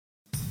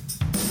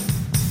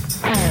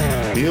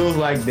bills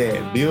like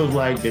that, bills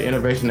like the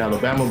Innovation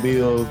Alabama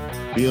bills,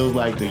 bills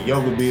like the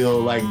yoga bill,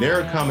 like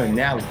there are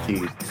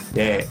commonalities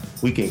that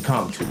we can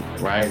come to,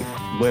 right?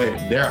 But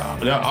there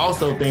are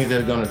also things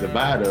that are going to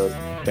divide us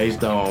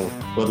based on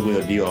whether we're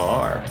a D or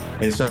R.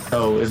 And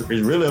so it's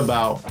really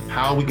about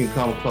how we can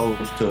come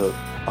close to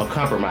a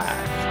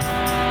compromise.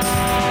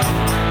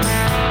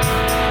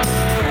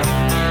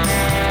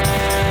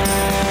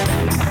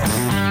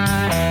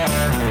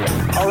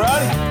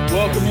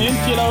 Welcome in,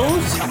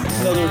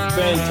 kiddos. Another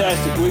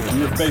fantastic week of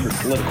your favorite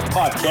political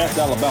podcast,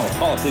 Alabama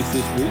Politics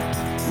This Week,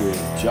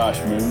 with Josh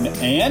Moon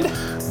and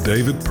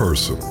David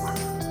Person.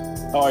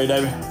 How are you,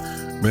 David?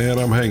 Man,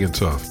 I'm hanging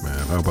tough,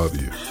 man. How about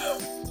you?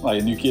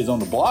 Like new kids on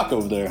the block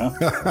over there,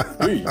 huh?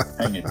 Hey,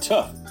 hanging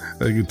tough.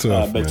 Hanging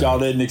tough, I bet y'all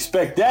didn't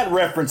expect that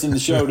reference in the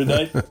show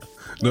today.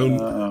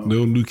 No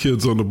new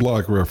kids on the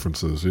block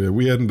references. Yeah,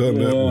 we hadn't done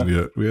that one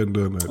yet. We hadn't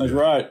done that That's yet.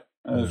 right.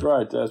 That's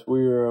right. That's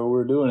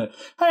we're doing it.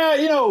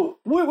 Hey,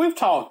 we've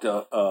talked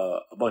a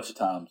bunch of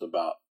times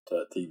about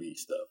TV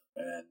stuff,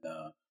 and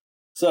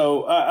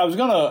so I was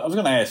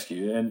gonna ask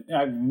you,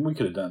 and we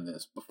could have done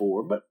this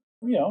before, but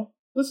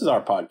this is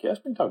our podcast.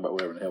 We can talk about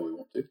whatever the hell we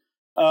want to.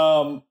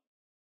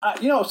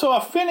 So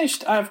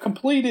I've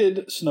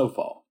completed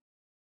Snowfall,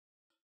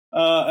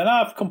 and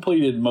I've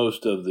completed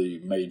most of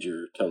the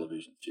major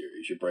television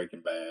series: your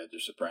Breaking Bad,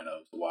 your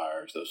Sopranos, The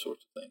Wires, those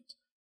sorts of things.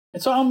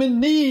 And so I'm in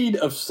need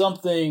of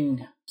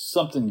something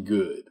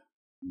good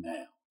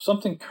now,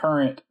 something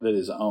current that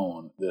is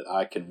on that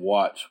I can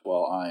watch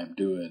while I am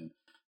doing,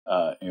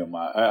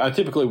 I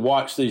typically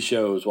watch these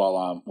shows while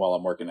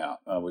I'm working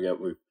out.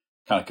 We've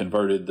kind of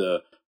converted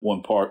the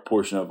one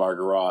portion of our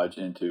garage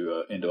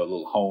into a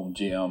little home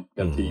gym.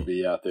 Got a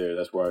TV out there.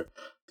 That's where I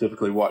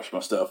typically watch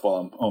my stuff while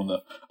I'm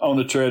on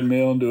the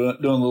treadmill and doing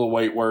a little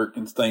weight work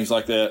and things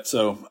like that.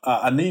 So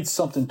I need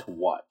something to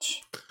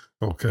watch.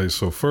 Okay,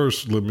 so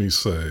first let me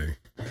say,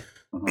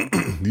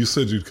 you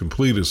said you'd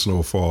completed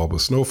Snowfall, but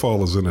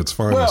Snowfall is in its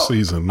final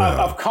season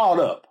now. I've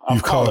caught up.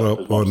 You've caught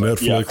up on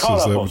Netflix? Yeah, is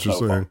that what you're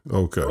saying?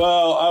 Okay.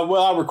 Well,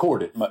 I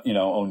record it,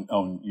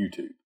 on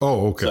YouTube.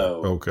 Oh, okay.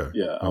 So, okay.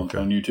 Yeah, on okay.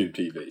 YouTube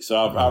TV. So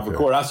I've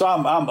recorded. So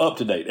I'm up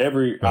to date.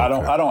 I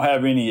don't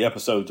have any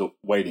episodes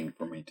waiting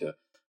for me to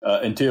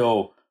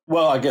until.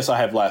 Well, I guess I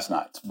have last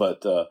night's,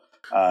 but.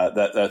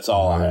 That's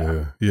all I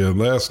have. Yeah.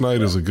 Last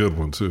night is a good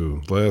one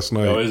too. Last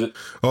night. Oh, is it?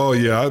 Oh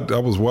yeah. I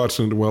was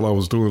watching it while I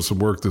was doing some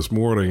work this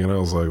morning, and I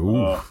was like,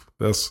 "Ooh,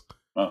 that's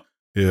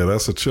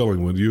a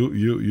chilling one."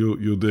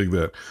 You'll dig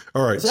that.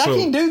 All right. See, I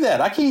can't do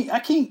that. I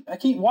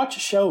can't watch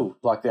a show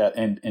like that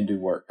and do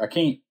work. I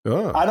can't.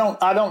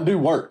 I don't do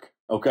work.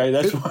 Okay,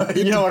 that's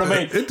you know what I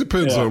mean. It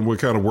depends on what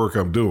kind of work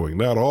I'm doing.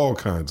 Not all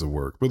kinds of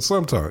work, but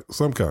some kind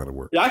of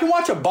work. Yeah, I can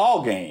watch a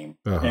ball game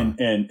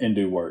and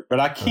do work, but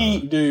I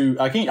can't do.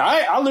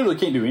 I literally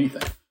can't do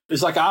anything.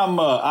 It's like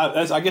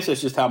I guess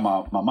that's just how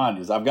my mind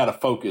is. I've got to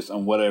focus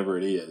on whatever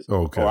it is,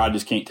 or I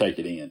just can't take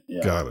it in.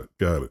 Yeah. Got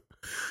it.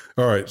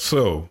 All right,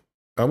 so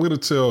I'm going to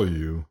tell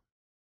you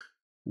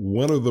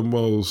one of the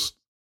most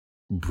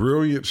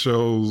brilliant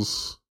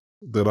shows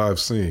that I've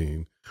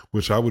seen,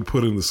 which I would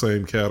put in the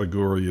same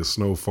category as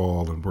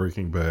Snowfall and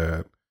Breaking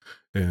Bad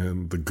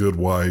and The Good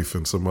Wife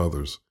and some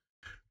others,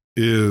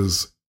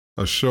 is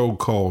a show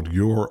called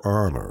Your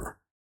Honor.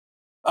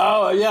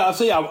 Oh, yeah.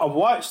 See, I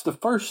watched the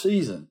first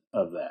season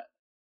of that,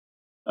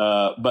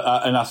 but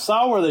I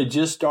saw where they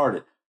just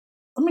started.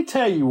 Let me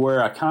tell you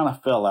where I kind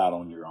of fell out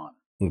on Your Honor.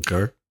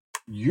 Okay.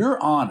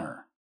 Your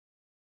Honor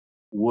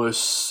was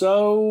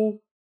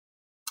so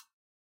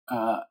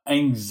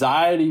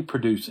anxiety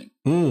producing.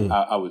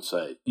 I would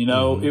say,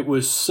 it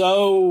was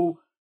so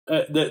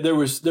there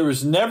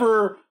was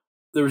never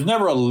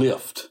a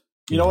lift.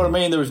 You know what I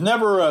mean? There was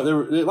never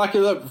like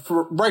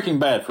for Breaking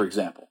Bad, for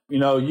example.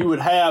 You would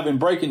have in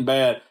Breaking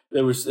Bad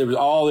there was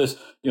all this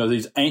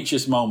these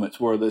anxious moments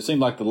where it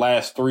seemed like the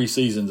last 3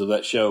 seasons of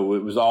that show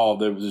it was all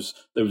there was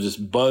this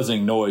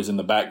buzzing noise in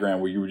the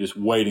background where you were just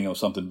waiting on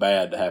something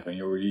bad to happen.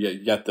 Where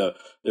you got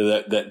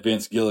that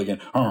Vince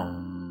Gilligan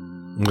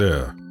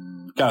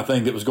kind of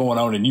thing that was going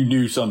on, and you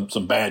knew some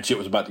bad shit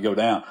was about to go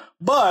down.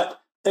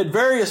 But at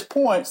various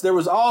points, there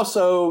was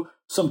also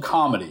some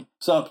comedy,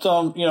 some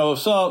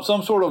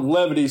sort of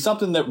levity,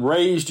 something that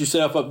raised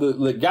yourself up,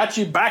 that got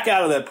you back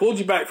out of that, pulled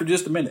you back for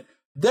just a minute.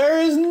 There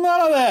is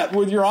none of that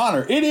with Your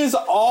Honor. It is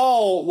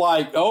all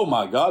like, oh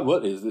my God,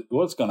 what is it?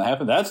 What's going to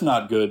happen? That's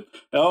not good.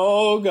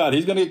 Oh God,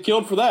 he's going to get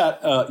killed for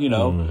that.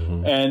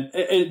 And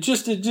it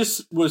just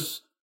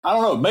was. I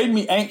don't know. It made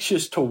me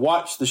anxious to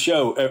watch the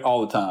show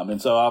all the time.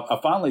 And so I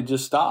finally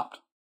just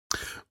stopped.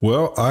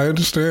 Well, I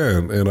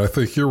understand. And I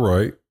think you're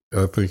right.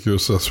 I think your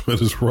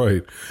assessment is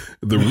right.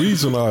 The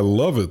reason I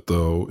love it,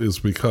 though, is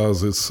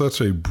because it's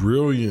such a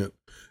brilliant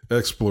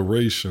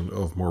exploration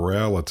of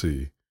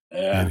morality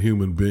and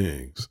human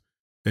beings.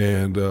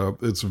 And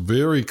it's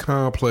very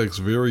complex,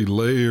 very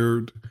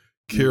layered.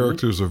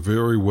 Characters are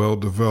very well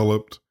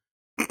developed.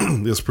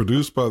 It's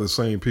produced by the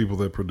same people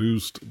that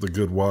produced The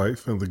Good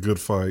Wife and The Good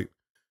Fight.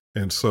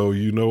 And so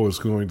the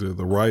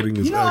writing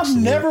is excellent.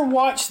 I've never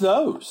watched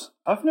those.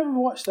 The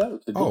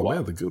Good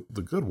Wife. Man,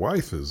 the Good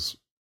Wife is,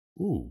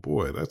 oh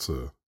boy,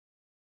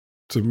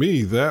 to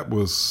me, that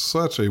was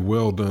such a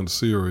well done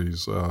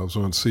series. It was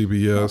on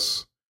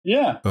CBS.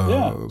 Yeah.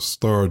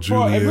 Star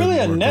Julianne. Really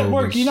a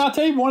network. Margulies. I'll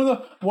tell you one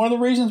of the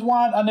reasons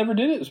why I never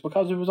did it is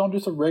because it was on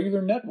just a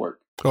regular network.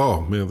 Oh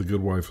man, The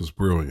Good Wife is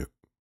brilliant.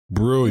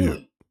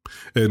 Really?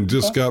 And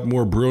just got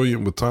more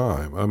brilliant with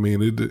time. I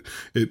mean,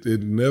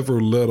 it never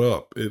let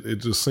up. It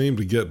just seemed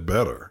to get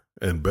better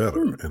and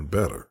better and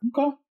better.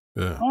 Okay.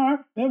 Yeah. All right.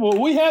 Yeah, well,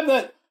 we have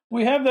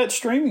that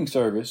streaming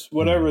service,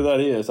 whatever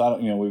that is.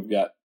 We've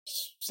got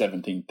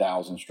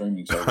 17,000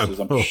 streaming services.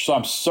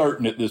 I'm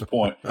certain at this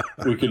point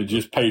we could have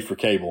just paid for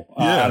cable.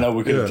 I know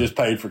we could have just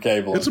paid for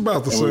cable. It's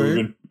about the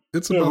same.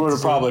 Would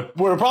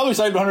have probably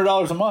saved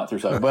 $100 a month or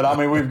so. But I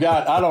mean,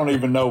 I don't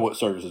even know what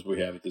services we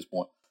have at this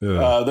point.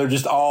 Yeah. They're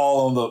just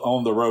all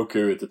on the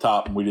Roku at the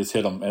top, and we just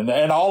hit them, and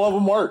all of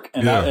them work.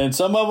 And and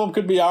some of them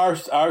could be our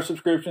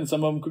subscription,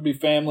 some of them could be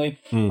family.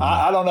 Mm-hmm.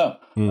 I don't know.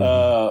 Mm-hmm.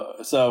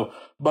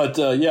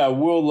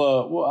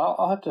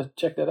 I'll have to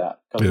check that out.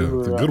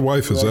 The Good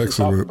Wife is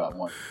excellent.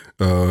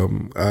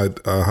 I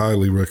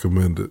highly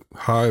recommend it.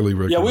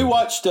 Yeah, we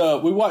watched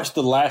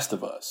The Last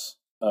of Us.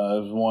 It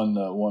was one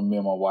me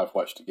and my wife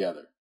watched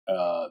together.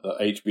 The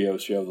HBO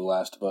show The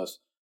Last of Us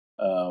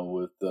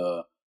with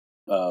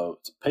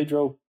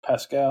Pedro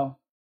Pascal.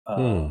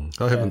 I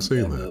haven't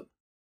seen that.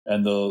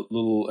 And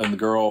the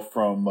girl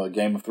from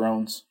Game of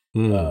Thrones.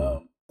 She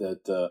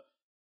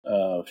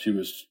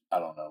was, I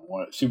don't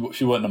know, she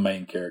wasn't a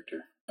main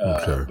character,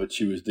 but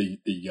she was the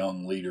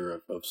young leader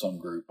of some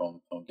group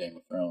on Game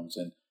of Thrones.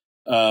 And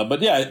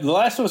The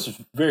Last of Us is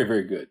very,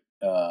 very good.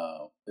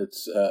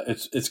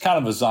 It's kind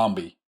of a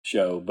zombie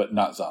show, but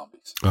not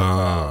zombies.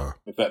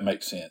 If that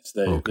makes sense.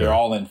 They're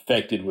all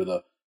infected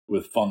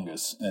with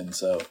fungus, and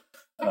so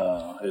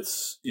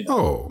it's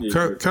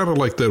kind of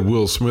like that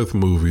Will Smith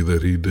movie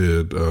that he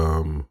did. I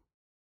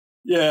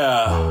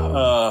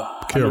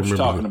know what you're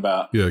talking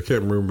about. Yeah, I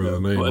can't remember the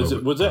name.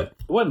 It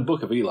wasn't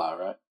Book of Eli,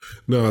 right?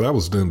 No, that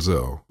was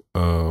Denzel.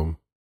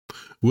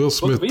 Will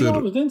Smith Book of Eli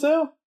was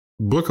Denzel?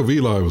 Book of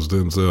Eli was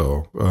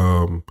Denzel.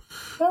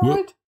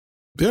 Right?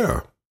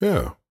 Yeah,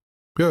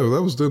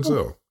 that was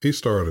Denzel. He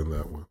starred in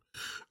that one.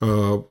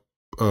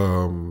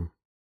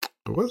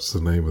 What's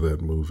the name of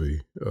that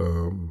movie?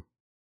 I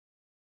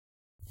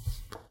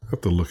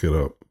have to look it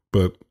up.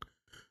 But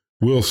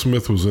Will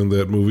Smith was in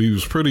that movie. He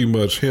was pretty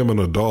much him and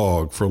a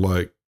dog for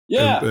and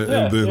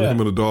then him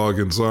and a dog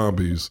and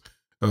zombies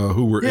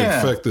who were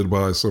infected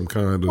by some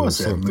kind of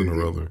something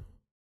or other.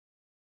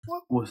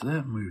 What was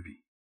that movie?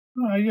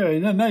 Oh yeah,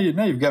 now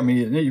you've got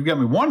me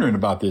wondering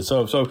about this.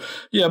 So it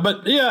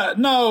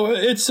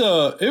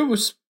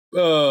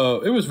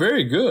was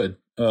very good.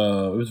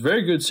 It was a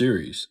very good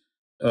series.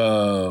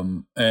 I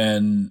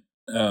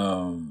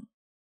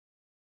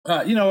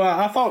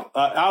thought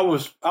I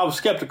was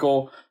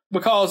skeptical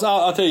because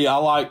I'll tell you, I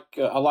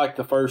like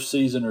the first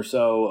season or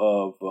so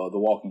of The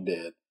Walking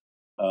Dead.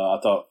 I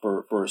thought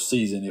for a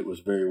season it was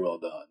very well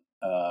done.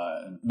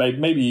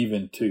 Maybe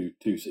even two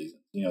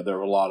seasons. There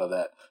were a lot of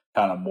that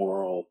kind of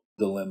moral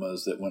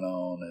dilemmas that went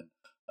on, and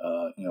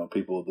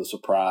people, the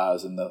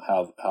surprise and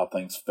how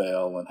things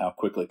fell and how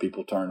quickly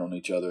people turned on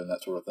each other and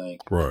that sort of thing.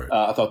 Right.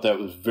 I thought that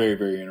was very,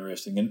 very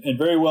interesting and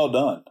very well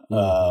done.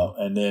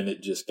 Mm-hmm. And then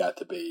it just got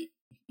to be,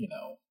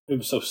 it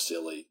was so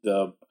silly.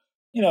 The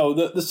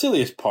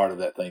silliest part of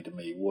that thing to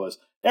me was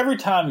every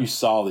time you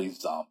saw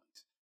these zombies,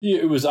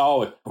 it was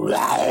always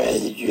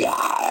right.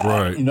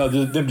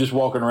 Them just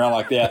walking around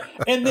like that.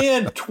 And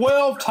then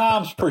 12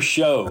 times per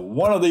show,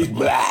 one of these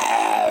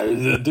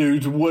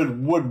dudes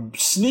would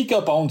sneak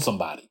up on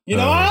somebody.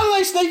 How are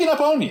they sneaking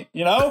up on you?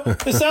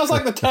 It sounds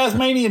like the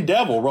Tasmanian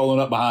devil rolling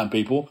up behind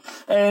people.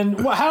 And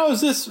how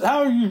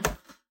are you?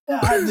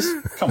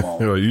 Come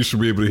on. You should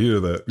be able to hear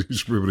that. You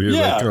should be able to hear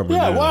that coming.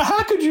 Yeah. Well,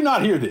 how could you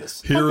not hear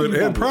this? Hear it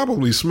and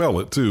probably smell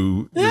it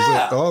too.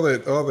 Yeah. All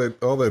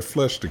that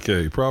flesh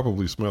decay.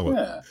 Probably smell it.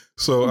 Yeah.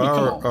 So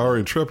our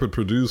intrepid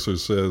producer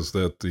says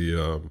that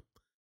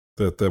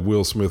that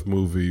Will Smith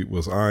movie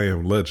was I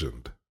Am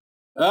Legend.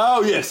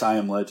 Oh yes, I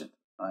Am Legend.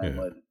 I Am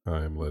Legend.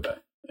 Okay.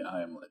 Yeah,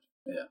 I Am Legend.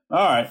 Yeah.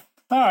 All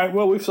right.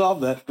 Well, we've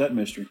solved that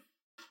mystery.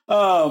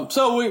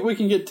 So we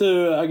can get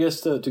to, I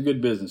guess, to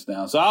good business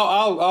now. So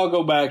I'll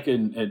go back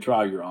and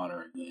try Your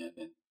Honor again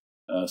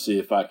and see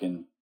if I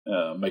can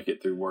make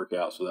it through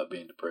workouts without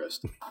being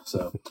depressed.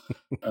 So,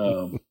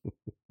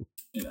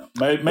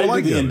 maybe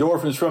the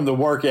endorphins from the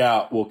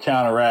workout will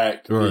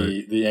counteract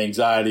the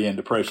anxiety and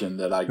depression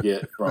that I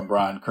get from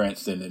Bryan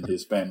Cranston and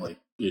his family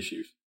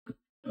issues.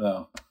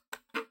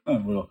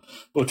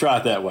 We'll try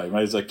it that way.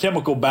 It's a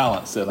chemical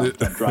balance that I'm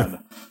trying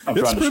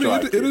to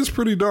strike. It is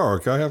pretty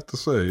dark, I have to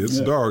say. It's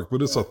dark,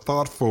 but it's a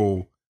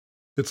thoughtful,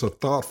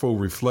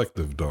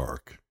 reflective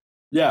dark.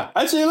 Yeah.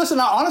 Actually, listen,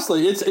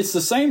 honestly, it's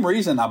the same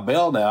reason I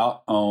bailed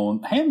out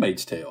on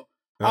Handmaid's Tale.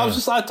 I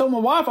told my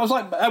wife, I was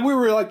like, we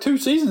were like 2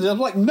 seasons, and I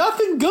was like,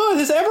 nothing good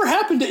has ever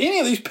happened to any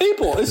of these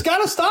people. It's got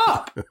to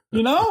stop,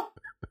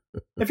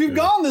 If you've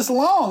gone this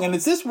long and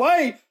it's this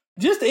way,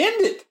 just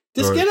end it.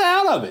 Just get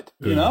out of it,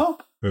 you know?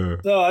 Yeah.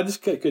 So I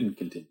just couldn't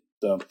continue.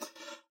 So,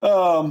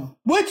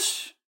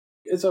 which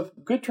is a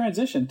good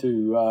transition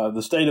to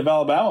the state of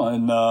Alabama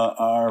and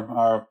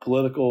our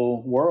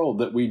political world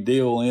that we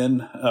deal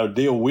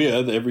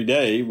with every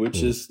day,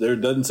 which is there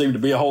doesn't seem to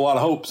be a whole lot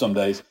of hope some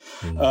days.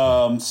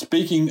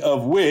 Speaking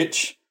of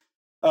which,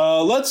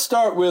 let's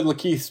start with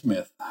Lakeith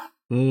Smith.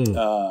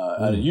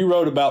 You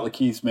wrote about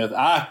Lakeith Smith.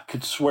 I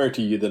could swear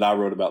to you that I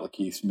wrote about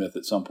Lakeith Smith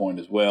at some point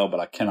as well,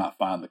 but I cannot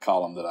find the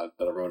column that I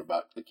wrote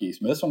about Lakeith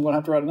Smith, so I'm going to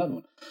have to write another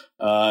one,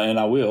 and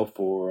I will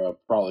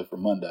probably for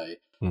Monday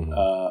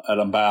at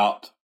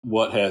about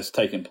what has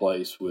taken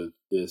place with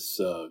this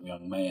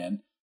young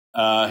man.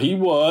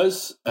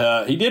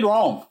 He did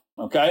wrong.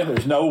 Okay,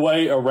 there's no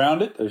way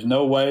around it. There's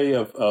no way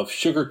of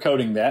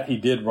sugarcoating that. He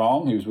did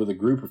wrong. He was with a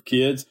group of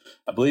kids,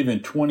 I believe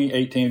in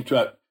 2018.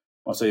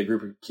 I want to say a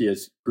group of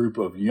kids, group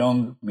of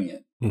young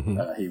men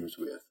he was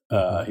with.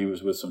 He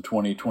was with some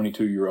 20,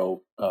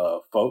 22-year-old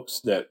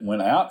folks that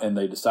went out and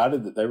they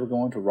decided that they were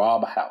going to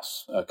rob a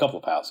house, a couple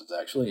of houses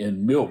actually,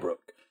 in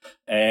Millbrook.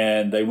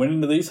 And they went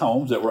into these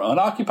homes that were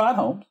unoccupied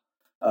homes.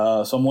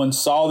 Someone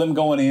saw them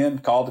going in,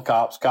 called the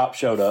cops. Cops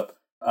showed up.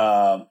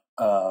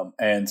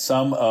 And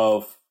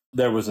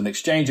there was an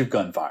exchange of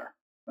gunfire.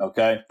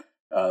 Okay.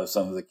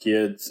 Some of the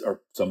kids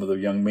or some of the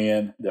young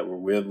men that were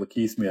with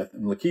Lakeith Smith,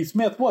 and Lakeith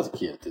Smith was a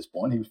kid at this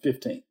point. He was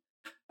 15.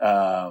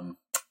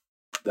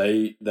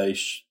 They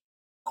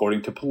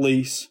according to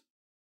police,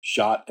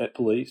 shot at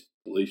police.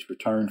 Police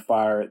returned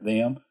fire at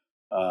them.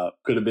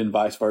 Could have been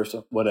vice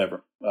versa.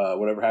 Whatever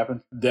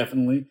happened.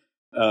 Definitely,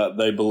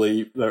 they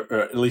believe, or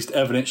at least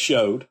evidence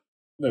showed,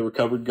 they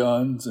recovered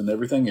guns and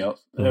everything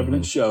else. The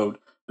evidence showed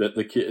that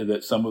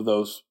that some of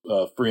those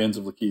friends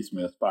of Lakeith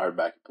Smith fired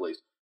back at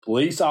police.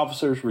 Police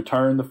officers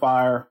returned the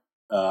fire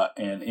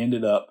and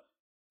ended up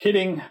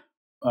hitting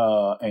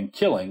and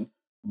killing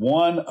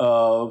one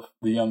of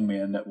the young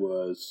men that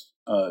was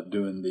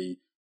doing the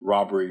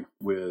robbery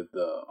with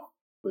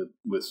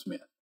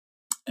Smith.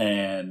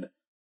 And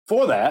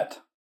for that,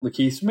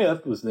 Lakeith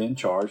Smith was then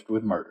charged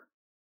with murder.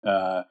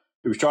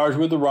 He was charged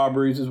with the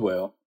robberies as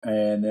well,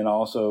 and then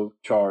also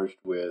charged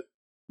with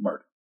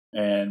murder,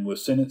 and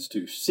was sentenced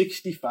to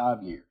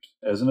 65 years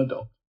as an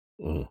adult.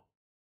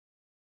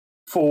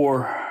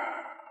 For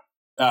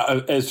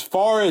as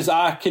far as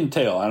I can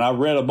tell, and I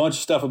read a bunch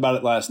of stuff about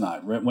it last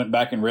night, went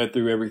back and read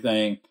through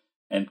everything,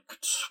 and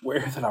could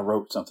swear that I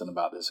wrote something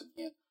about this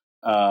again.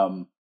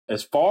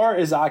 As far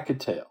as I could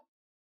tell,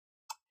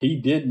 he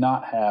did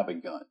not have a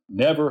gun,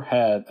 never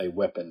had a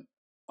weapon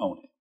on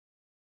him.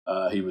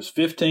 He was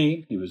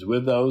 15. He was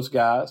with those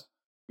guys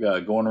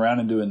going around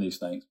and doing these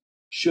things.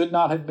 Should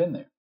not have been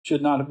there.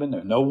 Should not have been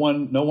there. No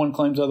one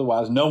claims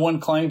otherwise. No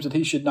one claims that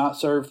he should not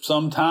serve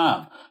some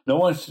time. No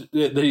one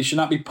that he should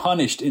not be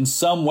punished in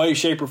some way,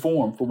 shape, or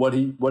form for what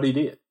he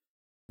did.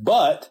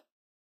 But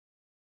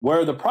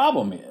where the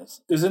problem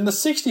is in the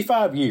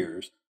 65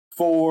 years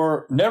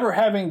for never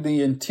having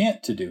the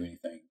intent to do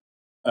anything,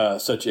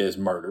 such as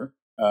murder,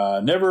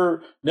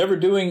 never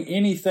doing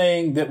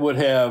anything that would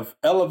have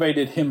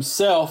elevated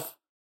himself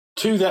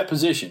to that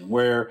position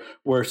where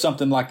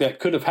something like that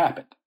could have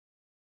happened.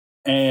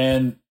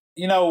 And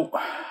you know,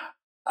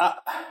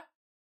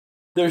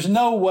 there's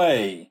no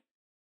way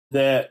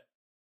that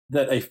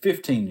a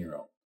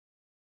 15-year-old,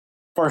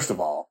 first of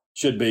all,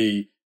 should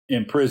be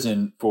in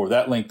prison for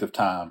that length of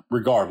time,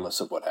 regardless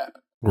of what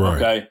happened. Right.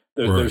 Okay,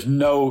 there's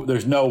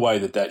no way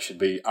that should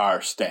be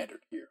our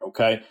standard here.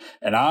 Okay,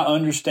 and I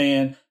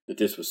understand that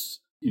this was,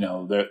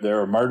 there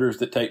are murders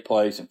that take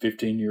place, and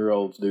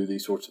 15-year-olds do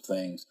these sorts of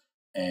things.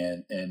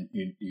 And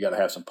you got to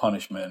have some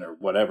punishment or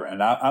whatever.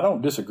 And I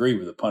don't disagree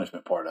with the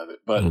punishment part of it,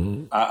 but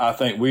I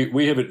think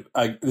we have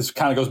this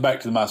kind of goes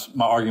back to my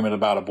argument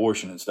about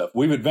abortion and stuff.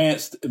 We've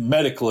advanced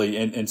medically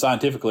and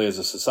scientifically as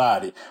a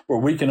society where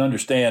we can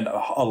understand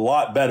a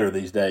lot better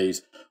these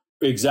days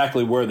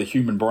exactly where the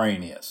human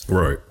brain is.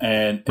 Right.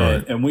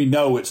 And we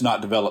know it's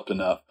not developed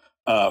enough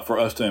for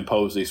us to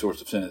impose these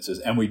sorts of sentences.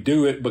 And we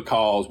do it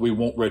because we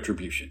want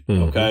retribution.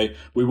 Okay.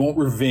 We want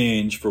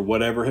revenge for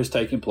whatever has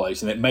taken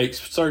place. And it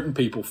makes certain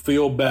people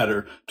feel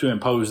better to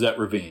impose that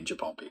revenge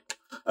upon people,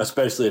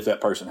 especially if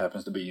that person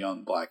happens to be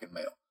young, black, and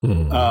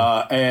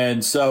male.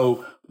 And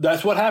so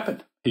that's what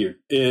happened here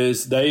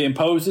is they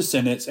imposed a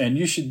sentence, and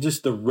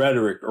the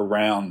rhetoric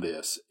around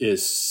this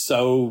is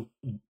so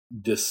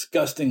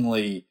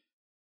disgustingly,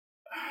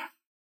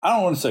 I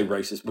don't want to say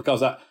racist,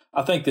 because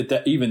I think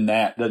that even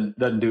that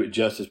doesn't do it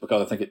justice, because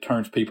I think it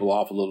turns people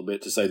off a little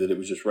bit to say that it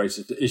was just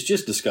racist. It's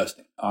just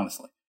disgusting,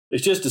 honestly.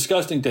 It's just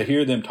disgusting to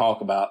hear them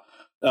talk about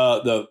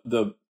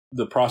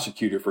the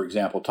prosecutor, for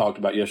example, talked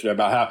about yesterday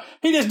about how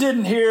he just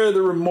didn't hear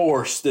the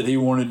remorse that he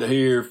wanted to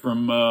hear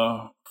from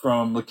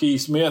Lakeith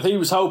Smith. He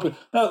was hoping.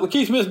 Now,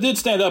 Lakeith Smith did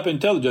stand up and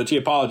tell the judge he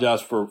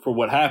apologized for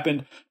what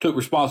happened, took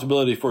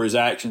responsibility for his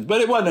actions, but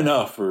it wasn't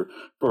enough for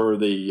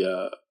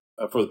the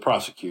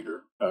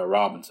prosecutor,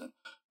 Robinson.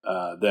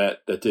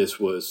 that this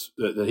was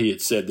that he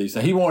had said these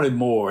things. He wanted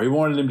more. He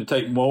wanted him to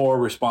take more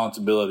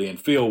responsibility and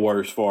feel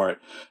worse for it.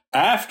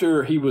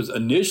 After he was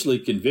initially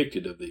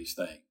convicted of these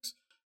things,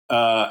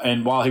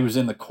 and while he was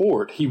in the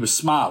court, he was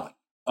smiling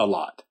a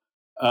lot,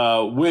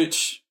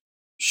 which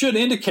should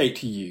indicate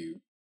to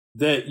you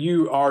that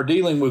you are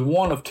dealing with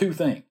one of two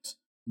things.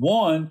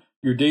 One,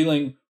 you're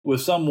dealing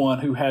with someone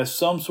who has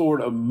some sort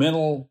of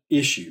mental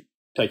issue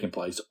taking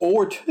place,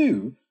 or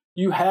two,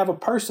 you have a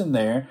person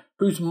there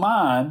whose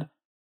mind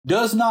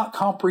does not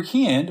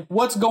comprehend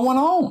what's going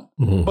on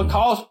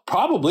because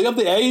probably of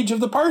the age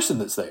of the person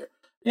that's there.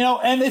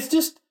 And it's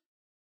just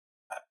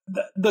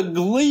the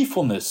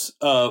gleefulness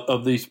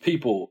of these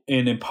people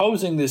in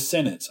imposing this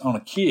sentence on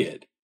a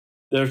kid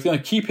that's going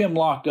to keep him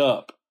locked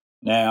up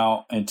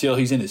now until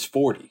he's in his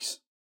 40s.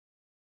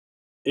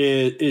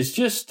 It's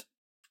just,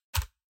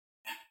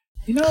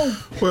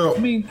 well, I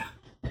mean,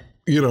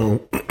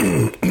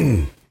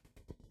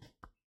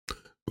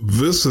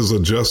 this is a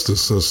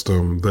justice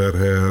system that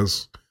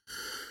has,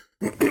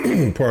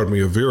 pardon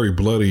me, a very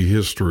bloody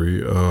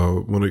history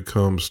when it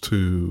comes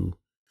to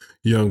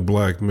young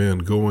black men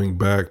going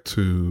back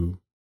to,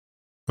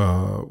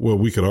 well,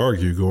 we could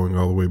argue going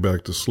all the way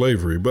back to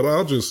slavery, but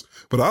I'll just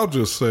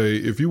say,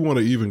 if you want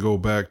to even go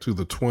back to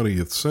the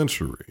 20th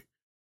century,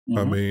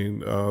 I mean,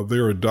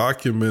 there are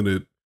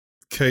documented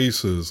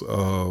cases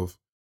of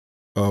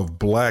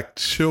black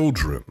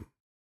children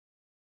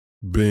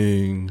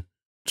being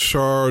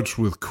charged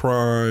with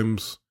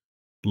crimes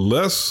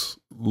less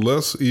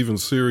even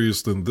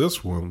serious than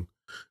this one,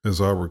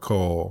 as I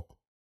recall,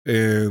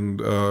 and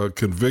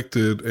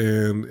convicted.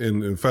 And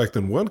in fact,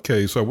 in one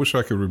case, I wish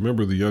I could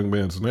remember the young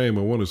man's name.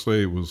 I want to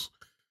say it was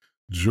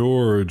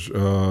George,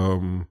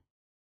 something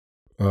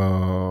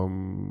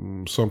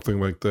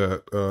like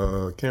that.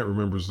 I can't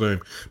remember his name,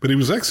 but he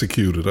was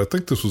executed. I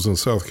think this was in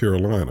South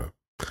Carolina.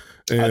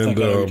 And, I think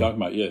I know what you're talking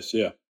about. Yes,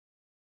 yeah.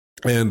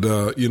 And,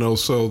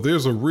 so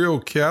there's a real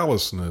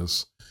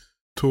callousness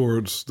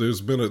towards,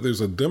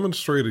 there's a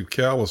demonstrated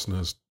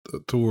callousness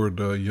toward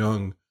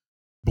young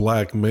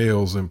black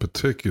males in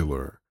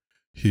particular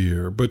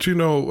here. But,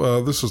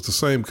 this is the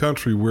same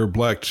country where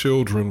black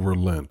children were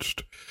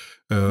lynched,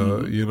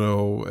 and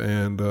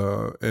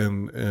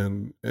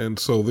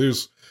so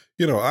there's,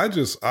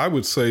 I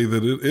would say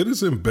that it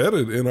is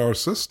embedded in our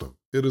system.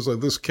 It is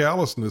this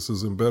callousness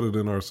is embedded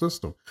in our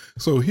system.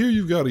 So here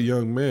you've got a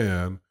young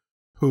man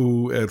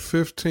who at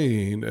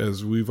 15,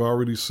 as we've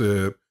already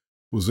said,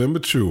 was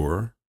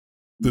immature.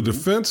 The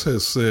defense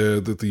has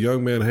said that the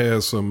young man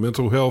has some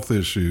mental health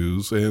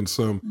issues and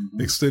some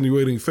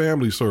extenuating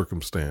family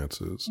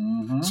circumstances.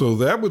 So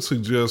that would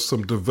suggest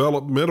some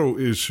developmental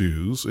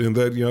issues in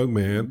that young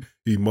man,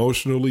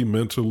 emotionally,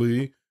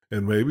 mentally,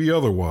 and maybe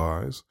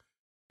otherwise.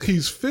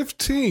 He's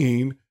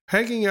 15,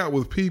 hanging out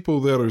with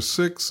people that are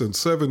 6 and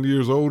 7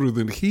 years older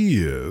than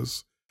he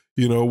is,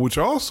 which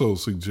also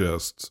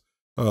suggests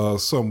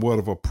somewhat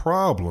of a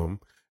problem.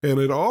 And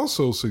it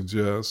also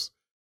suggests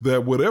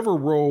that whatever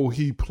role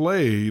he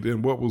played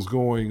in what was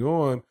going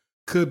on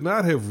could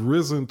not have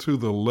risen to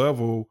the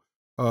level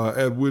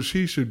at which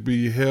he should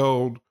be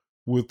held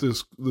with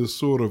this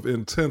sort of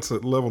intense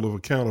level of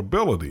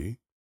accountability.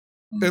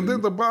 And then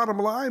the bottom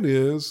line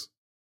is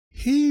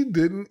he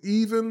didn't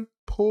even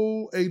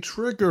pull a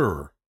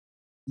trigger.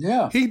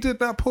 Yeah. He did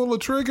not pull a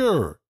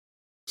trigger.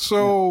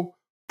 So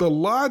the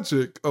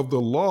logic of the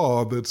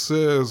law that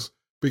says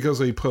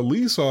because a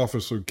police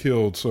officer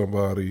killed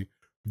somebody,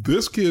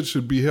 this kid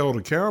should be held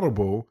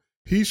accountable.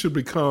 He should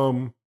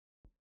become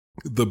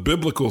the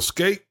biblical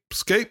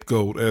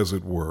scapegoat, as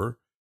it were.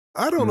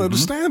 I don't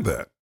understand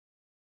that.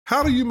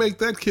 How do you make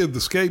that kid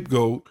the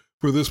scapegoat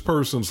for this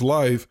person's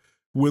life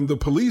when the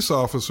police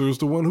officer is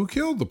the one who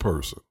killed the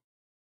person?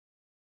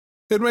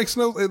 It makes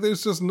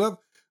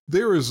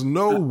there is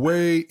no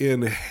way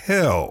in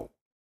hell.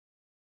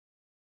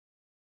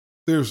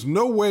 There's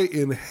no way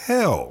in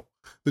hell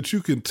that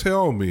you can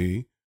tell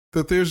me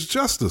that there's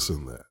justice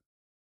in that.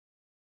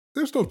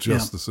 There's no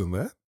justice in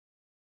that.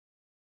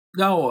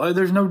 No,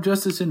 there's no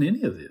justice in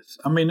any of this.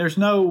 I mean, there's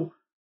no,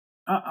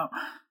 I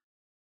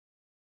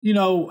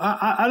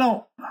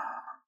don't,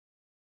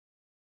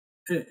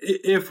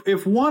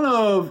 if one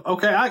of,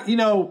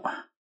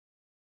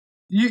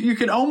 you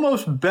could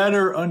almost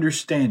better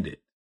understand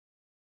it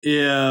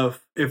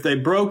if they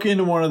broke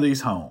into one of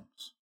these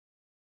homes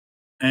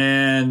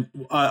and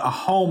a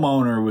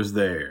homeowner was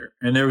there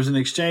and there was an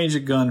exchange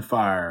of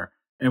gunfire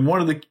and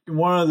one of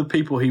the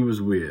people he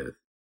was with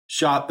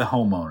shot the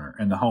homeowner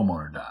and the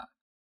homeowner died.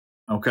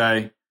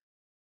 Okay.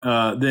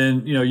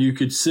 Then, you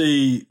could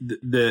see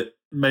that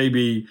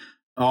maybe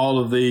all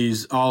of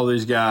these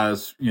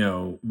guys,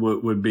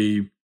 would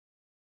be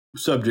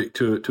subject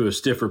to a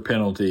stiffer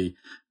penalty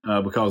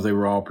because they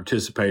were all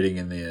participating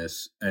in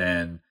this.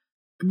 And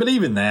But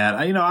even that,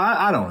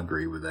 I don't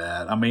agree with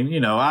that. I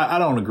mean, I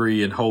don't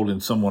agree in holding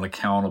someone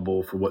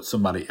accountable for what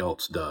somebody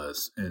else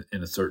does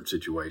in a certain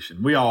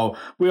situation. We're all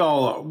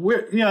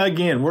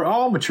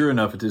mature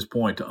enough at this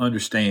point to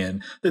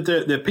understand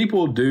that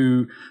people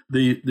do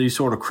these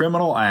sort of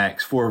criminal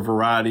acts for a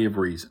variety of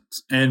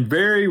reasons. And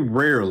very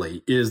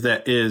rarely is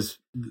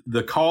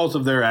the cause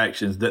of their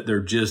actions that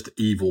they're just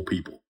evil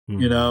people.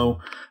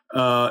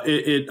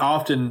 It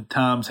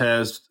oftentimes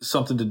has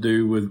something to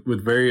do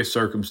with various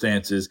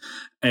circumstances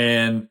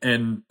and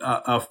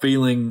a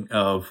feeling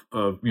of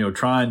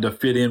trying to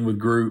fit in with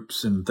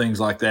groups and things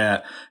like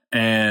that.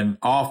 And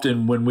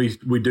often when we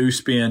do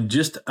spend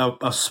just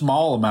a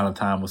small amount of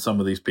time with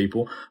some of these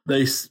people,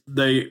 they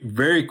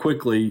very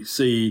quickly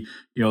see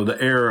the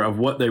error of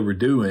what they were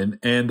doing,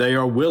 and they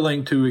are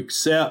willing to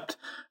accept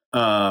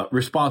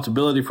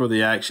responsibility for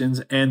the actions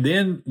and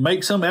then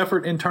make some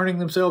effort in turning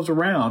themselves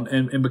around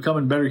and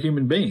becoming better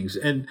human beings.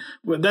 And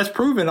that's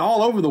proven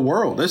all over the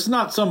world. This is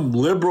not some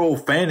liberal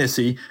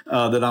fantasy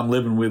that I'm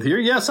living with here.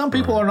 Yeah, some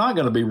people are not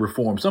going to be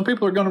reformed. Some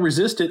people are going to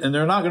resist it, and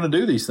they're not going to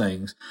do these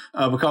things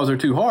because they're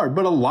too hard.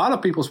 But a lot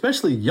of people,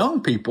 especially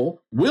young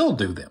people, will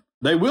do them.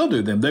 They will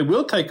do them. They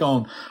will take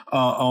on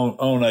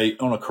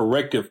a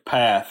corrective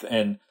path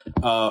and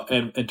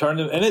turn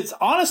them. And it's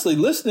honestly,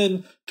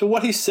 listening to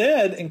what he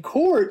said in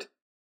court,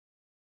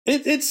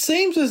 it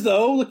seems as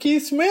though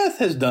Lakeith Smith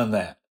has done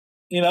that.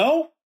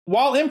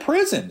 While in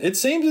prison, it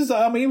seems as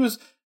though, he was.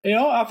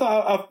 I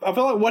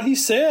feel like what he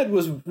said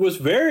was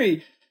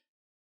very.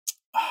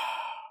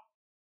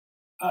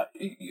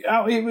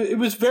 It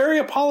was very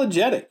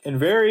apologetic and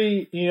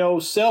very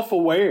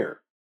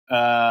self-aware,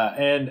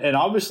 and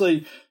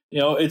obviously.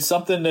 It's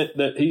something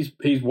that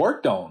he's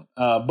worked on.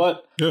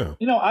 But,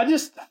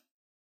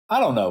 I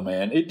don't know,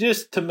 man. It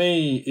just, to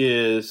me,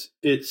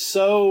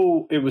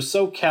 it was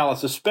so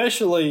callous,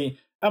 especially,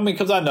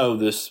 because I know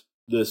this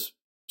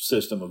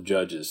system of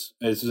judges.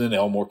 This is in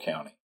Elmore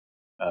County.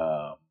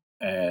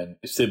 And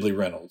Sibley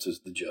Reynolds is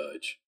the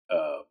judge,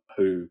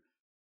 who,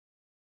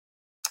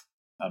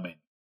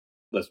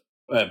 let's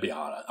be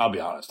honest. I'll be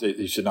honest.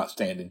 He should not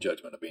stand in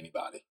judgment of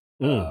anybody.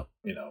 Knowing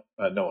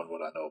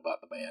what I know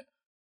about the man.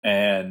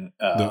 And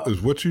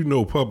is what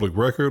public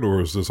record,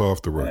 or is this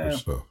off the record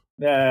stuff?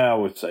 Yeah, I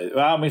would say.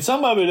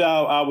 Some of it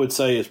I would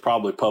say is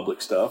probably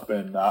public stuff,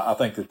 and I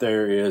think that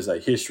there's a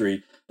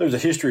history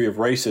of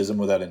racism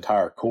with that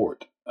entire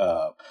court.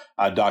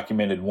 I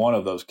documented one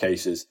of those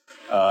cases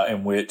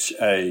in which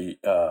a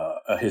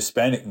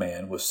Hispanic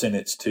man was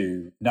sentenced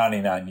to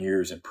 99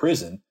 years in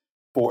prison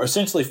for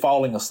essentially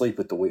falling asleep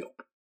at the wheel.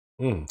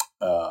 He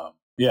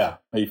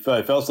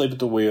fell asleep at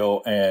the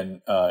wheel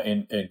and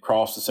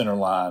crossed the center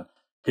line.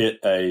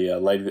 Hit a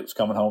lady that was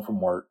coming home from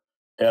work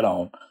head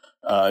on.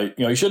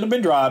 He shouldn't have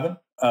been driving,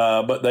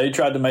 but they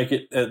tried to make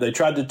it. They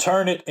tried to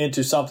turn it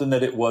into something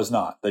that it was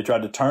not. They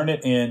tried to turn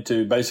it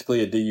into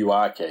basically a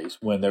DUI case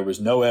when there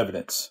was no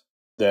evidence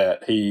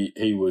that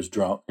he was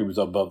drunk. He was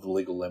above the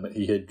legal limit.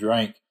 He had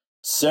drank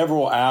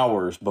several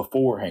hours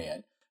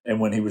beforehand, and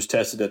when he was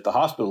tested at the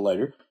hospital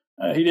later,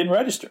 he didn't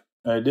register.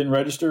 It didn't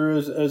register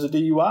as a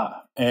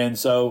DUI, and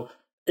so.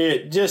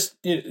 They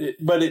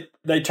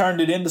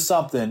turned it into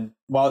something,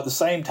 while at the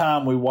same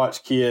time we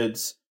watch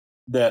kids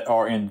that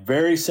are in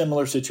very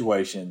similar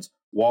situations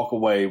walk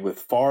away with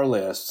far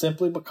less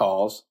simply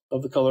because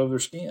of the color of their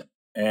skin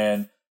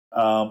and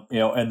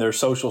and their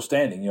social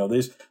standing.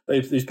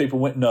 These people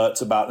went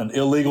nuts about an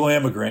illegal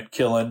immigrant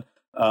killing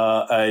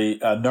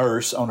a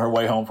nurse on her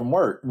way home from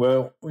work.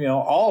 Well,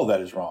 all of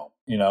that is wrong.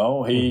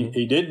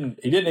 He didn't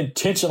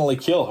intentionally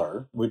kill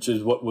her, which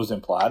is what was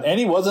implied, and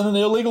he wasn't an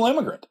illegal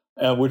immigrant.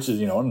 Which is,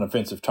 an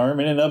offensive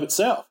term in and of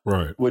itself,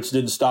 right? Which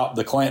didn't stop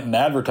the Clanton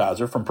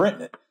Advertiser from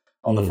printing it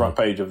on the front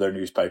page of their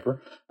newspaper.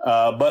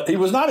 But he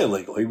was not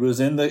illegal. He was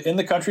in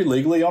the country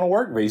legally on a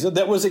work visa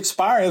that was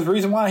expiring. The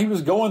reason why he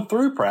was going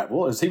through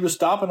Prattville is he was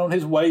stopping on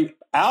his way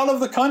out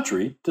of the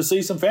country to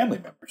see some family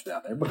members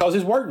down there because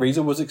his work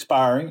visa was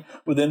expiring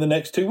within the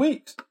next 2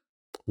 weeks.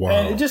 Wow!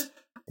 And it just.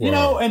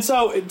 And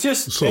so it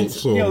just trying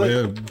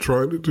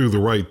to do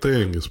the right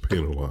thing is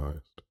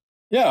penalized.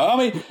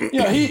 Yeah,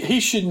 he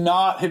should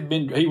not have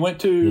been. He went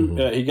to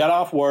he got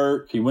off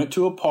work. He went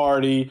to a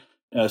party,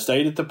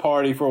 stayed at the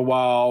party for a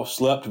while,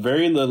 slept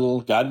very little,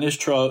 got in his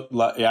truck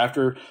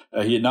after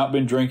he had not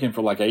been drinking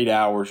for like 8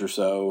 hours or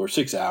so, or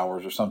 6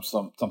 hours or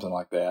something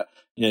like that.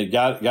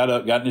 Got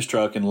up, got in his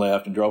truck and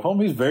left and drove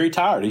home. He's very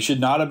tired. He should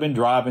not have been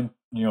driving,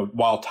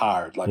 while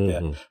tired like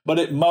that. But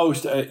at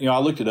most, I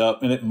looked it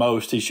up, and at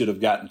most he should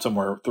have gotten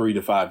somewhere 3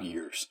 to 5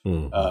 years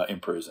in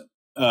prison.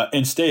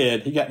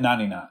 Instead, he got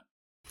 99.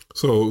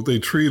 So they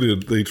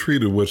treated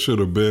what should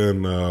have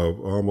been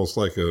almost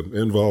like an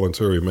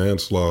involuntary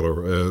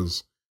manslaughter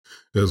as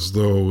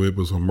though it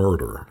was a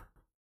murder.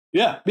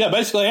 Yeah,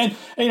 basically,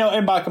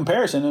 and by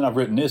comparison, and I've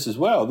written this as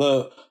well.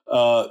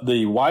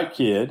 The white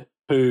kid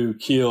who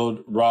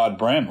killed Rod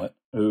Bramlett,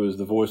 who was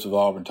the voice of the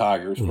Auburn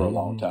Tigers for a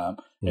long time,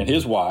 and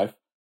his wife,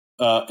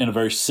 in a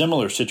very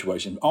similar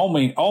situation,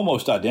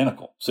 almost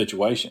identical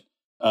situation.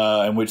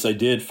 in which they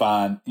did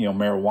find,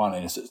 marijuana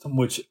in the system,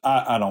 which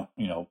I don't,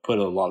 put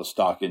a lot of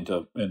stock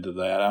into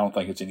that. I don't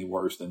think it's any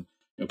worse than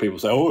people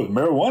say, oh, there's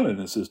marijuana in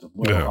the system.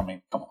 Well, I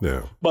mean, come on.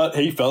 Yeah. But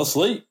he fell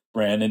asleep,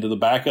 ran into the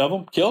back of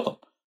them, killed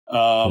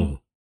them.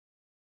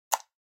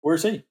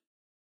 Where's he?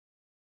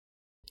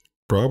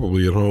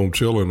 Probably at home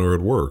chilling or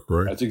at work,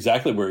 right? That's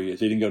exactly where he is.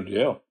 He didn't go to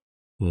jail.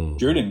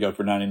 Drew didn't go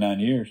for 99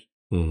 years.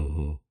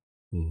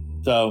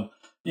 So,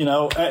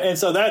 and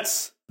so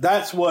that's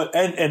what,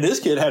 and this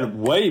kid had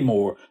way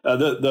more.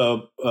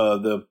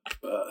 The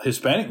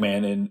Hispanic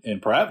man in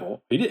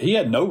Prattville, he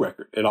had no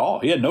record at all.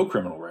 He had no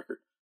criminal record.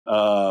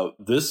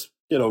 This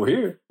kid over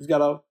here, he's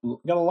got a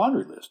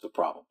laundry list of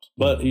problems,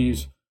 but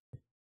he's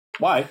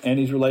white and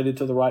he's related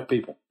to the right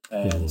people,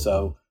 and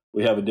so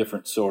we have a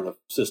different sort of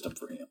system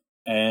for him.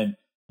 And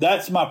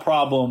that's my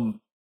problem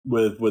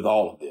with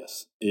all of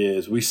this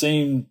is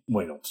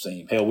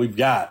we've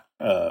got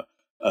a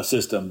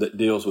system that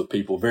deals with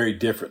people very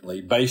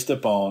differently based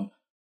upon,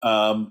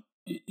 for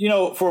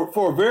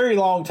a very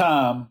long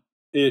time,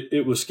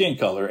 it was skin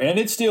color, and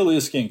it still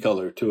is skin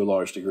color to a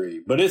large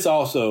degree, but it's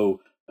also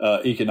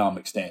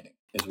economic standing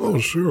as well. Oh,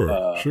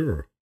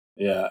 sure.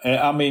 Yeah. And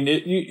I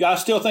mean, I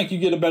still think you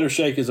get a better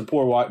shake as a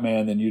poor white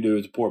man than you do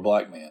as a poor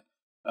black man.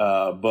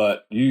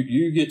 But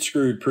you get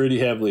screwed pretty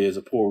heavily as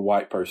a poor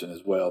white person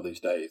as well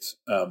these days,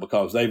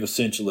 because they've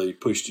essentially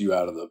pushed you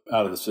out of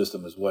the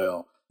system as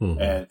well,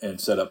 and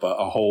set up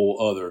a whole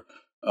other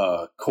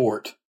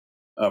court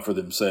for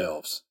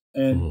themselves.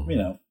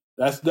 And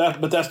that's that.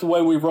 But that's the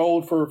way we've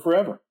rolled for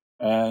forever.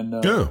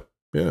 And yeah.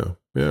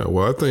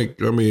 Well, I think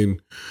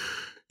even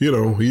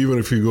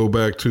if you go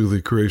back to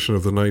the creation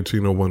of the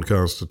 1901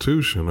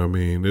 Constitution, I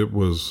mean, it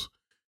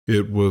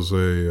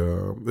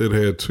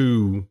had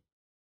two.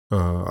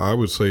 I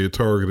would say it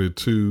targeted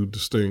two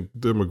distinct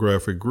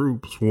demographic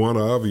groups. One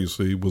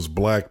obviously was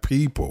black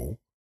people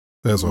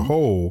as a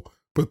whole,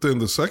 but then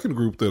the second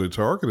group that it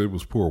targeted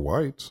was poor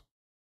whites.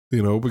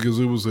 Because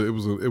it was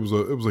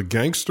a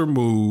gangster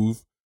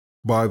move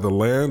by the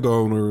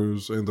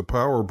landowners and the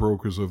power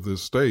brokers of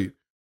this state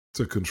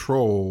to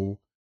control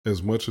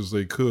as much as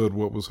they could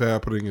what was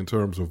happening in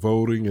terms of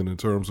voting and in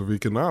terms of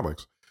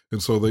economics.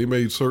 And so they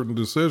made certain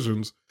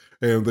decisions.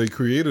 And they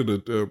created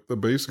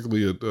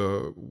basically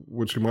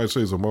what you might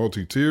say is a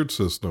multi-tiered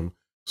system,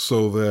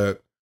 so that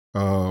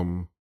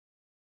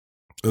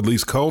at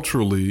least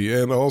culturally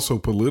and also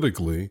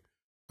politically,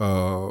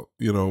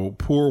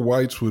 poor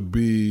whites would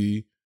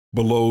be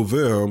below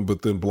them,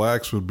 but then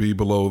blacks would be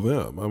below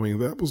them. I mean,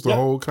 that was the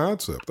whole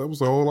concept. That was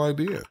the whole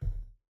idea.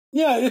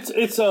 Yeah, it's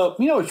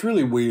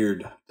really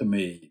weird to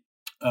me,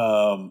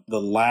 the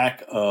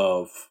lack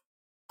of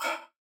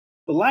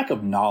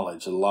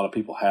knowledge that a lot of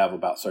people have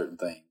about certain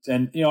things.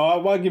 And,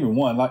 I'll give you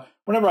one. Like,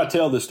 whenever I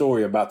tell the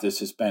story about this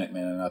Hispanic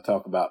man and I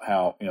talk about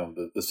how,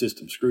 the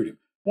system screwed him,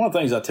 one of the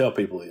things I tell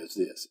people is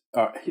this.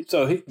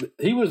 So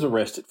he was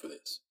arrested for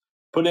this,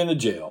 put into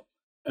jail,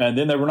 and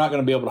then they were not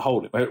going to be able to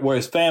hold him, where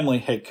his family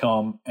had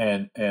come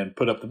and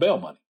put up the bail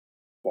money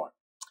for him.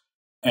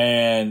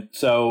 And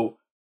so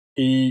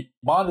he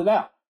bonded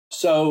out.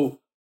 So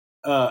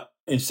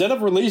instead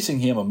of releasing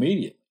him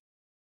immediately,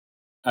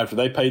 after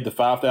they paid the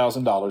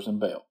 $5,000 in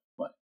bail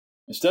money,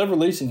 instead of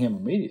releasing him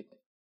immediately,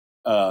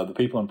 the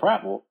people in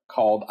Prattville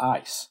called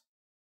ICE.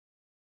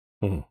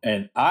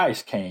 And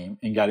ICE came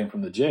and got him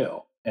from the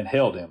jail and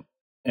held him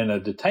in a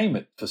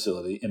detainment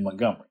facility in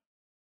Montgomery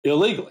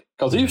illegally,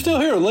 because he was still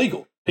here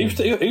illegal. He was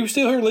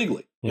still here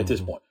legally at this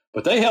point,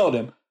 but they held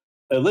him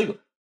illegally.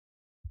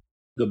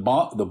 The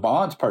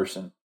bonds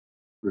person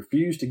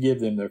refused to give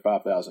them their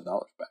 $5,000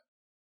 back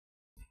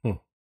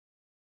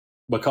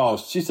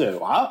because she said,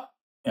 "Well,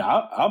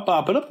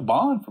 I'll put up a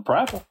bond for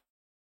Prattville."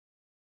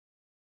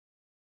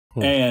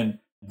 And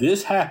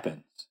this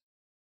happens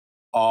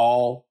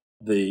all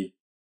the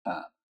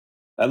time.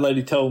 That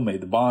lady told me,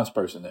 the bonds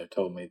person there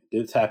told me,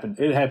 it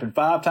happened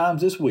 5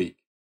 times this week,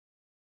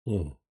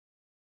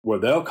 where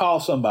they'll call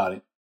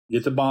somebody,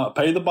 get the bond,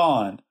 pay the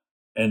bond,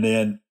 and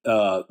then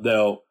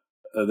they'll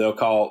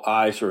call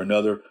ICE or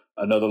another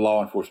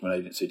law enforcement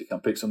agency to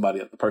come pick somebody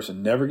up. The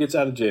person never gets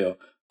out of jail.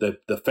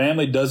 The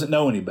family doesn't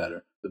know any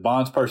better. The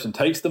bonds person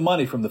takes the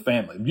money from the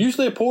family,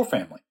 usually a poor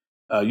family.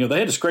 They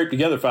had to scrape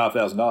together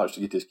 $5,000 to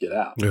get this kid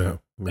out. Yeah.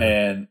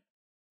 And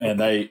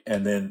they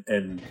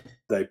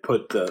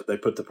put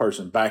the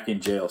person back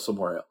in jail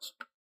somewhere else.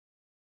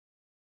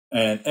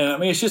 And I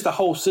mean, it's just a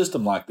whole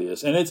system like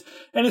this, and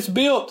it's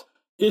built.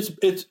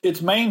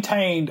 It's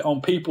maintained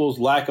on people's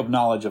lack of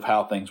knowledge of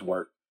how things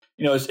work.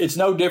 It's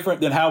no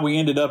different than how we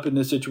ended up in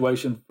this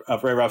situation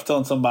forever. I was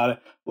telling somebody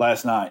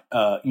last night,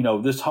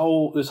 this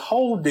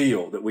whole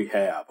deal that we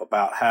have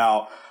about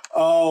how,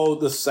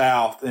 the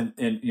South and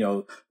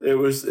it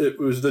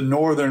was the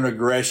Northern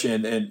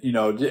aggression. And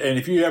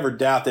if you ever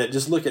doubt that,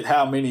 just look at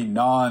how many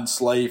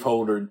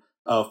non-slaveholder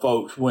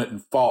folks went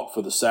and fought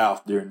for the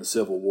South during the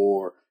Civil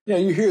War.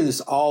 You hear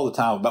this all the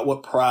time about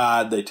what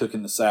pride they took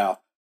in the South.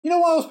 You know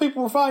why those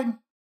people were fighting?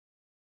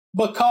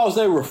 Because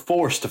they were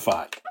forced to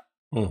fight.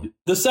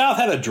 The South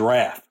had a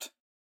draft.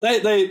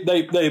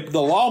 The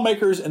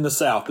lawmakers in the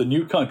South, the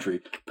new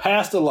country,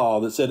 passed a law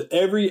that said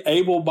every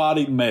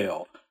able-bodied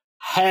male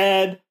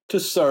had to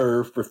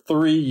serve for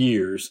 3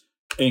 years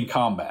in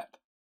combat.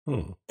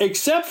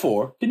 Except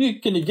for, can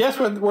you guess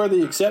where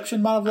the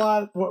exception might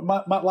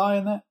lie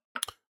in that?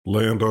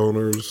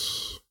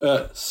 Landowners,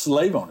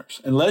 slave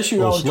owners. Unless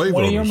you own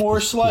 20 or more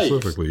slaves.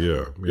 Specifically,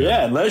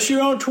 yeah. Unless you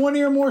own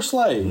 20 or more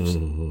slaves,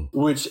 in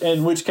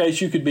which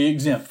case you could be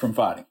exempt from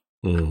fighting.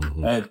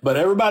 But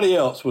everybody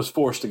else was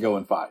forced to go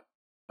and fight.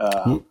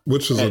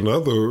 Which is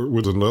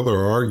another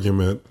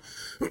argument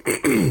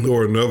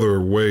or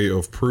another way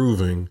of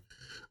proving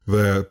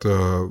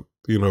that,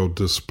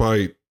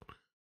 despite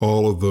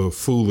all of the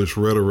foolish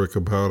rhetoric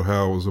about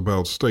how it was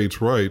about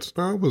states' rights.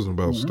 No, it wasn't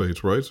about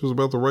states' rights. It was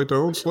about the right to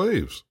own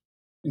slaves.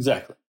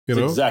 Exactly.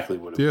 Exactly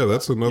what it was. Yeah,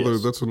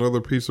 that's another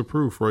piece of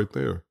proof right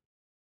there.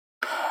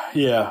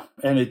 Yeah,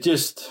 and it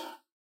just,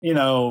 it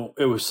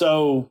was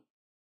so,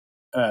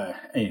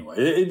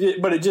 anyway,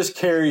 but it just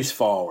carries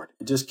forward.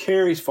 It just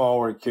carries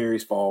forward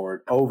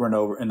over and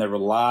over, and they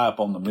rely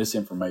upon the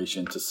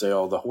misinformation to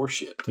sell the horse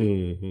shit.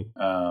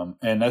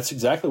 And that's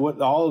exactly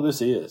what all of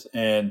this is.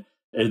 And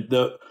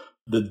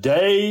the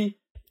day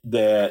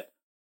that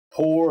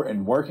poor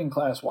and working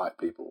class white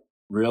people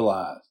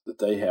realize that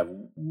they have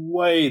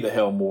way the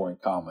hell more in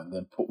common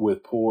than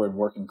with poor and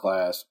working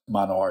class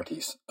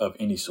minorities of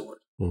any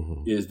sort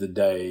is the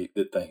day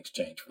that things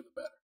change for the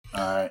better.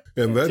 All right.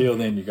 And until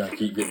then, you're going to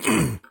keep getting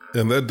screwed.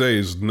 And that day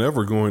is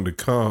never going to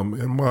come,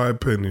 in my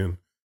opinion.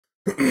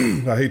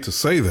 I hate to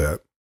say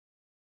that,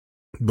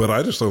 but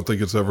I just don't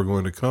think it's ever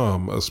going to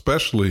come,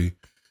 especially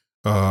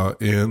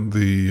in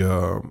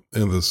the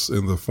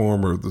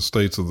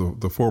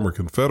former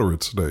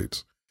Confederate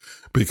states,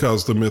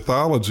 because the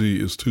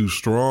mythology is too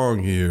strong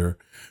here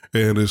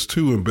and is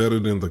too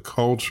embedded in the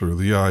culture.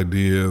 The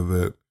idea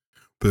that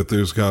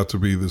there's got to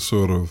be this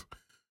sort of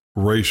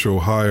racial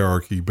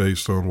hierarchy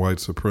based on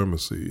white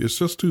supremacy. It's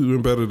just too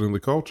embedded in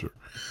the culture.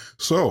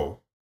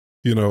 So,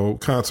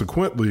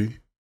 consequently,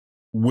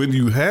 when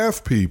you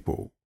have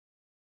people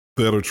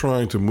that are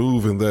trying to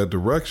move in that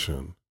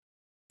direction,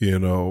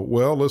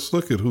 well, let's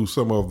look at who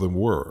some of them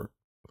were.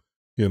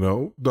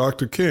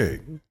 Dr.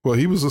 King, well,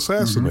 he was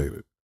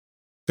assassinated.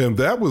 And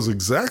that was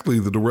exactly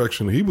the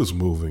direction he was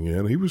moving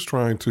in. He was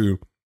trying to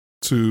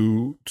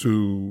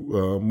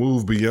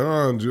move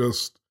beyond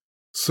just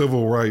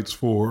civil rights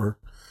for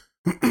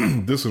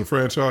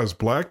disenfranchised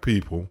black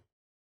people.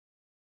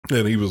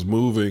 And he was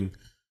moving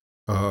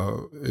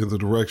in the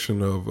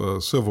direction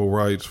of civil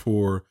rights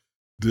for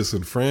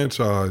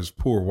disenfranchised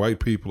poor white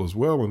people as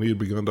well, and he had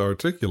begun to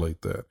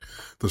articulate that.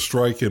 The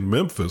strike in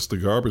Memphis, the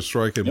garbage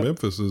strike in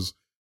Memphis is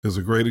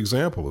a great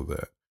example of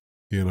that,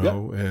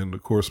 and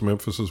of course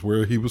Memphis is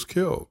where he was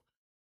killed.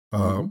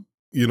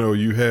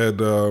 You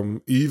had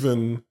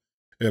even,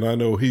 and I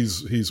know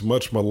he's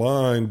much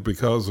maligned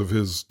because of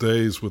his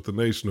days with the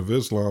Nation of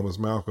Islam as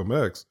Malcolm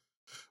X,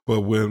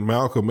 but when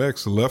Malcolm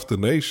X left the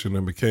nation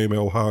and became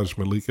El Hajj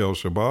Malik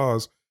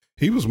El-Shabazz,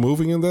 he was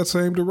moving in that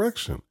same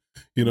direction.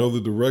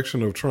 The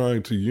direction of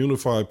trying to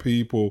unify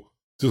people,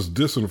 just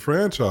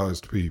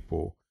disenfranchised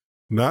people,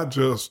 not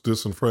just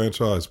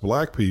disenfranchised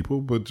black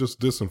people, but just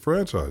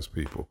disenfranchised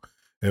people.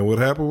 And what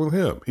happened with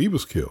him? He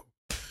was killed,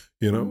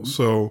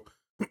 So,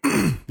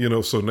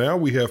 so now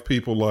we have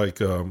people like,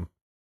 the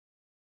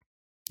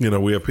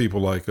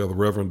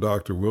Reverend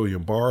Dr.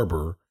 William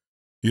Barber,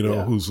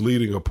 who's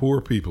leading a poor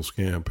people's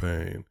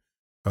campaign.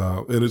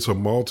 And it's a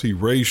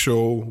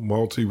multiracial,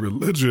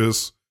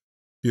 multi-religious,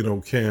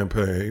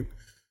 campaign.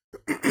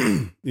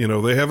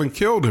 They haven't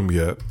killed him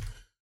yet,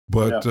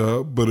 but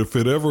if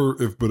it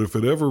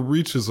ever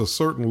reaches a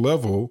certain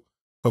level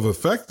of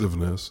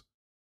effectiveness,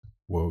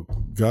 well,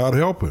 God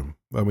help him.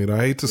 I mean, I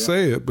hate to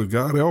say it, but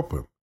God help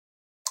him.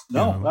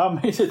 No, I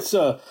mean, it's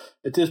at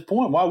this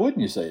point, why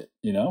wouldn't you say it?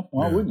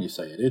 Why wouldn't you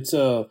say it? It's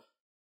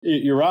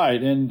you're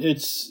right, and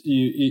it's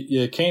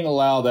you can't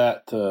allow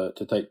that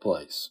to take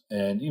place.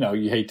 And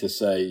you hate to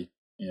say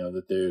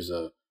that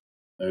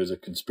there's a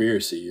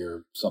conspiracy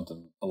or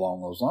something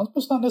along those lines,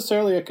 but it's not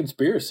necessarily a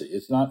conspiracy.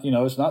 It's not,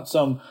 it's not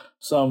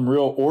some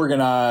real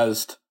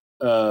organized,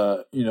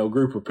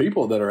 group of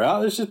people that are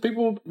out. It's just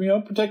people,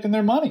 protecting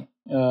their money,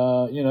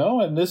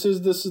 and this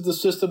is the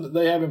system that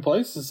they have in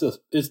place.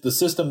 It's the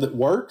system that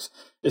works.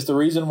 It's the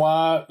reason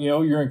why,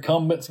 your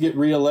incumbents get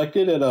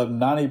reelected at a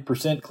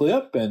 90%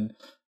 clip, and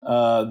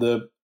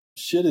the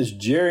shit is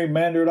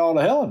gerrymandered all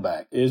to hell and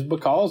back, is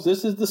because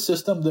this is the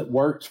system that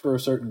works for a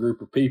certain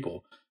group of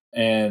people.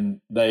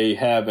 And they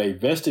have a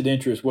vested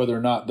interest, whether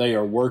or not they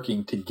are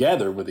working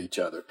together with each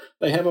other.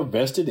 They have a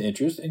vested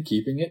interest in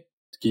keeping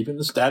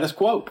the status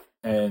quo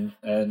and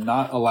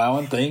not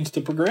allowing things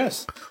to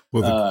progress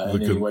in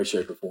any way,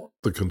 shape, or form.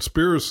 The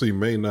conspiracy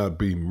may not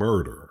be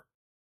murder,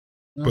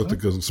 but the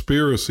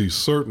conspiracy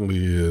certainly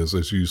is,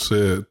 as you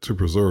said, to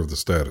preserve the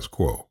status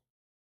quo.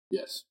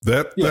 Yes.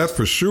 That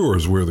for sure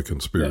is where the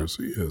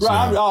conspiracy is.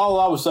 Right.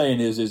 All I was saying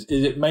is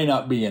it may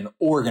not be an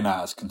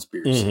organized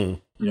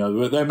conspiracy.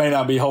 They may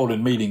not be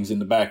holding meetings in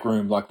the back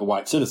room like the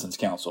White Citizens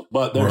Council,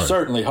 but they're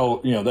certainly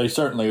they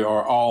certainly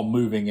are all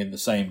moving in the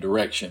same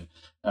direction,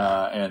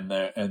 and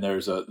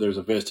there's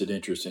a vested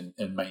interest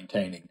in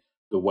maintaining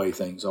the way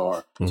things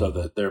are, so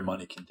that their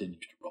money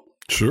continues to roll.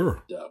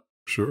 Sure,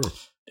 sure.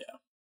 Yeah.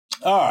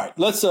 All right,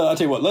 let's. I'll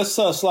tell you what. Let's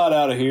slide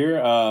out of here.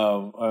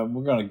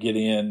 We're going to get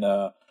in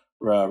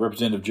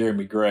Representative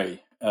Jeremy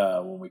Gray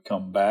when we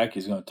come back.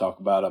 He's going to talk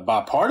about a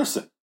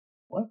bipartisan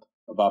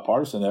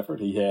effort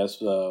he has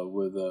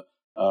with a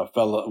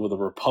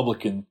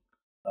Republican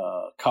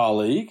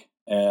colleague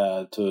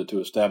to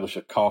establish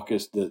a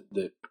caucus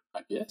that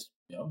I guess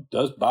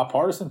does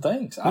bipartisan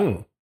things.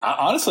 I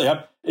honestly,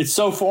 it's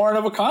so foreign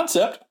of a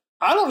concept.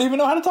 I don't even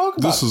know how to talk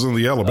about this. Is in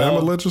the Alabama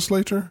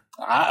legislature?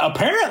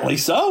 Apparently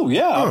so,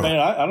 yeah. I mean,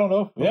 I don't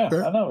know. Yeah,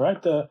 okay. I know, right?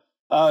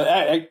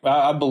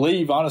 I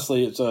believe,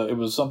 honestly, it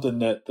was something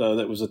that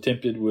was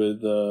attempted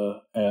with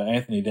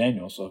Anthony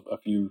Daniels a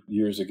few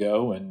years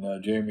ago,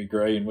 and Jeremy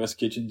Gray and Wes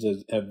Kitchens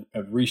have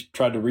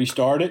tried to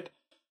restart it.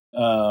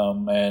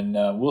 And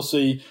we'll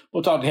see.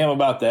 We'll talk to him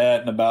about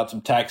that and about some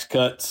tax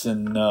cuts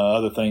and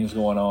other things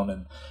going on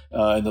in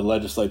the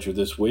legislature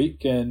this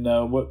week, and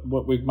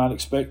what we might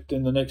expect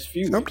in the next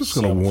few weeks. I'm just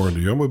going to warn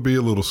you. I'm going to be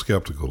a little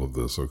skeptical of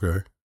this, okay?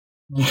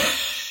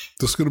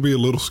 Just going to be a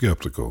little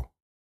skeptical.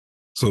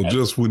 So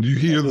just when you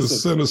hear the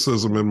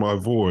cynicism in my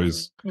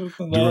voice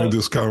during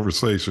this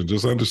conversation,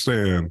 just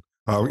understand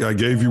I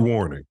gave you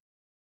warning.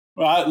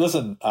 Well,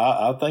 listen,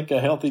 I think a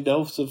healthy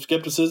dose of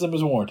skepticism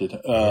is warranted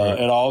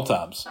at all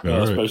times,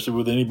 especially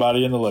with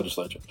anybody in the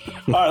legislature.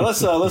 All right, let's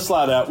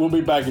slide out. We'll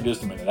be back in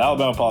just a minute.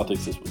 Alabama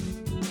Politics this week.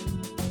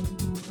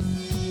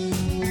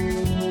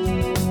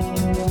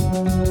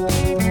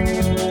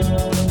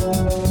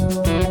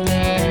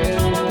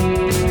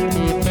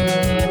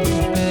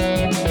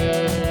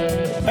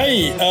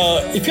 Hey,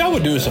 if y'all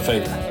would do us a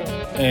favor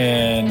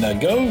and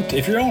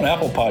if you're on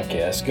Apple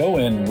Podcasts, go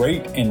and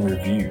rate and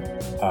review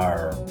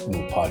our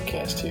little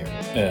podcast here.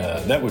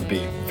 That would be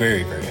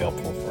very, very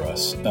helpful for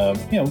us.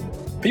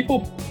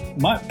 People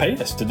might pay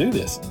us to do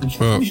this.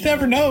 You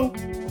never know.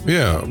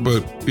 Yeah,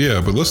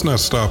 but let's not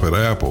stop at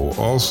Apple.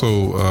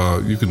 Also,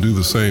 you can do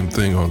the same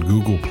thing on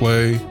Google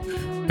Play,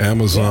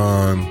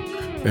 Amazon,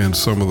 and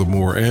some of the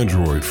more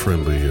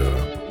Android-friendly,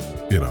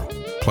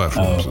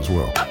 platforms as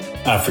well.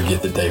 I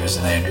forget that Dave is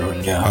an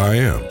Android guy. I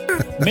am.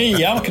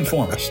 Me, I'm a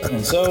conformist.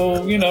 And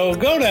so,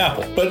 go to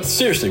Apple. But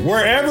seriously,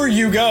 wherever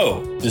you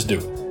go, just do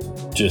it.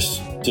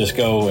 Just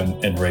go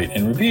and rate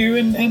and review,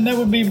 and that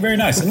would be very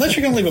nice. Unless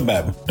you're going to leave a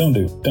bad one. Don't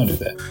do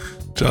that.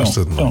 Josh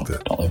doesn't like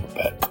that. Don't leave a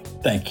bad one.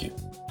 Thank you.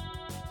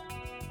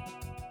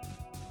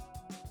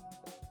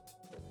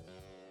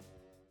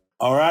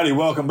 All righty,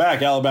 welcome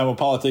back. Alabama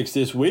Politics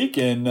this week,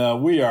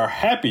 and we are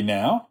happy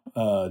now.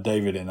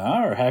 David and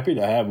I are happy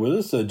to have with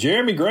us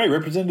Jeremy Gray,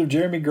 Representative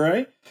Jeremy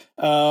Gray,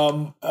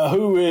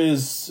 who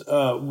is,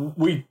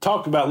 we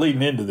talked about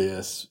leading into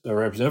this,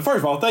 Representative. First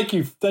of all, thank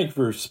you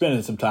for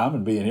spending some time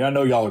and being here. I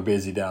know y'all are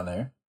busy down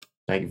there.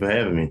 Thank you for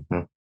having me.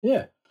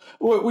 Yeah.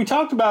 We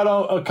talked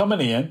about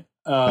coming in,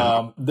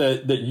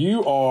 that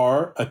you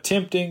are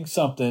attempting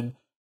something.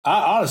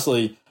 I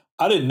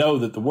didn't know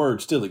that the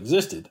word still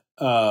existed,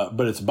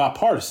 but it's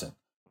bipartisan.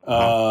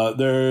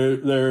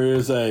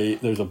 There's a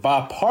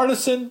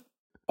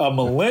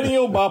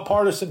millennial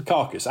bipartisan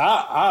caucus.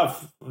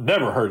 I've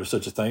never heard of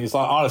such a thing. It's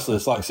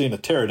like seeing a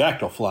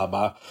pterodactyl fly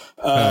by.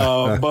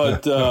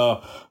 But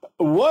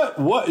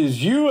what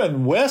is you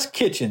and Wes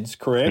Kitchens,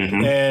 correct?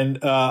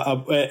 Mm-hmm.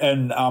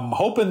 And I'm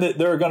hoping that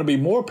there are going to be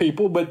more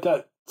people.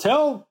 But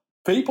tell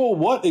people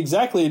what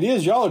exactly it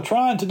is y'all are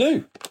trying to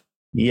do.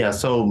 Yeah.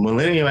 So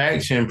Millennial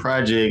Action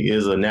Project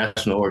is a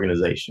national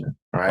organization,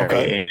 right?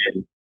 Okay.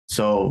 And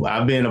so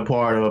I've been a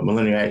part of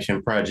Millennial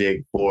Action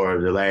Project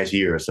for the last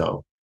year or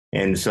so.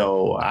 And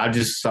so I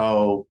just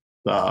saw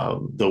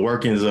the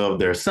workings of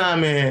their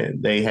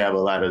summit. They have a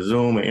lot of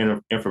Zoom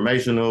and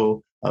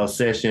informational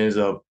sessions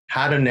of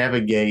how to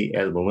navigate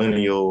as a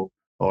millennial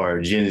or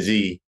Gen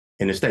Z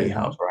in the State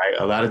House, right?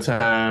 A lot of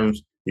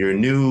times you're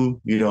new,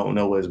 you don't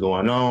know what's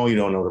going on, you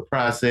don't know the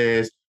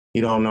process,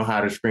 you don't know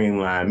how to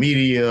streamline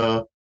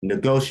media,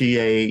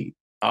 negotiate,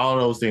 all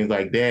those things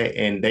like that.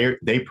 And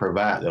they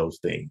provide those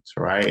things,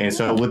 right? And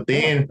so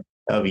within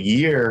a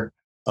year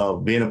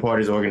of being a part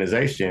of this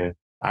organization,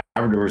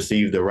 I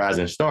received the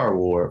Rising Star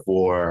Award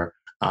for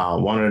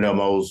one of the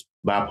most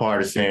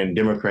bipartisan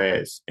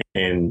Democrats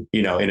in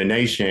the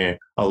nation,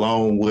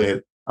 along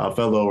with a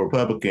fellow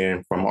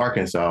Republican from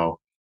Arkansas.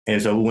 And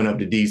so we went up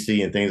to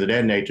DC and things of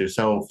that nature.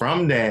 So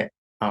from that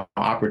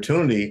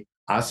opportunity,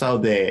 I saw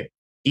that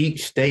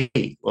each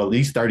state, or at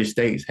least 30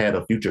 states, had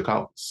a future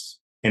caucus.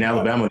 And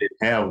Alabama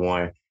didn't have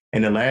one.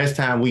 And the last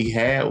time we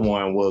had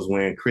one was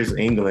when Chris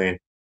England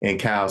and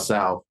Kyle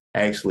South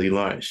actually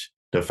launched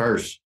the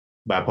first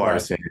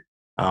bipartisan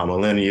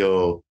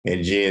millennial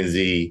and Gen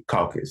Z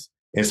caucus.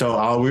 And so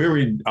all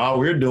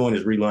we're doing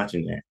is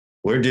relaunching that.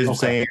 We're just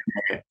saying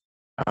that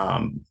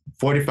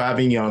 45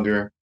 and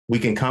younger, we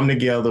can come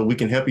together, we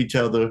can help each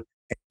other,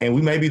 and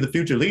we may be the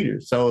future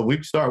leaders. So if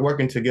we start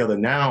working together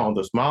now on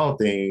the small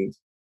things,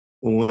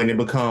 when it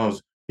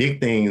becomes big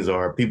things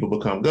or people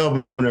become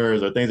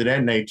governors or things of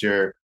that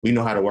nature, we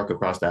know how to work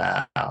across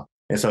the aisle.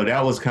 And so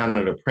that was kind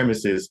of the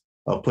premises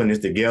of putting this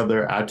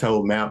together. I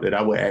told MAP that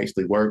I would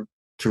actually work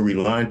to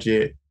relaunch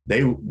it.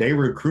 They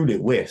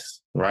recruited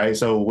Wes, right?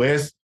 So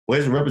Wes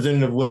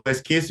Representative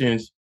Wes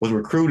Kitchens was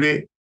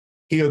recruited.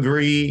 He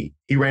agreed.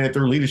 He ran it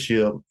through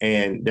leadership,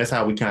 and that's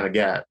how we kind of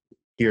got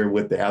here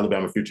with the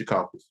Alabama Future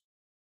Caucus.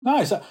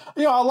 Nice.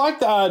 I like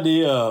the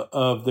idea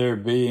of there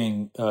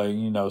being,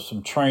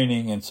 some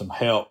training and some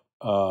help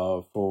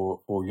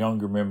for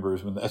younger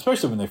members,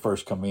 especially when they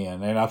first come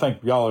in. And I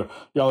think y'all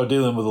are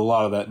dealing with a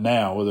lot of that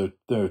now. Whether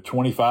there are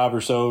 25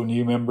 or so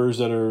new members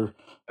that are.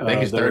 I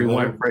think it's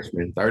 31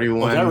 freshmen.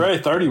 31. Is that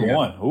right? 31.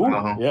 Yeah.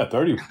 Ooh, yeah,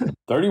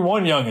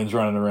 31 youngins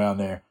running around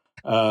there.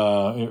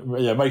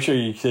 Make sure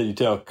you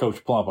tell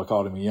Coach Plump I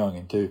called him a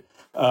youngin too.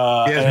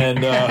 And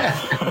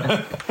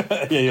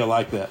you'll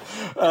like that.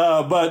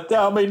 But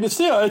I mean,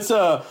 still, it's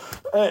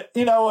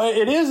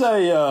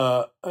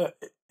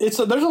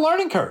there's a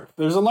learning curve.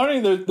 There's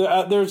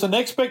there's an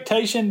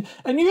expectation,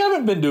 and you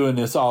haven't been doing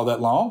this all that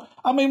long.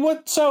 I mean,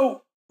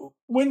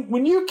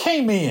 when you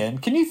came in,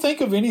 can you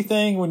think of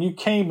anything when you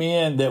came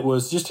in that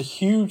was just a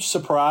huge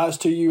surprise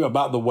to you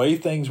about the way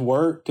things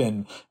worked,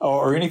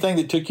 or anything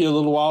that took you a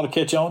little while to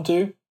catch on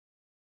to?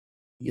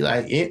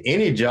 Like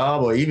any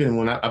job, or even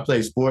when I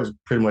played sports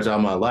pretty much all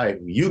my life,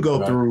 you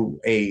go through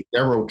a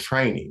thorough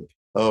training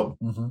of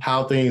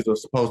how things are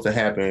supposed to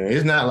happen.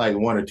 It's not like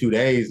 1 or 2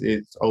 days,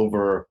 it's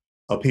over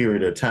a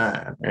period of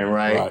time.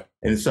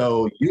 And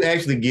so you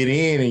actually get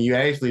in and you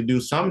actually do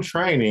some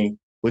training,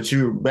 but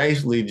you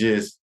basically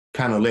just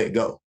kind of let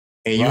go.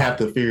 And you have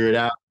to figure it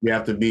out. You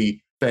have to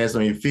be fast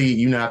on your feet.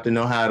 You have to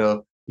know how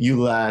to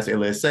utilize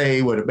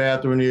LSA, where the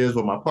bathroom is,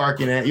 where my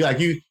parking at.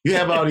 You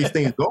have all these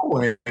things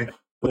going.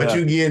 But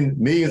you're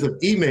getting millions of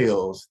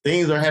emails.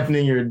 Things are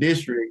happening in your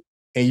district,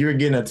 and you're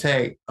getting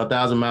attacked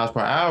 1,000 miles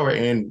per hour.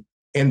 And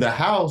in the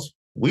House,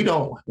 we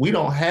don't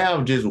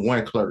have just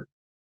one clerk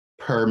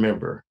per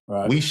member.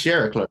 Right. We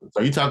share a clerk.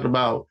 So you talked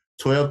about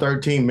 12,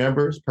 13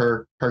 members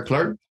per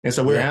clerk. And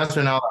so we're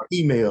answering all our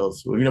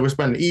emails. We're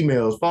spending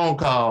emails, phone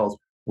calls.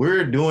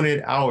 We're doing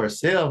it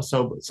ourselves.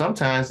 So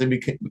sometimes it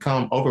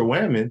become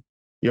overwhelming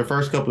your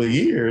first couple of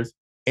years.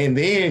 And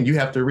then you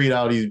have to read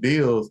all these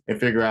bills and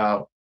figure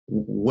out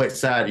what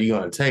side are you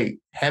going to take.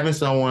 Having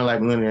someone like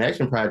Millennium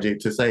Action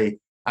Project to say,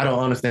 I don't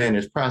understand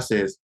this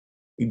process.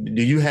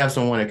 Do you have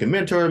someone that can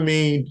mentor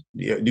me?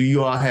 Do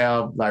you all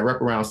have like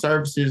wraparound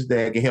services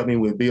that can help me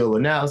with bill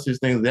analysis,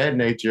 things of that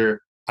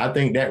nature? I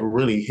think that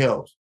really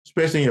helps,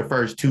 especially in your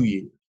first 2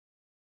 years.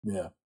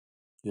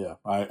 Yeah,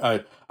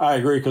 I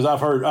agree, because I've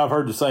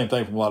heard the same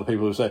thing from a lot of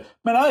people who say,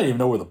 "Man, I didn't even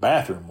know where the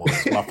bathroom was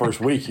my first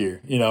week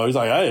here." He's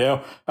like,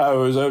 it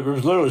was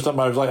literally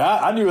somebody was like,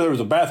 I knew there was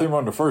a bathroom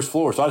on the first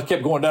floor, so I just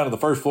kept going down to the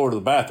first floor to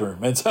the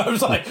bathroom, and so I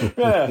was like,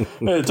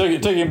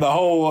 it took him the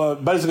whole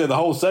basically the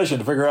whole session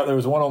to figure out there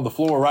was one on the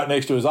floor right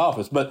next to his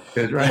office. But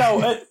that's right.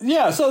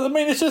 So I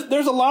mean, it's just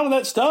there's a lot of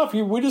that stuff.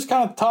 We just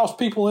kind of toss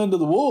people into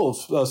the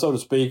wolves, so to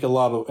speak, in a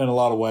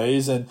lot of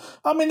ways, and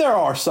I mean there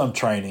are some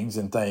trainings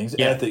and things,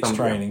 ethics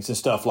trainings and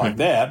stuff like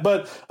that.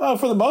 But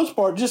for the most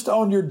part, just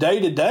on your day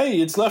to day,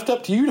 it's left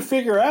up to you to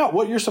figure out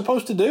what you're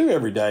supposed to do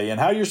every day and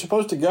how you're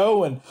supposed to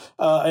go and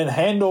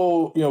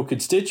handle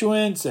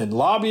constituents and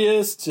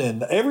lobbyists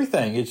and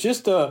everything. It's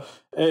just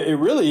it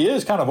really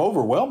is kind of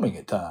overwhelming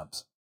at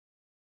times.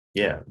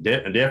 Yeah,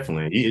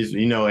 definitely.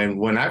 And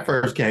when I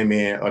first came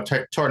in, a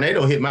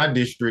tornado hit my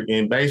district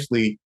and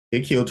basically it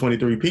killed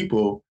 23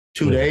 people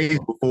 2 days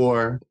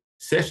before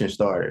session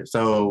started.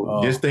 So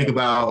just think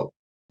about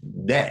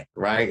that,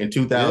 right? In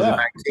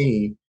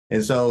 2019.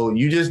 And so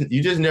you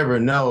just never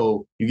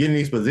know. You get in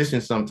these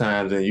positions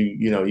sometimes and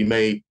you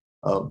may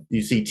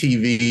you see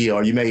TV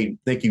or you may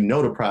think you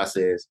know the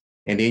process,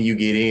 and then you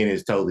get in,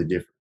 it's totally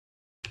different.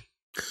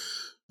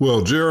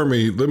 Well,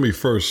 Jeremy, let me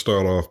first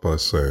start off by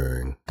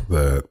saying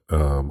that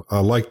I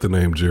like the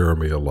name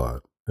Jeremy a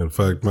lot. In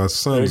fact, my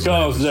son's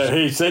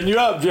he's setting you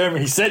up,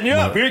 Jeremy. He's setting you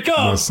up. Here he comes.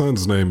 My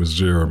son's name is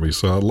Jeremy,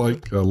 so I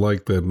like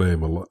that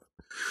name a lot.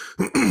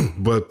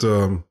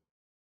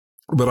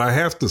 But I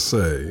have to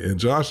say, and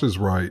Josh is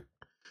right,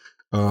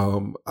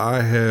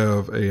 I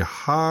have a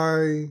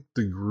high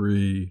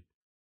degree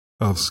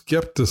of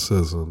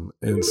skepticism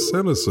and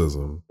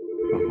cynicism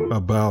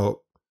about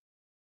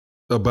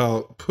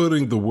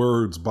putting the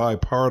words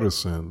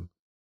bipartisan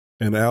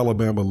and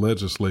Alabama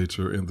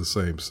legislature in the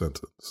same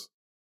sentence.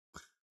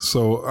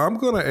 So I'm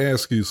going to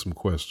ask you some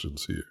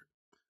questions here.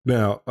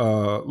 Now,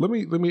 let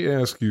me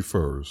ask you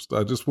first.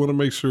 I just want to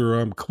make sure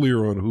I'm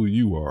clear on who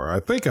you are. I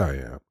think I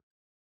am,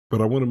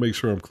 but I want to make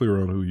sure I'm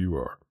clear on who you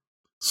are.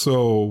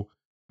 So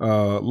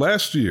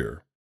last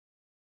year,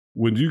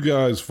 when you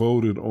guys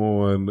voted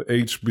on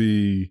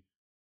HB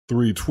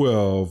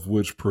 312,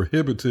 which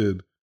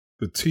prohibited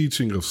the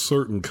teaching of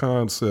certain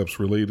concepts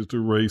related to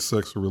race,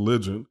 sex, or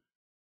religion,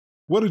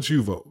 what did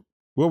you vote?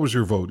 What was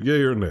your vote,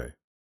 yay or nay?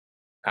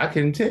 I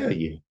can tell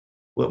you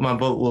what my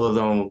vote was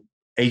on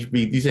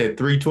HB. You said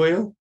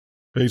 312?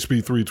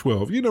 HB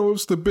 312.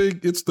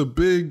 It's the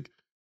big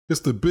It's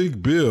the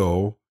big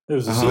bill. It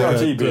was a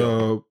CRT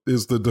bill.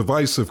 Is the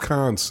divisive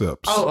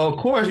concepts. Oh, of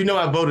course. You know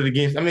I voted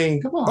against. I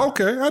mean, come on.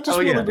 Okay, I just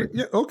wanted to.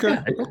 Yeah, okay.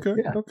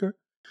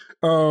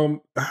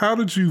 How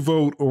did you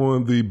vote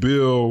on the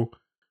bill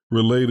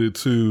related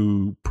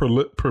to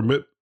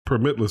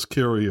permitless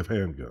carry of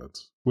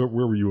handguns? Where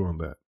were you on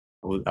that?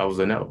 I was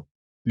a no.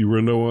 You were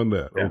a no on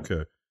that. Yeah.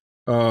 Okay.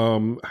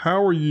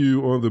 How are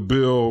you on the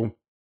bill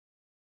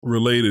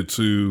related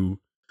to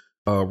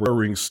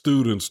requiring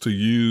students to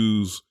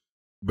use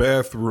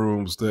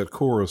bathrooms that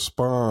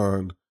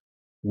correspond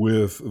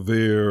with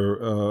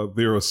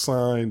their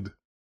assigned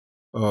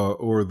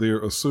or their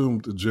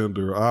assumed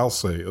gender? I'll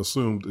say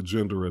assumed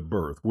gender at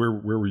birth. Where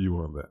were you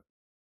on that?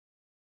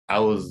 I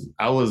was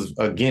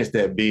against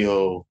that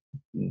bill.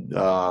 It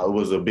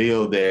was a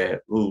bill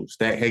that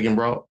Stack Hagen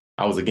brought.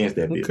 I was against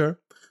that bill. Okay.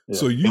 Yeah.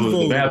 So you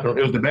voted.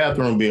 It was the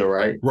bathroom bill,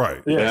 right?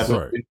 Right. Yes.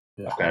 Right.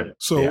 Yeah. Okay.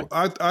 So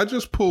I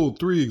just pulled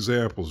 3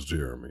 examples,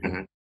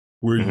 Jeremy,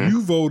 where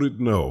you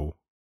voted no,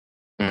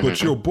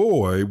 but your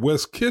boy,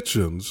 Wes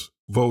Kitchens,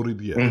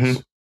 voted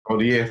yes. Oh,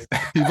 yes.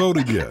 He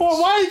voted yes.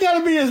 Well, why you got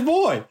to be his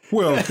boy?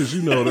 Well, because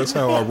that's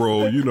how I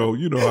roll. You know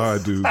how I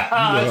do. You know That's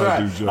how right.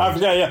 I do, Jones. I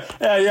forgot.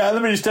 Yeah.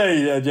 Let me just tell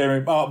you,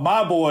 Jeremy.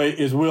 My boy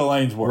is Will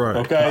Ainsworth.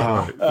 Right. Okay.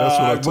 Right. That's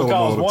what I tell him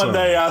all because the one time.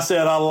 day I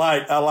said I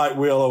like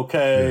Will.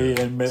 Okay,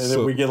 and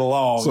that we get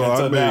along. So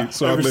and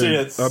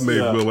I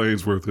made Will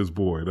Ainsworth his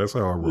boy. That's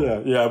how I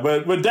roll. Yeah.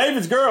 But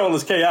David's girl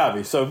is Kay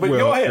Ivey. So, but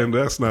go ahead. And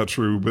that's not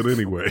true. But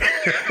anyway.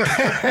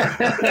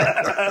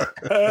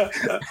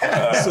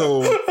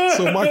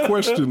 So my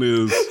question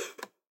is,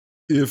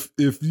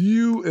 if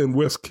you and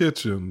Wes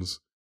Kitchens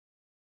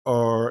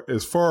are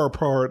as far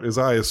apart as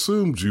I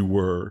assumed you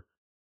were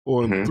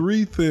on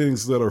 3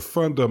 things that are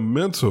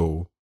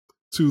fundamental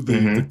to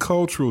the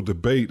cultural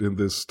debate in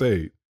this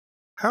state,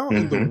 how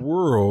in the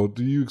world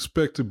do you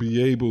expect to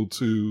be able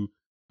to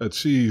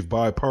achieve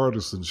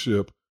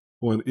bipartisanship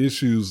on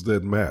issues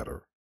that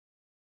matter?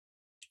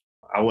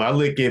 I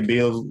look at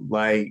bills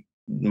like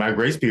my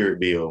grace period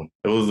bill.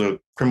 It was a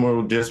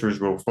criminal justice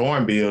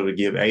reform bill to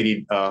give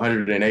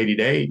 180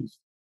 days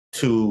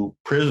to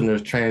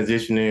prisoners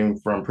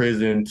transitioning from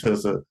prison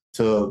to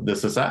the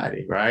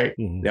society, right?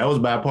 That was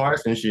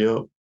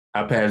bipartisanship.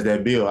 I passed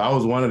that bill. I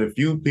was one of the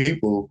few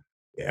people,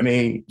 I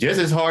mean, just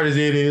as hard as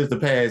it is to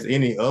pass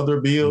any other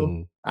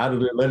bill out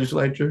of the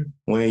legislature,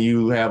 when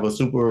you have a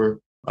super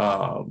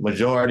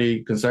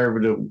majority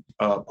conservative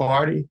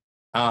party,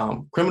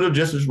 criminal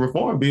justice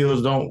reform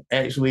bills don't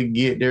actually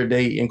get their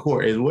day in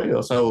court as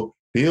well. So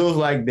bills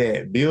like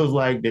that, bills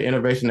like the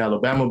Innovation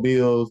Alabama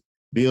bills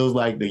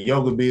like the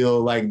yoga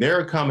bill, like there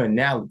are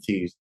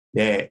commonalities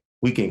that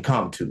we can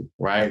come to,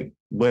 right?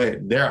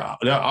 But there are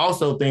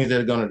also things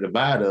that are going to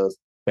divide us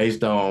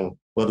based on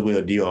whether we're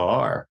a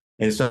DRR.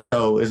 And so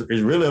it's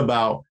really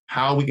about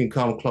how we can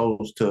come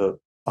close to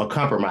a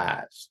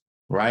compromise,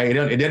 right?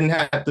 It doesn't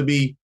have to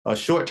be a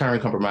short-term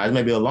compromise,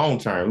 maybe a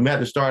long-term. We may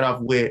have to start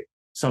off with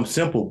some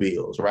simple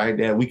bills, right?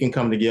 That we can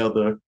come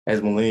together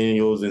as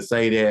millennials and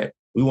say that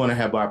we want to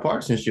have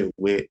bipartisanship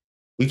with.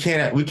 We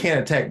can't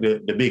attack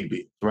the big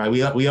bills, right?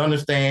 We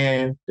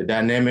understand the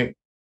dynamic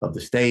of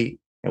the state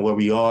and where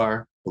we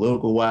are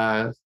political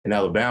wise in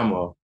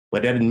Alabama,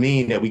 but that doesn't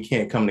mean that we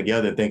can't come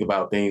together and think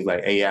about things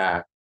like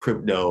AI,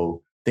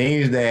 crypto,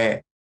 things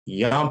that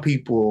young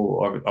people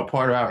are a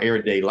part of our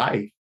everyday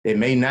life that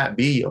may not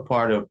be a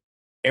part of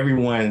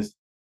everyone's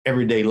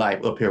everyday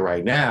life up here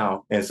right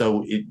now. And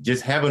so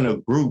just having a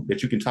group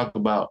that you can talk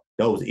about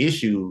those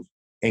issues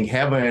and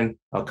having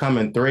a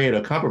common thread,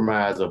 a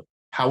compromise of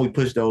how we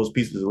push those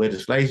pieces of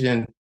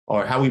legislation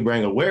or how we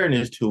bring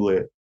awareness to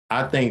it,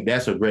 I think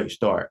that's a great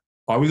start.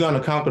 Are we going to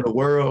conquer the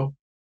world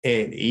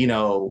and,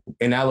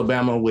 in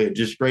Alabama with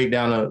just straight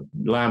down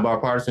the line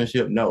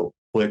bipartisanship? No.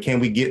 But can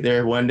we get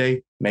there one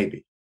day?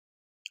 Maybe.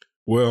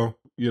 Well,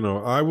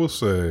 I will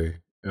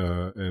say,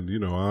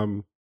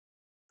 and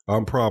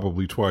I'm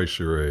probably twice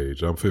your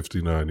age. I'm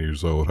 59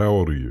 years old. How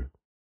old are you?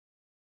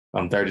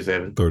 I'm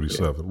 37.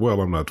 37. Yeah.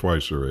 Well, I'm not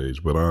twice your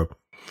age, but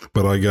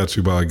I got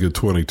you by a good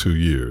 22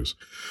 years.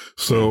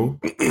 So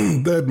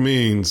that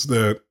means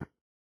that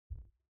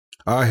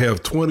I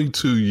have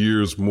 22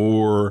 years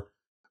more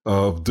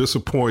of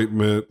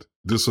disappointment,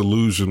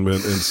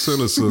 disillusionment, and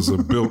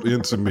cynicism built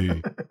into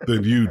me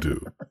than you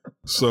do.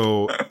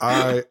 So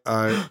I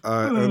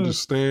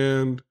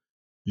understand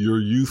your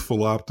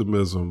youthful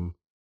optimism.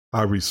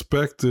 I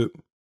respect it.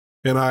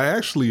 And I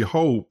actually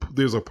hope,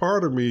 there's a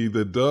part of me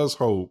that does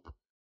hope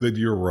that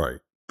you're right,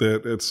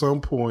 that at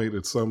some point,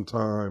 at some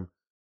time,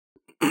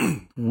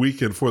 we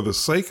can, for the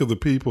sake of the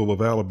people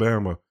of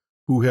Alabama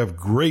who have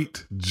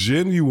great,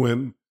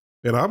 genuine,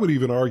 and I would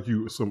even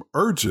argue some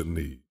urgent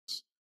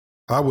needs,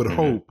 I would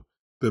hope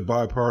that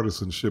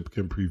bipartisanship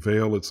can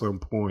prevail at some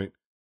point.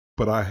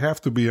 But I have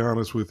to be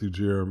honest with you,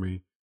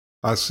 Jeremy.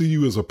 I see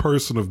you as a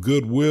person of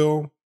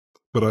goodwill,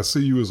 but I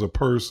see you as a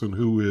person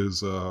who is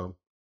sort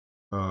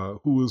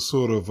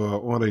of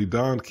on a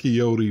Don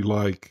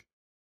Quixote-like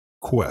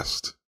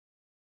quest.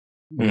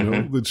 You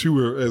know, that you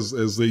were, as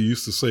they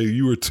used to say,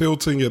 you were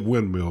tilting at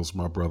windmills,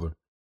 my brother.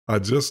 I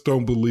just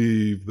don't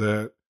believe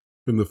that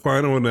in the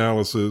final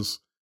analysis,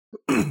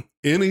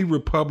 any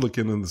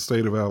Republican in the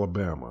state of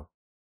Alabama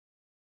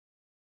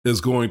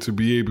is going to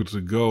be able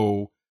to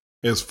go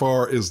as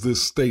far as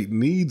this state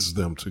needs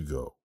them to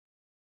go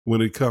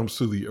when it comes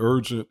to the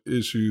urgent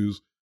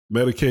issues.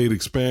 Medicaid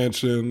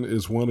expansion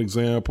is one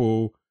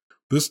example.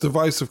 This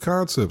divisive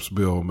concepts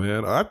bill,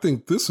 man, I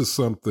think this is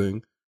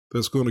something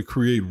that's going to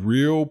create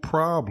real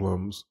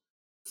problems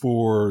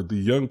for the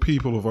young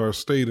people of our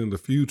state in the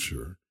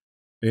future.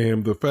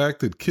 And the fact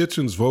that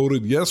Kitchens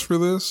voted yes for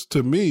this,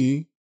 to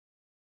me,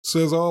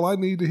 says all I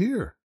need to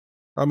hear.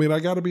 I mean, I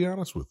got to be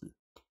honest with you.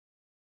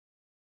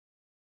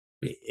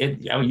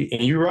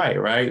 And you're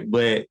right?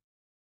 But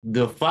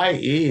the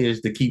fight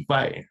is to keep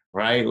fighting,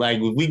 right?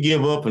 Like, if we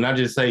give up and I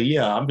just say,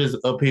 yeah, I'm just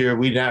up here,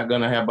 we're not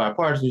going to have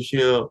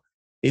bipartisanship,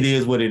 it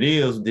is what it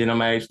is, then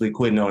I'm actually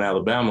quitting on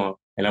Alabama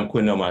and I'm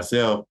quitting on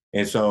myself.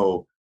 And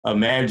so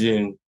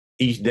imagine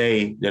each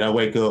day that I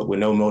wake up with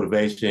no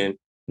motivation,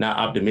 not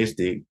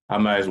optimistic, I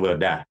might as well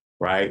die,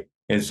 right?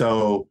 And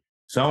so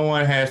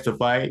someone has to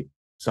fight.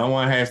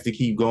 Someone has to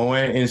keep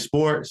going. In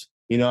sports,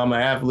 I'm an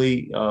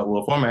athlete,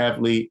 former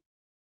athlete.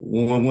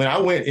 When I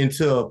went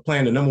into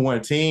playing the number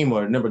 1 team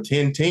or number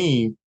 10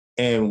 team,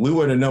 and we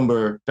were the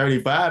number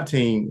 35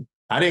 team,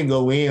 I didn't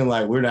go in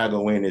like we're not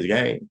going to win this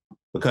game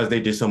because they're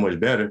just so much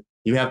better.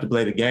 You have to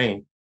play the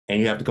game, and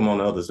you have to come on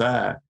the other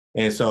side.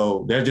 And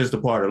so that's just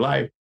a part of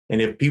life.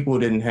 And if people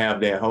didn't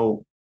have that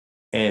hope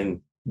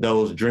and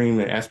those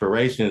dreams and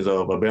aspirations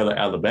of a better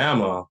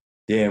Alabama,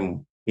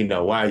 then,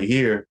 why are you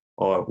here?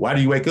 Or why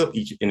do you wake up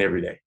each and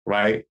every day,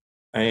 right?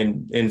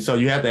 And so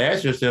you have to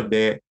ask yourself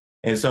that.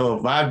 And so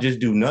if I just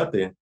do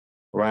nothing,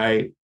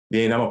 right,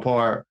 then I'm a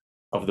part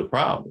of the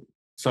problem.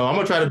 So I'm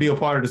going to try to be a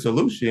part of the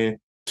solution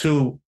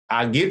till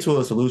I get to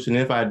a solution.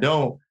 If I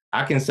don't,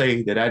 I can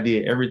say that I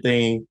did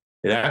everything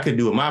that I could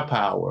do in my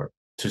power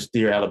to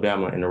steer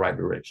Alabama in the right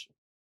direction.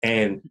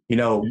 And,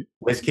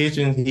 Wes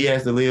Kitchens, he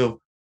has to live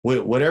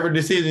with whatever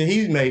decision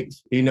he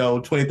makes,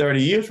 20,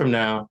 30 years from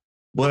now.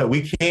 But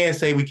we can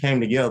say we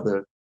came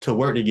together to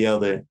work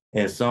together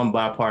in some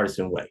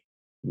bipartisan way.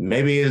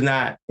 Maybe it's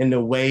not in the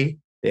way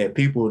that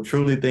people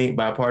truly think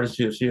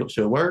bipartisanship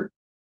should work,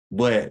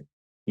 but,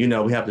 we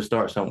have to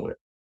start somewhere.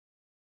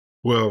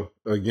 Well,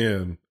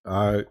 again,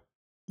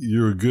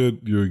 you're a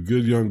good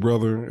young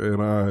brother,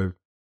 and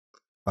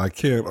I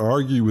can't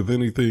argue with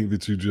anything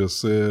that you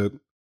just said.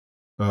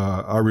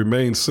 I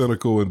remain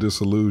cynical and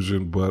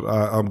disillusioned, but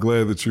I'm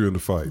glad that you're in the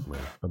fight,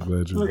 man. I'm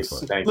glad you're in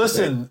the fight.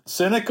 Listen,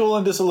 cynical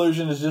and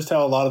disillusioned is just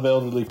how a lot of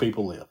elderly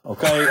people live.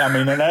 Okay, I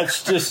mean, and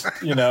that's just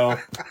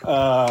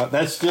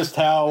that's just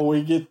how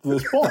we get to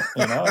this point.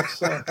 But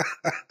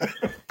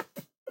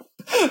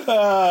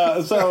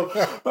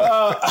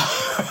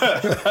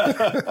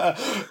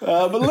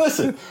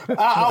listen,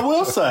 I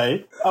will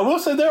say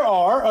there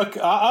are.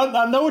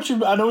 I know what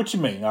you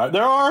mean. Right?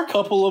 There are a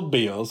couple of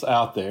bills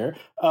out there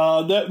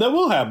that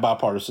will have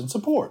bipartisan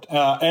support,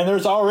 and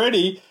there's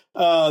already.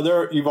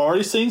 You've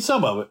already seen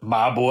some of it.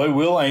 My boy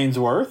Will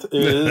Ainsworth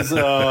is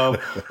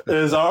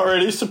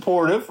already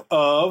supportive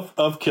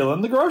of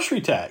killing the grocery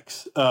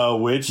tax,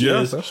 which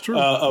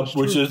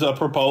is a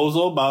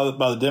proposal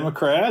by the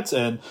Democrats,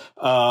 and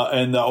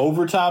the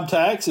overtime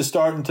tax is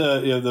starting to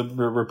the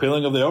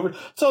repealing of the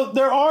overtime. So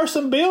there are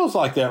some bills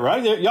like that,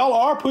 right? Y'all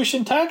are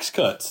pushing tax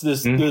cuts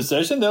this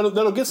session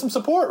that'll get some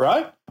support,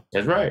 right?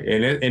 That's right,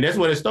 and that's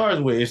what it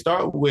starts with. It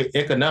starts with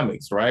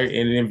economics, right?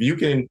 And if you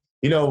can,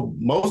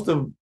 most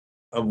of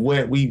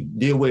what we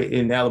deal with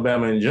in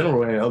Alabama in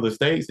general and other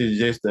states is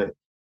just the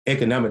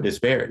economic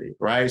disparity,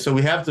 right? So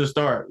we have to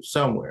start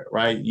somewhere,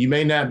 right? You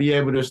may not be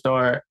able to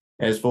start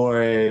as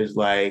far as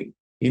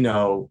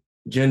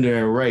gender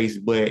and race,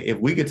 but if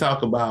we could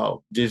talk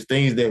about just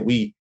things that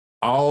we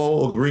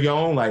all agree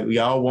on, like we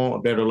all want a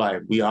better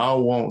life, we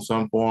all want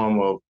some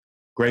form of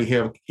great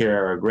health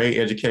care or great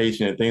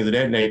education and things of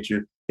that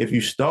nature. If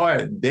you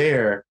start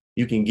there,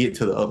 you can get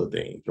to the other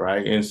things,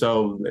 right? And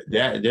so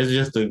that's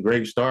just a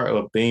great start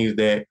of things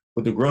that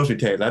with the grocery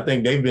tax, I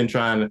think they've been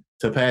trying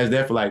to pass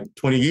that for like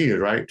 20 years,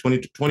 right?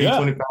 25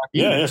 years.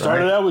 Yeah, it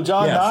started out with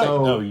John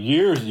Knight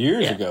years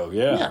ago.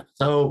 Yeah.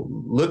 So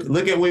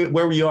look at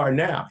where we are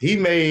now. He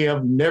may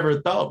have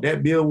never thought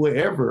that bill would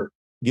ever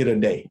get a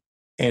day.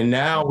 And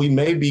now we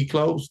may be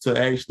close to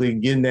actually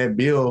getting that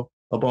bill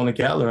up on the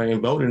calendar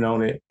and voting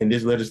on it in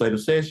this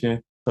legislative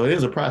session. So it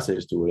is a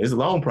process to it. It's a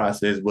long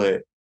process,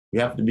 but you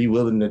have to be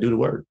willing to do the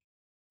work.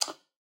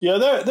 Yeah,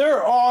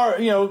 there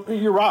are.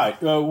 You're right.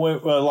 A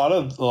lot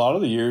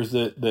of the years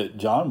that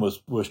John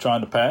was trying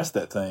to pass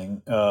that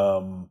thing,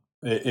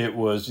 it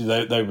was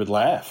they would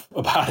laugh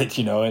about it,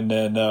 and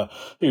then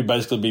he would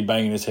basically be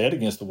banging his head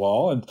against the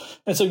wall,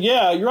 and so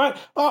yeah, you're right.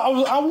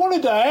 I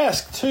wanted to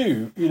ask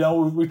too.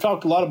 We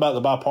talked a lot about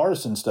the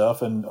bipartisan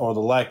stuff or the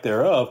lack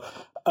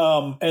thereof,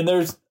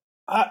 and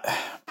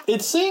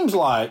it seems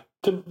like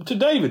to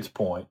David's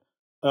point.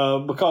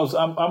 Because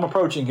I'm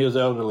approaching his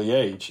elderly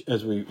age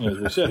as we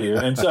sit here,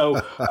 and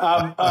so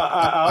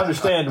I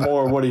understand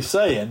more of what he's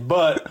saying.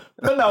 But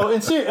no,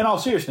 in all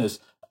seriousness,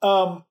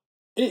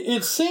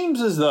 it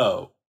seems as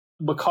though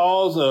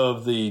because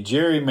of the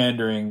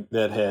gerrymandering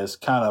that has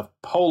kind of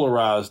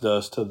polarized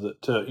us to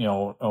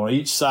on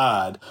each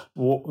side,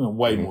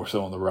 way more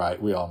so on the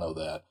right. We all know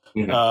that.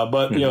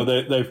 But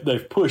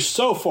they've pushed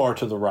so far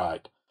to the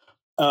right.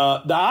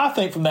 I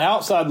think from the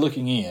outside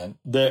looking in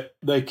that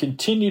they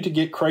continue to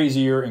get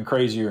crazier and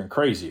crazier and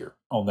crazier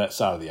on that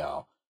side of the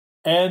aisle.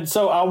 And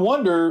so I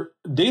wonder,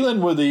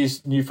 dealing with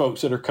these new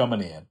folks that are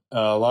coming in,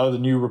 a lot of the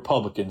new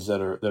Republicans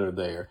that are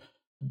there,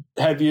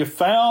 have you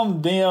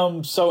found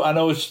them? So I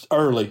know it's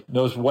early,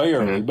 it's way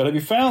early, but have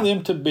you found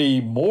them to be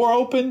more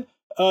open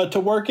to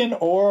working,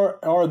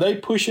 or are they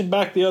pushing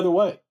back the other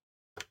way?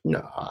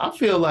 No, I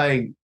feel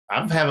like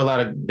I've had a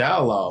lot of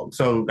dialogue.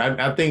 So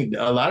I think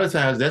a lot of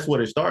times that's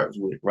what it starts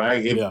with,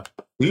 right? If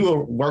we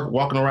were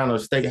walking around a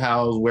state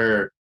house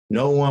where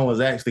no one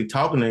was actually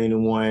talking to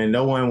anyone,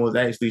 no one was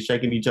actually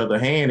shaking each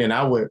other's hand, and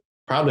I would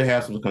probably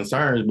have some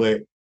concerns,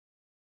 but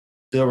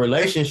the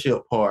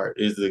relationship part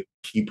is the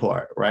key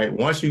part, right?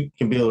 Once you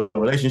can build a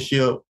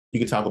relationship, you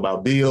can talk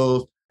about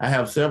bills. I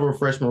have several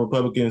freshman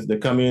Republicans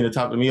that come in and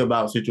talk to me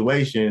about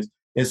situations.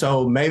 And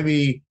so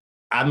maybe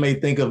I may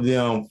think of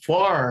them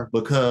far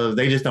because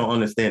they just don't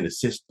understand the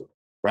system,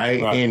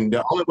 right? And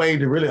the only way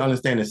to really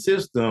understand the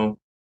system,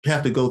 you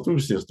have to go through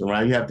the system,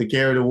 right? You have to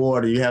carry the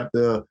water. You have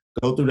to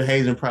go through the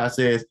hazing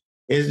process.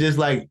 It's just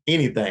like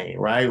anything,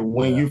 right?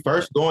 When you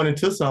first going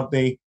into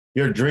something,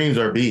 your dreams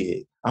are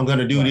big. I'm going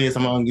to do this,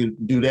 I'm going to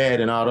do that,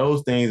 and all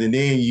those things. And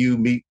then you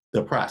meet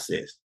the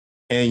process.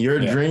 And your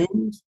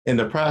dreams and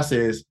the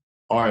process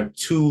are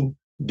two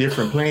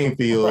different playing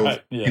fields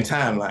and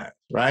timelines,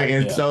 right?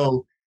 And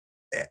so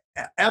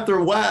after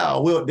a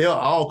while, they'll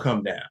all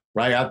come down,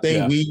 right? I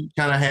think we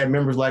kind of had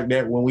members like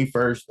that when we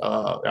first,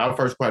 our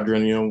first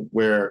quadrennium,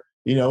 where,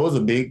 it was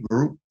a big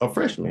group of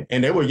freshmen,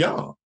 and they were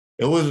young.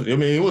 It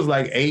was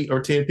like 8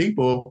 or 10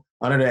 people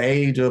under the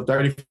age of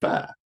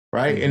 35,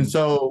 right? And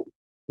so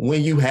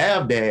when you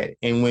have that,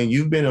 and when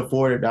you've been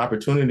afforded the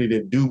opportunity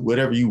to do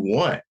whatever you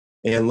want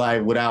in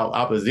life without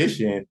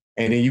opposition,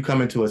 and then you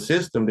come into a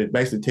system that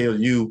basically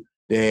tells you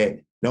that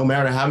no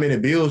matter how many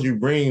bills you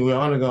bring, we're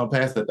only going to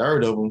pass a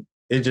third of them.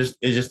 It's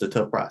just a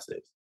tough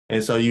process.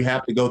 And so you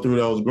have to go through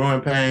those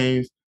growing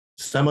pains.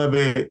 Some of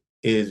it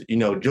is,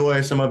 joy,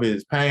 some of it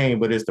is pain,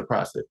 but it's the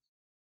process.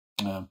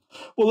 Well,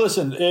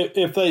 listen,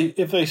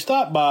 if they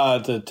stop by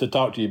to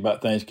talk to you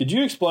about things, could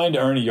you explain to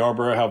Ernie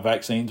Yarborough how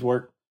vaccines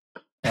work?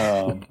 Is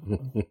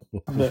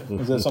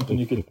that something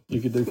you could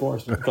do for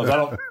us? Because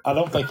I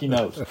don't think he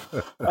knows.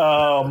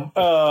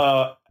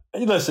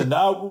 Listen,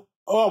 I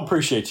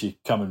appreciate you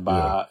coming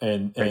by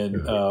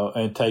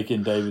and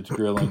taking David's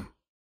grilling.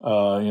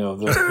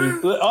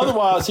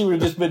 Otherwise he would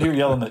have just been here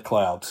yelling at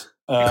clouds.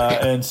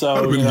 And so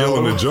I've been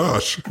yelling at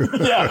Josh. You've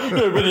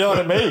been yelling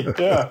at me.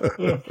 Yeah.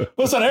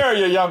 Listen here,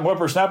 you young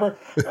whippersnapper.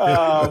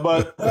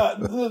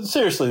 But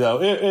seriously though,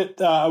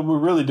 we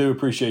really do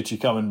appreciate you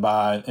coming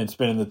by and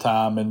spending the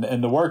time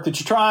and the work that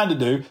you're trying to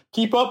do.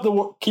 Keep up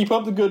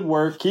the good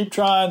work. Keep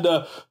trying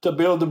to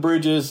build the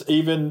bridges,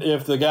 even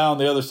if the guy on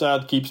the other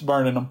side keeps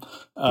burning them.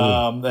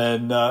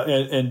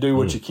 And do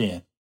what you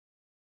can.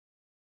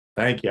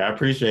 Thank you. I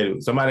appreciate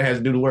it. Somebody has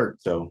to do the work,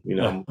 so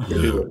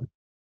do it.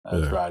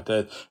 That's right.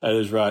 That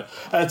is right.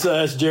 That's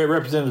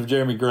Representative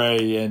Jeremy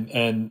Gray,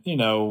 and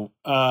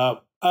I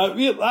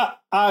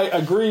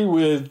agree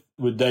with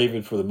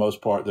David for the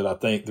most part that I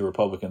think the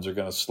Republicans are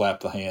going to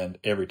slap the hand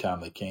every time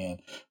they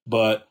can,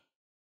 but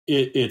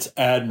it's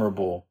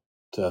admirable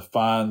to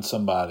find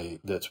somebody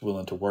that's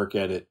willing to work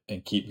at it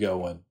and keep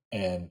going.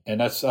 And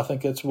I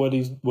think that's what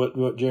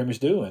Jeremy's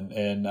doing,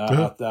 and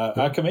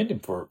I commend him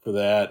for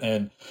that,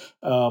 and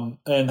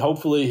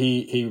hopefully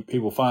he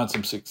will find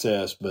some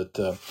success. But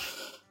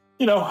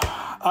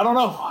I don't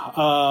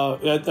know.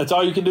 That's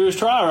all you can do is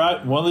try,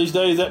 right? One of these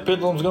days that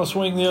pendulum's going to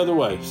swing the other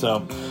way. So,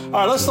 all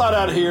right, let's slide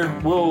out of here.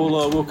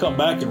 We'll come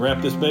back and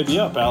wrap this baby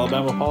up.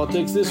 Alabama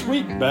Politics This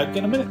Week. Back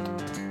in a minute.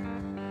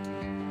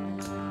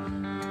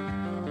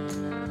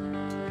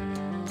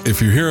 If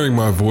you're hearing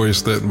my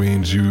voice, that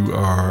means you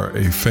are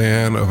a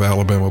fan of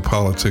Alabama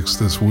Politics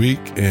This Week,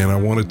 and I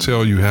want to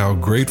tell you how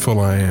grateful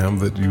I am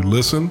that you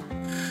listen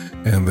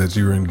and that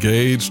you're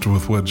engaged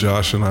with what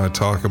Josh and I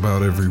talk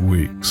about every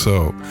week.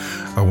 So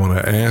I want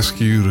to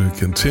ask you to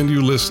continue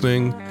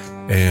listening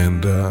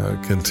and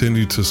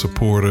continue to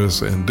support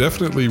us, and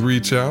definitely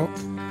reach out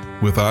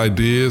with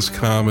ideas,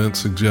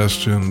 comments,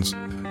 suggestions.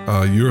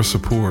 Your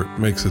support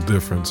makes a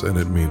difference, and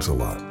it means a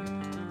lot.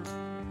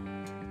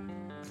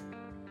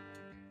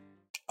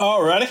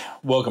 All righty,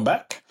 welcome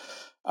back.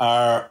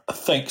 Our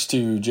thanks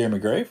to Jeremy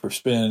Gray for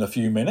spending a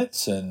few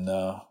minutes, and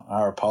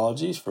our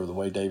apologies for the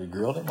way David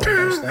grilled him on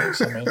those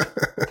things.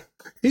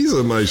 He's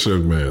a nice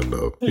young man,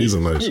 though. He's a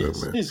nice young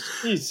man.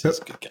 He's a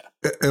good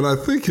guy. And I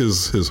think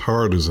his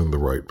heart is in the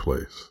right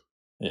place.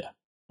 Yeah.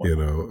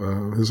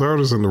 His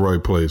heart is in the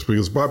right place,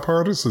 because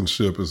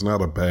bipartisanship is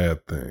not a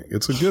bad thing.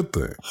 It's a good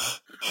thing.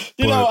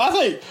 You know, I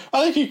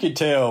think you can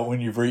tell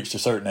when you've reached a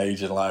certain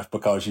age in life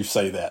because you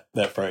say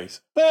that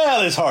phrase.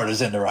 Well, his heart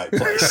is in the right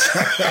place.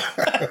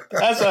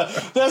 that's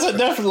a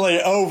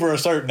definitely over a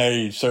certain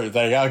age, certain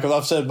thing.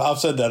 Because I've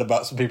said that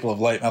about some people of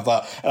late, and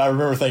I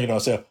remember thinking to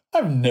myself,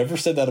 I've never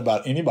said that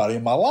about anybody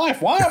in my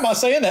life. Why am I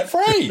saying that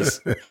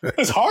phrase?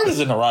 His heart is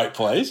in the right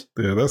place.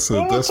 Yeah, what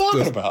am I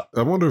talking about?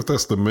 I wonder if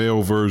that's the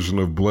male version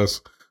of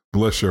bless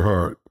your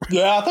heart.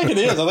 Yeah, I think it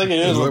is. Like,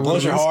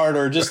 bless your heart,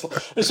 or just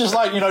it's just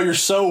like, you know, you're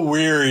so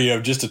weary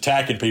of just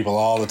attacking people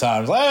all the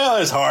time. It's like, well,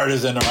 his heart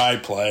is in the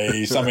right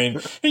place. I mean,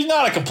 he's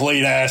not a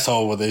complete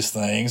asshole with this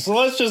thing, so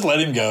let's just let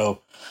him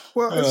go.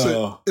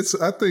 Well, it's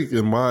I think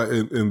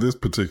in this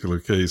particular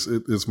case,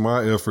 it's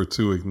my effort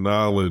to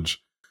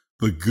acknowledge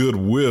the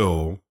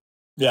goodwill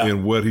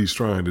in what he's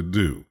trying to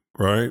do.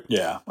 Right.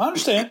 Yeah, I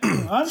understand.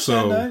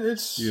 That.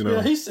 It's, you know,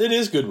 it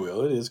is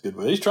goodwill. It is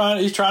goodwill. He's trying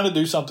to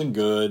do something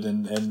good,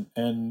 and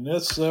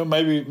it's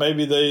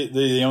maybe the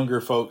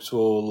younger folks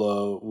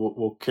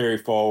will carry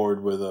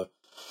forward with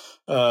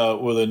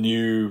a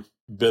new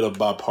bit of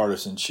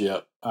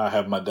bipartisanship. I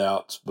have my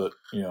doubts, but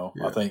you know,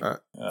 I think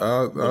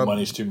the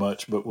money's too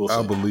much. But we'll see.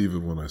 I'll believe it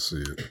when I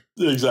see it.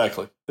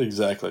 Exactly.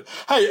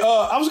 Hey,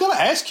 I was going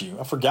to ask you.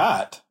 I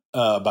forgot.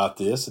 About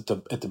this at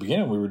the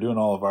beginning. We were doing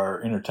all of our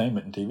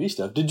entertainment and TV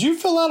stuff. Did you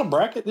fill out a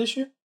bracket this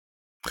year?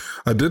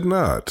 I did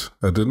not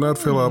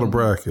fill out a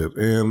bracket,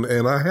 and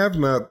I have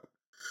not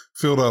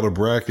filled out a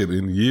bracket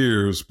in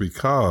years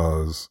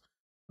because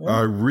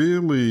I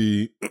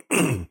really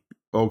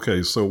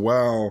okay. So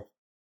while,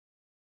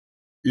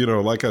 you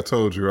know, like I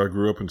told you, I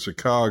grew up in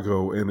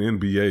Chicago, an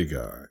NBA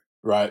guy.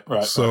 Right.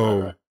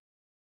 So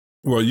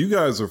while you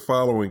guys are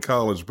following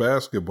college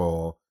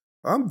basketball,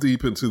 I'm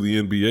deep into the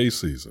NBA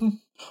season.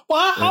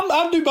 Well,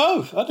 I do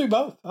both.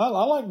 I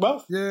like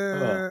both.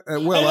 Yeah.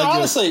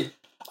 Honestly,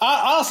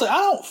 I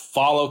don't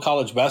follow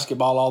college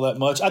basketball all that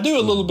much. I do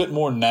a little bit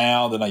more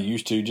now than I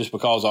used to, just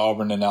because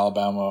Auburn and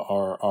Alabama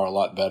are a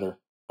lot better.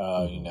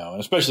 You know, and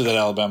especially that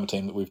Alabama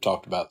team that we've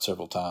talked about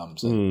several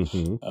times. And,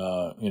 you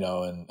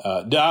know, and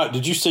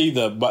did you see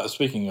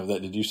speaking of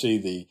that? Did you see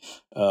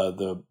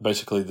the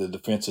basically the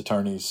defense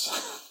attorneys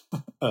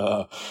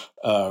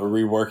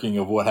reworking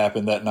of what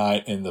happened that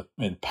night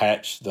in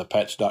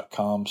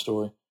Patch.com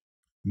story?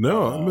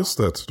 No, I missed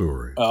that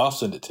story. I'll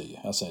send it to you.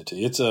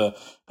 It's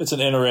an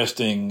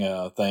interesting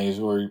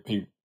thing where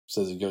he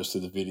says he goes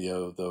through the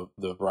video.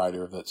 The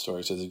writer of that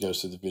story says he goes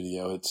through the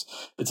video. It's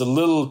a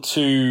little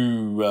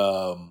too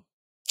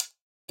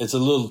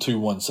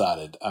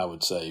one-sided, I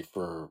would say,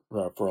 for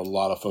a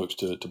lot of folks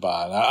to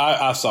buy. And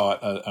I saw it.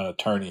 An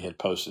attorney had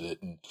posted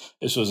it, and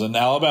this was an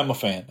Alabama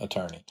fan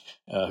attorney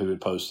who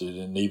had posted it,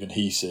 and even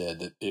he said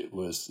that it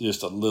was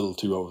just a little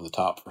too over the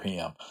top for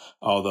him.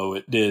 Although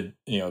it did,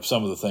 you know, if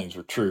some of the things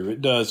were true, it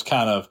does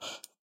kind of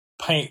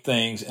paint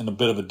things in a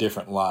bit of a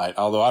different light.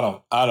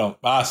 Although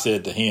I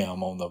said to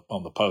him on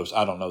the post,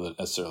 I don't know that it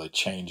necessarily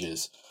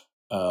changes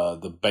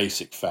the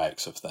basic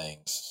facts of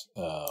things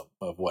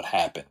of what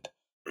happened.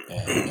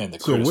 And the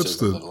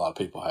criticism that a lot of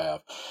people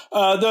have.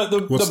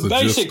 The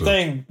basic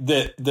thing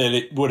that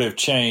it would have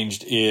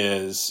changed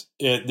is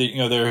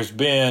there has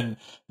been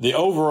the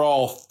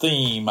overall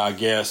theme, I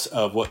guess,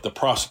 of what the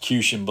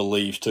prosecution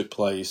believes took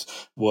place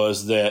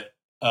was that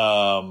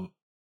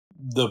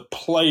the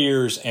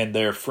players and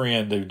their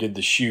friend who did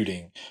the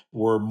shooting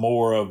were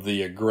more of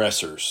the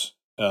aggressors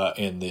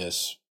in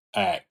this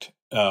act.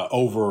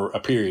 Over a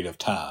period of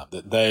time,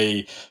 that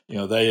they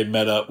had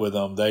met up with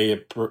them, they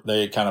had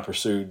kind of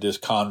pursued this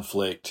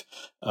conflict,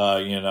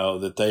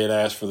 that they had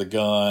asked for the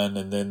gun,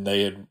 and then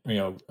they had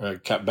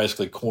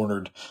basically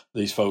cornered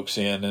these folks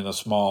in a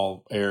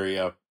small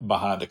area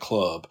behind a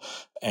club,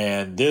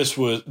 and this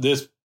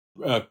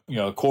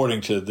according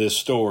to this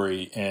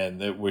story,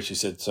 and which he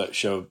said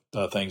showed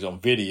things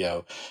on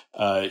video,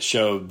 it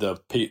showed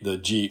the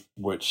Jeep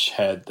which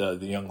had the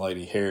young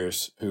lady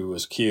Harris who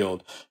was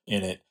killed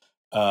in it.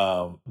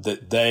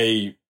 That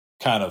they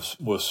kind of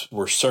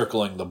were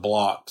circling the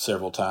block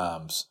several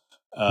times.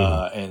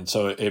 And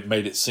so it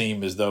made it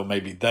seem as though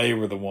maybe they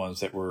were the ones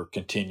that were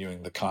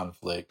continuing the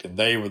conflict, and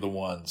they were the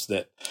ones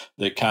that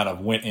kind of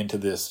went into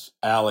this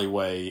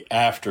alleyway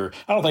after.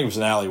 I don't think it was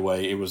an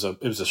alleyway. It was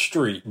a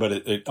street, but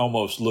it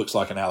almost looks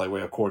like an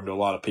alleyway according to a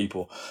lot of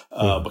people,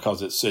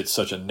 because it's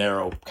such a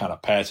narrow kind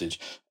of passage.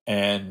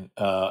 And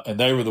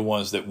they were the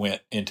ones that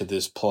went into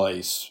this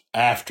place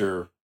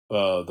after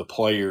the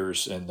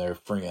players and their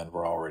friend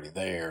were already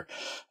there.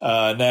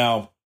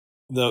 Now,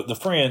 the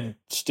friend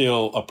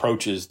still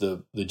approaches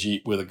the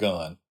Jeep with a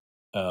gun,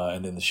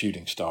 and then the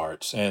shooting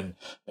starts. And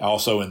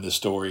also in this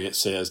story, it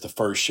says the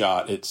first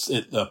shot,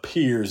 it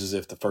appears as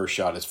if the first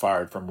shot is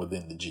fired from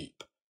within the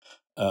Jeep.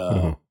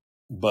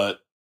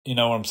 But you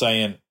know what I'm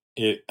saying?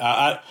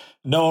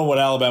 Knowing what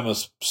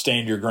Alabama's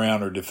stand your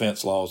ground or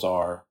defense laws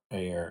are,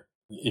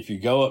 if you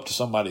go up to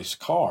somebody's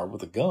car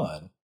with a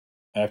gun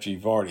after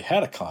you've already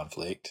had a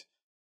conflict,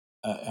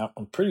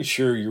 I'm pretty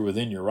sure you're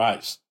within your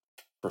rights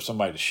for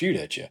somebody to shoot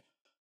at you.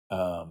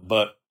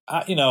 But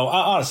I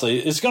honestly,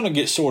 it's going to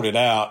get sorted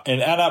out.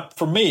 And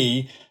for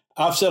me,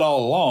 I've said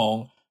all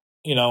along,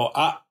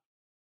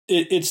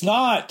 it's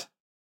not.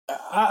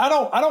 I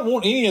don't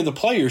want any of the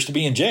players to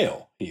be in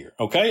jail here.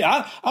 Okay,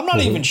 I'm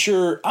not even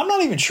sure. I'm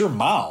not even sure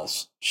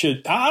Miles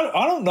should.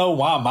 I don't know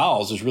why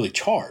Miles is really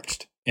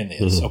charged in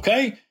this.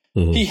 Okay,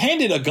 he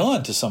handed a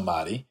gun to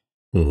somebody,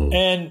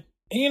 and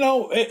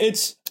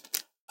it's.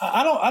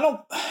 I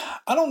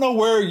don't know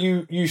where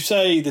you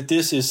say that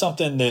this is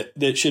something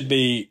that should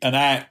be an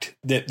act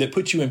that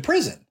puts you in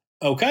prison.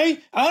 Okay,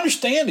 I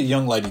understand a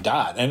young lady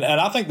died, and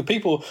I think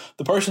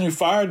the person who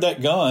fired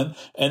that gun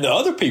and the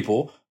other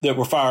people that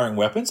were firing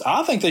weapons,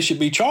 I think they should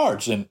be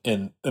charged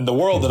in the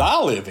world that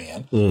I live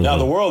in. Now,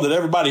 the world that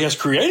everybody has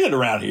created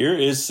around here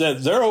is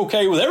that they're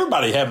okay with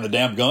everybody having a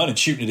damn gun and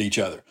shooting at each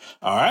other.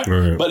 All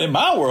right. But in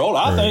my world,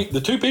 I think the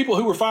two people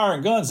who were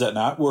firing guns that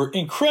night were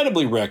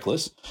incredibly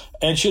reckless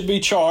and should be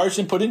charged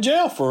and put in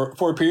jail for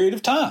a period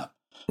of time.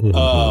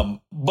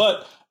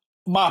 But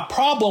my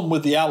problem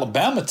with the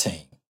Alabama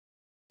team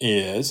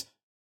is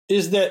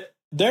that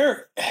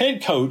their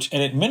head coach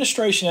and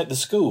administration at the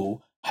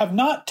school have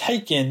not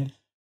taken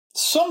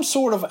some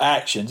sort of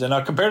actions. And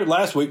I compared it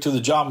last week to the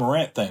Ja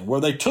Morant thing, where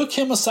they took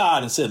him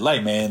aside and said, "Hey,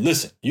 man,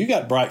 listen, you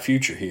got a bright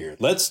future here.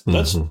 Let's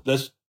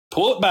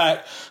pull it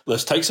back.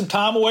 Let's take some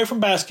time away from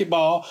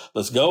basketball.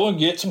 Let's go and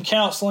get some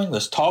counseling.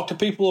 Let's talk to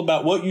people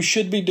about what you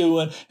should be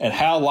doing and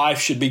how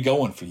life should be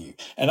going for you."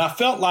 And I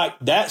felt like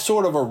that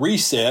sort of a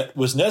reset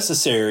was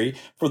necessary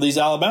for these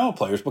Alabama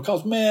players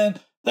because, man,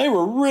 they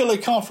were really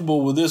comfortable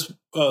with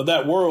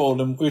that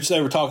world in which they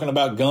were talking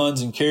about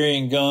guns and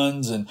carrying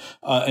guns and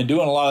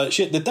doing a lot of that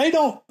shit that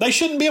they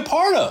shouldn't be a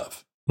part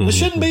of. They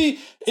shouldn't be.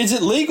 Is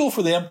it legal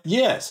for them?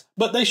 Yes,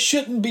 but they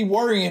shouldn't be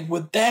worrying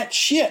with that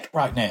shit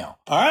right now.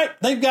 All right,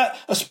 they've got,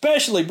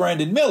 especially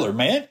Brandon Miller,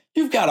 man.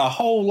 You've got a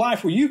whole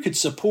life where you could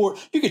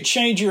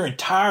change your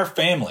entire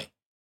family,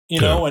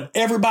 and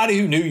everybody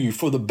who knew you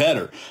for the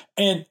better.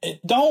 And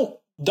don't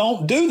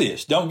do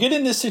this. Don't get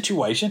in this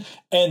situation.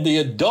 And the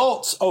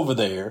adults over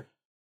there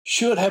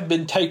should have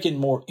been taking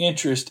more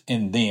interest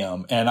in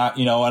them. And I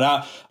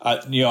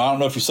don't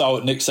know if you saw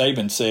what Nick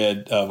Saban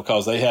said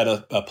because they had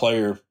a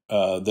player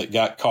that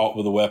got caught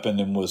with a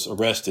weapon and was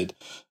arrested.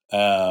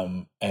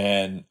 And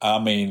I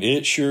mean,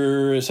 it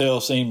sure as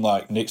hell seemed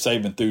like Nick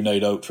Saban threw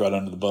Nate Oates right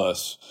under the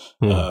bus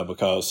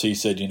because he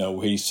said,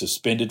 he's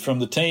suspended from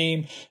the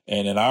team.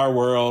 And in our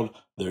world,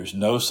 there's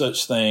no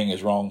such thing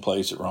as wrong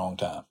place at wrong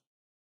time.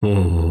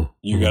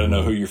 You got to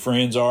know who your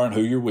friends are and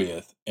who you're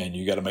with, and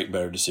you got to make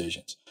better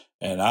decisions.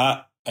 And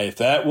if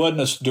that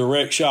wasn't a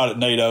direct shot at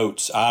Nate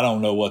Oates, I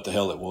don't know what the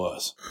hell it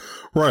was.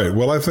 Right.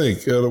 Well, I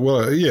think,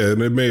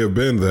 and it may have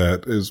been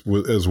that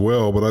as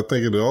well, but I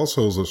think it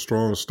also is a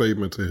strong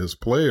statement to his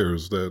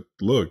players that,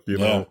 look,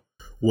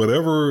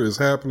 whatever is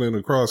happening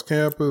across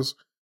campus,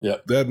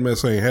 that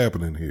mess ain't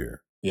happening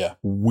here. Yeah.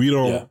 We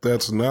don't,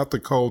 that's not the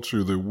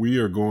culture that we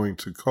are going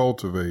to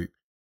cultivate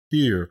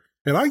here.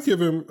 And I give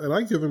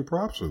him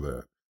props for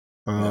that.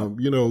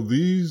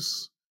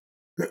 These,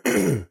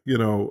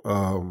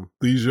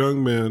 these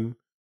young men,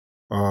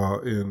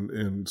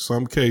 in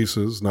some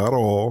cases, not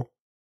all,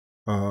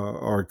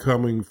 are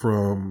coming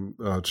from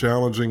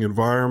challenging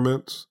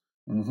environments,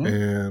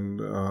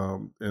 and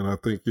I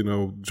think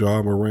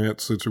Ja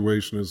Morant's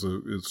situation is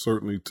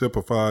certainly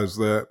typifies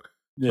that.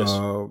 Yes.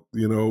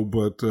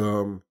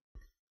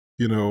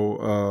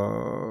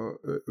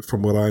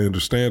 From what I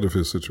understand of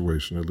his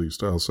situation, at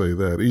least I'll say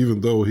that,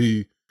 even though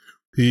he,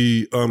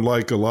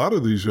 unlike a lot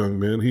of these young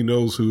men, he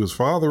knows who his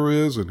father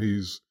is, and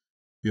he's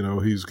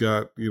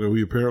got,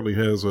 he apparently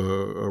has a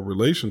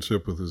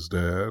relationship with his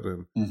dad,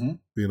 and,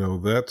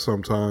 that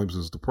sometimes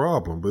is the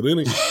problem. But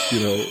I'm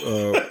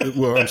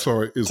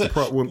sorry, is the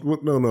problem?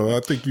 No,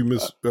 I think you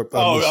missed. I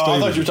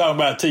thought you were talking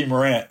about T.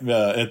 Morant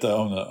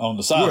on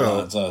the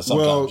sidelines.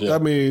 I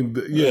mean,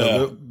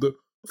 the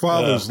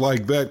fathers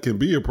like that can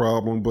be a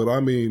problem, but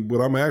I mean,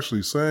 what I'm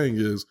actually saying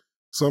is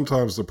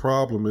sometimes the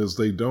problem is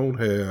they don't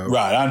have.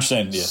 Right, I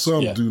understand. Yes.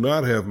 Some do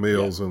not have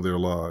males in their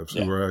lives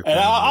who are active.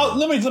 And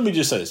let me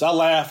just say this. I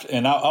laughed,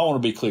 and I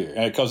want to be clear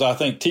because I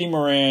think T.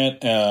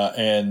 Morant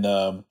and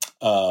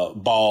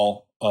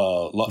Ball,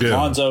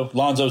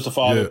 Lonzo's the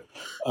father.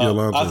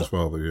 Lonzo's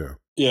father.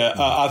 Yeah.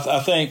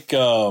 I think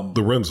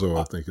Lorenzo,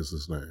 I think is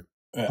his name.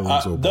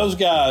 Those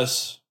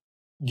guys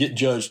get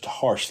judged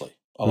harshly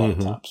a lot of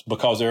times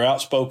because they're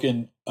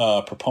outspoken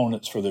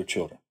proponents for their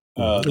children.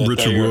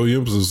 Richard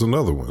Williams is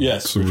another one.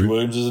 Yes, Richard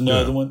Williams is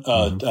another one.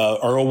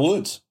 Earl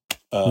Woods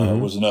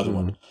was another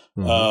one.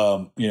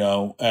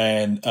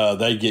 And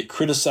they get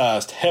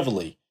criticized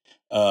heavily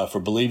for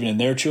believing in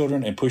their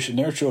children and pushing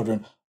their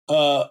children. In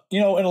a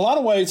lot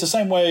of ways, the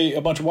same way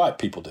a bunch of white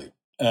people do.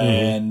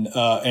 And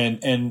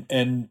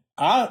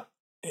I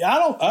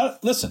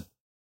listen.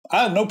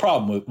 I have no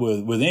problem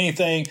with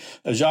anything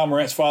that Ja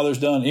Morant's father's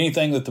done,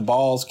 anything that the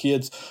Ball's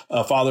kids'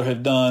 father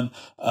have done.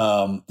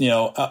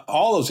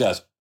 All those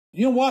guys.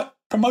 You know what?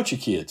 Promote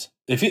your kids.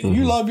 If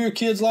you love your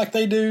kids like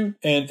they do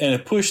and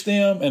have pushed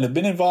them and have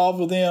been involved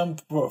with them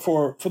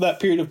for that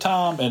period of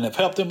time and have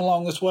helped them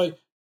along this way,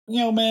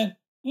 man,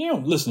 you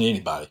don't listen to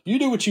anybody. You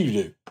do what you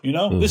do.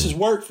 This is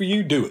work for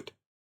you. Do it.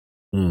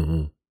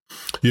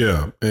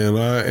 Yeah, and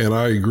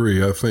I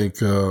agree. I think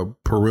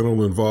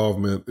parental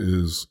involvement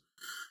is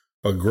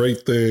a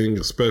great thing,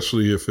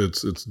 especially if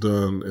it's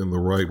done in the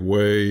right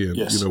way. And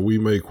Yes. we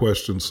may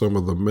question some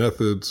of the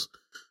methods,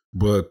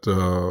 but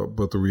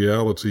the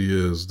reality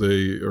is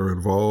they are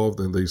involved,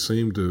 and they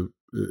seem to,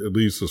 at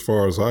least as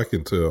far as I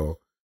can tell,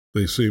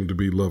 they seem to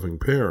be loving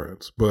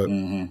parents. But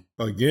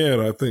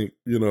again, I think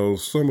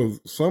some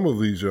of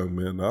these young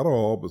men, not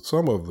all, but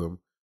some of them,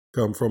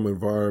 come from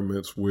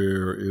environments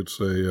where it's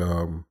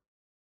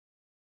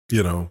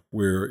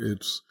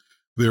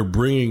they're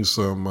bringing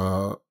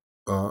some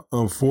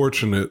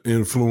unfortunate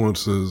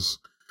influences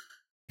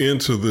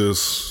into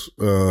this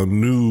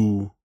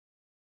new,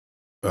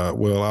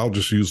 I'll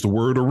just use the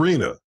word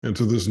arena,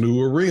 into this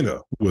new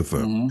arena with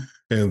them.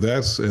 And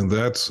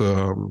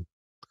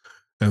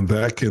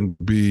that can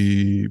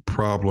be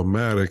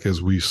problematic,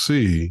 as we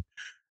see.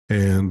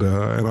 And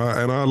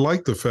I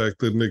like the fact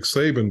that Nick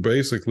Saban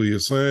basically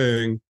is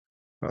saying,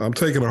 I'm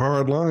taking a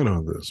hard line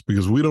on this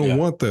because we don't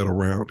want that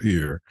around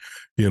here,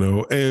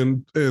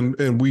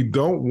 and we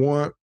don't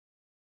want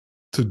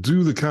to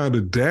do the kind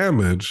of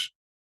damage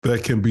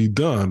that can be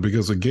done.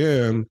 Because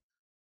again,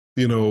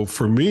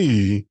 for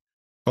me,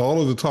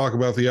 all of the talk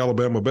about the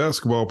Alabama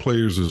basketball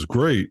players is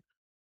great,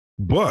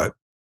 but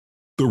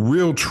the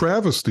real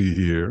travesty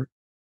here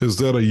is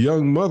that a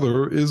young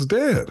mother is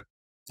dead.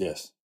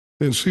 Yes.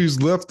 And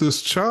she's left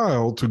this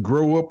child to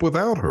grow up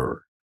without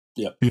her.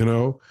 Yep.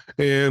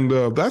 And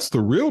that's the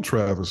real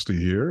travesty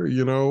here,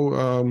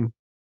 and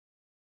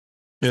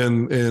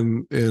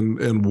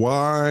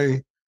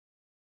why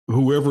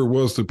whoever it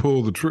was that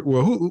pulled the trigger.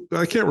 Well,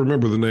 I can't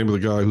remember the name of the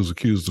guy who's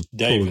accused of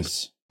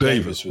Davis.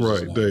 Davis,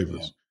 right?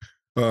 Davis.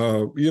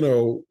 Yeah.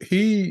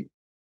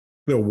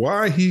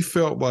 Why he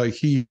felt like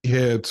he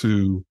had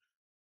to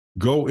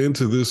go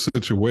into this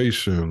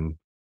situation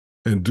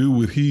and do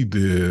what he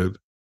did.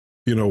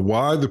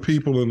 Why the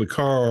people in the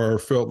car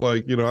felt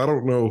like, I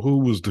don't know who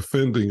was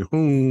defending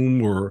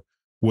whom or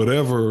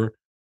whatever,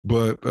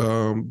 but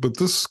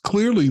this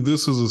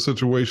is a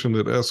situation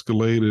that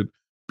escalated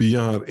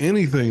beyond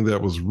anything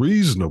that was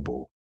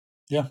reasonable.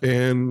 Yeah.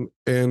 And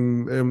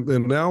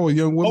now a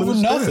young woman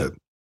is dead.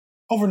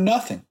 Over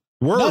nothing.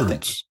 Words.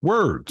 Nothing.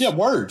 Words. Yeah,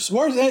 words.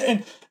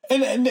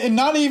 And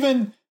not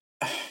even,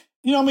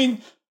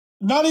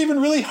 not even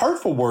really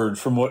hurtful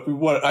words from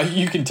what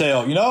you can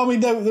tell.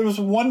 There was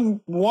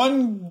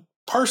one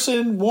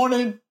person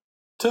wanted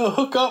to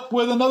hook up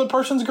with another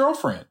person's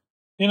girlfriend,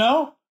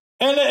 and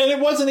it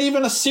wasn't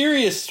even a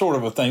serious sort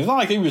of a thing. It's not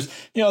like he was,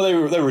 they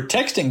were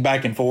texting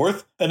back and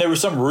forth and there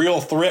was some real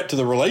threat to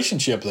the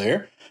relationship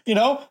there.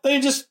 They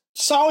just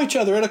saw each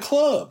other at a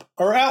club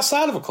or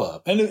outside of a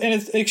club and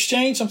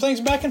exchanged some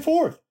things back and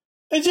forth.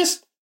 It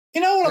just,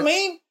 you know what I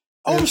mean?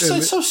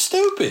 It's so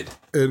stupid.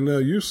 And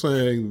you're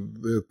saying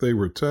that they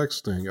were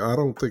texting. I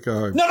don't think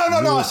I...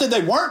 No. I said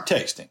they weren't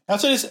texting. I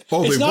said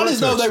it's not as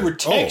though they were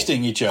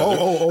texting each other.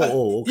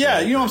 Okay. Yeah,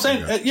 you know what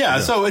I'm saying?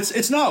 Yeah. So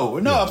it's no.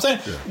 I'm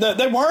saying that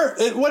they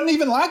weren't. It wasn't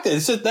even like that.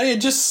 It's that they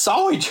had just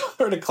saw each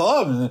other at a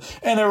club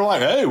and they were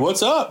like, "Hey,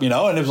 what's up?" And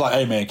it was like,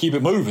 "Hey, man, keep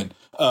it moving."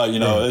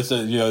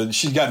 It's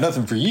she's got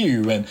nothing for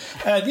you, and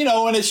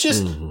it's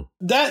just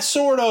that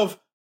sort of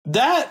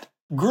that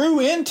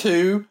grew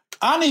into,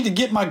 I need to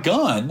get my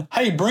gun.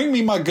 Hey, bring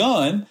me my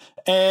gun.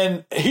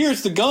 And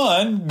here's the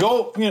gun.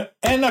 Go,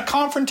 and a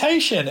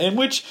confrontation in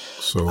which.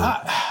 So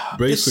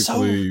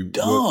basically,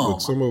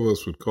 what some of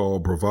us would call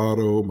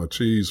bravado,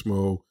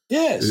 machismo.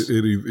 Yes.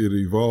 It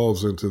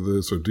evolves into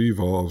this, or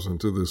devolves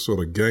into this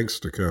sort of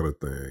gangster kind of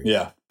thing.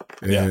 Yeah.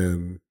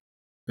 And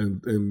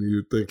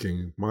you're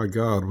thinking, my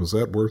God, was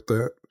that worth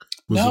that?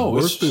 Was it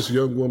worth this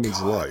young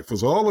woman's life?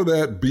 Was all of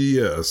that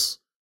BS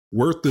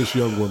worth this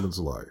young woman's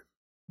life?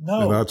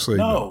 No. And I'd say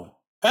no.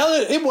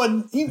 It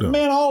wasn't,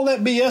 man, all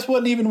that BS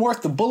wasn't even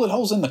worth the bullet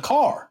holes in the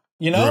car,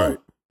 Right.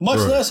 Much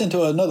less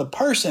into another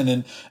person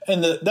and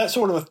that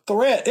sort of a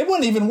threat. It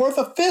wasn't even worth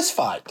a fist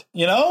fight,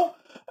 I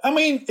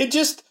mean, it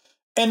just,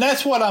 and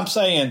that's what I'm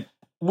saying.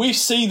 We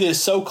see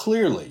this so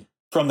clearly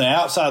from the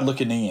outside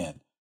looking in.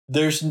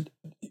 There's,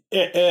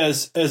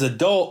 as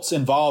adults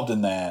involved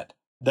in that,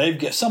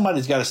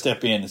 somebody's got to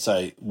step in and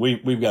say,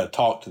 we've got to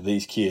talk to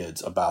these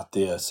kids about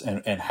this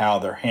and how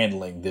they're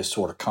handling this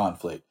sort of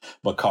conflict,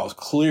 because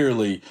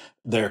clearly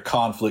their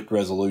conflict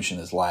resolution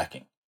is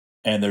lacking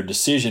and their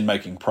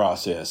decision-making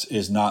process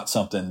is not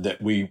something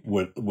that we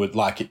would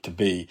like it to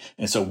be.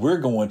 And so we're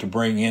going to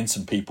bring in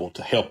some people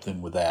to help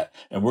them with that.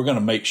 And we're going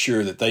to make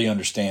sure that they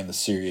understand the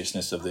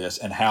seriousness of this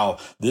and how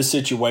this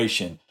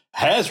situation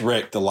has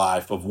wrecked the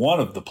life of one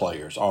of the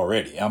players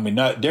already. I mean,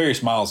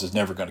 Darius Miles is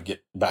never going to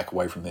get back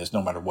away from this,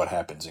 no matter what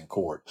happens in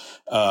court.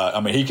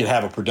 He could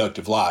have a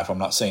productive life. I'm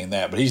not saying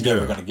that, but he's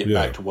never going to get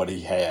back to what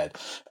he had.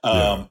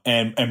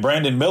 And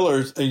Brandon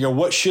Miller's,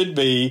 what should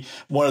be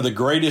one of the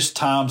greatest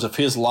times of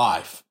his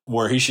life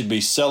where he should be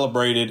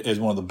celebrated as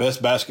one of the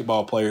best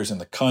basketball players in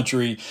the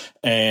country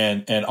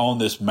and on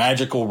this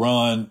magical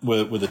run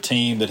with a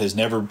team that has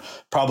never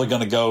probably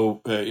going to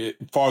go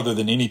farther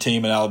than any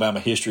team in Alabama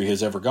history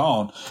has ever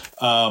gone.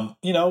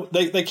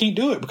 They can't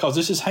do it because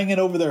this is hanging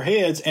over their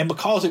heads and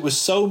because it was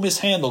so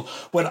mishandled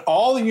when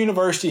all the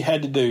university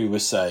had to do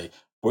was say,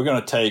 we're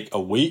going to take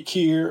a week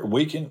here, a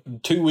week in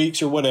 2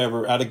 weeks or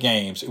whatever out of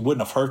games. It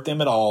wouldn't have hurt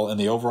them at all in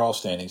the overall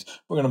standings.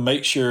 We're going to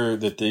make sure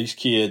that these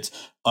kids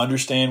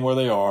understand where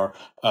they are.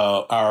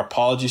 Our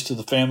apologies to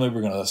the family.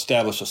 We're going to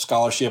establish a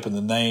scholarship in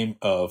the name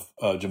of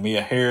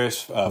Jamia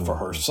Harris for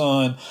her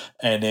son.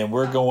 And then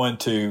we're going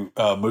to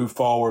move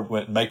forward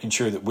with making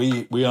sure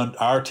that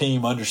our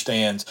team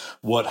understands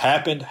what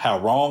happened, how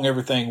wrong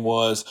everything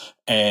was,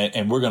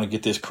 and we're going to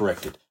get this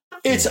corrected.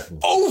 It's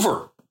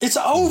over. It's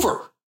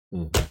over.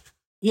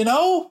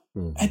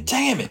 And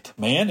damn it,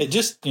 man. It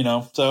just,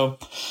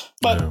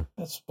 but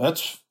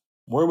that's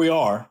where we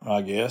are,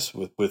 I guess,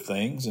 with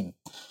things. And,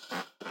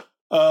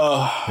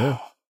 and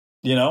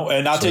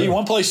I'll tell you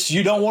one place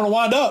you don't want to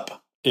wind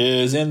up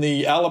is in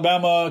the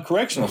Alabama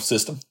correctional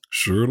system.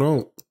 Sure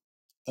don't.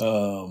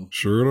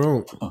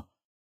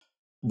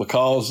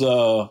 Because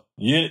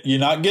you're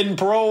not getting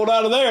paroled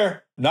out of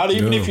there, not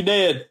even if you're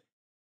dead.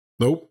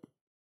 Nope.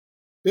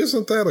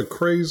 Isn't that a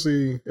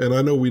crazy, and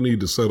I know we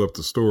need to set up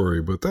the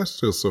story, but that's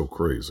just so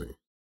crazy.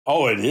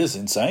 Oh, it is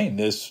insane.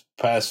 This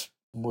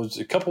was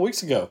a couple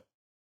weeks ago.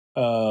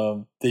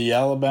 The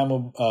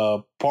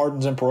Alabama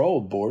Pardons and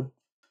Parole Board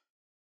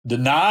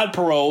denied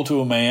parole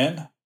to a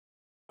man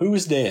who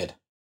is dead.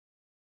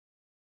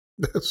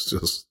 That's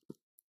just,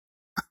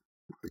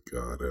 my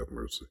God have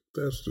mercy.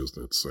 That's just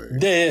insane.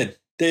 Dead.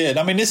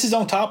 I mean, this is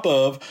on top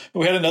of,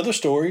 we had another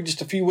story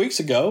just a few weeks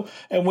ago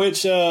in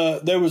which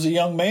there was a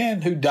young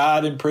man who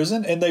died in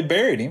prison and they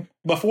buried him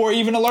before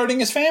even alerting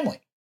his family.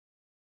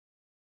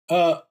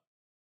 What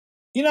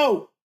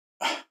the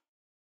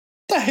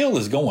hell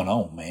is going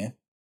on, man?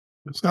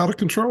 It's out of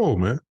control,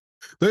 man.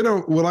 They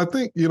don't, well, I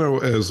think,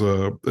 as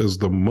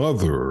the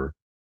mother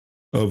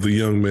of the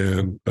young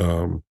man,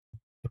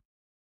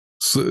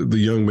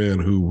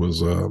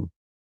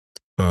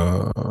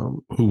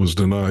 who was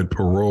denied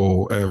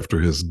parole after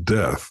his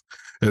death.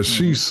 As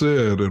she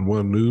said in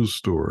one news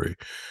story,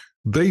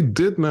 they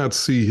did not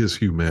see his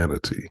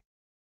humanity.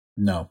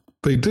 No.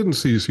 They didn't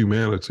see his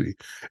humanity.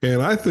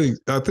 And I think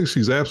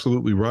she's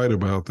absolutely right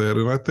about that.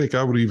 And I think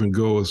I would even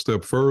go a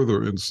step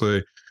further and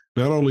say,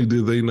 not only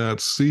did they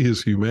not see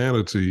his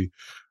humanity,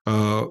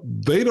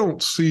 they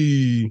don't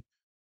see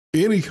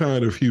any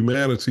kind of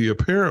humanity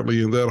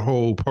apparently in that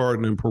whole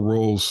pardon and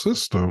parole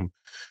system.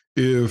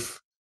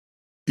 If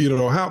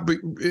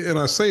and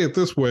I say it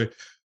this way,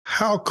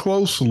 how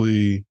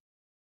closely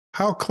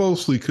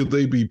could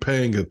they be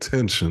paying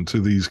attention to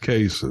these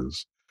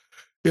cases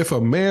if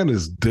a man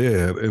is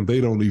dead and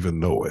they don't even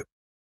know it?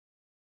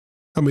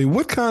 I mean,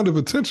 what kind of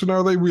attention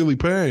are they really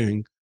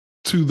paying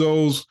to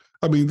those?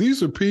 I mean,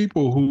 these are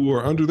people who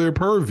are under their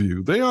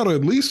purview. They ought to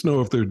at least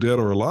know if they're dead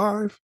or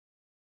alive.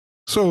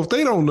 So if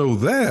they don't know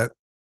that,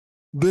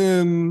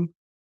 then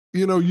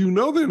they're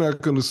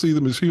not going to see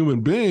them as human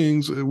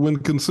beings when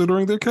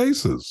considering their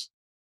cases.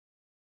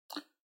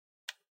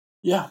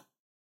 Yeah.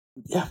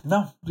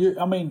 No. Here's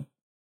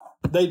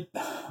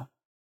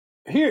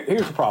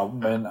the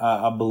problem, and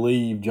I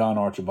believe John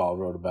Archibald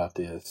wrote about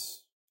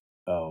this.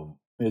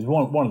 Is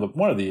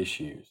one of the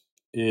issues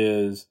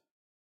is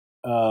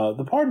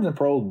the Pardons and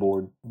Parole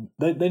Board.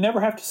 They never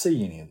have to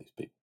see any of these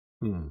people.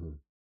 Mm-hmm.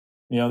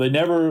 They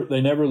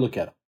never look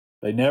at them.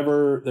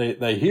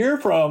 They hear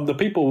from the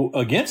people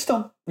against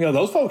them.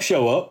 Those folks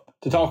show up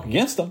to talk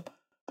against them,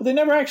 but they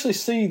never actually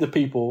see the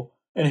people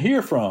and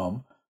hear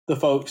from the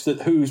folks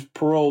whose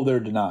parole they're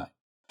denying.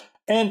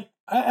 And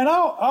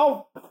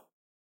I'll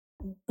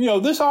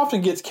this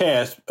often gets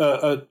cast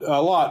a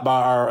lot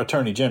by our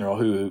Attorney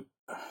General,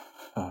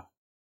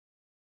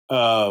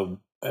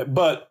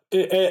 but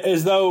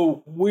as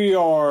though we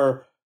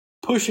are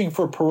pushing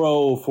for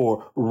parole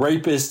for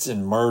rapists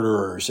and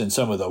murderers and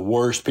some of the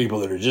worst people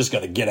that are just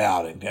going to get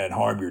out and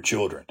harm your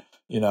children,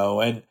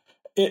 and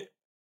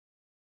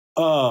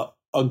a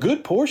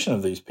good portion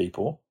of these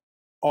people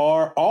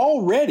are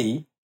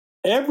already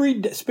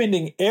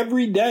spending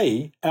every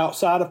day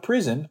outside of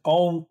prison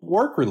on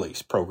work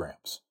release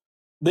programs.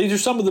 These are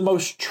some of the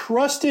most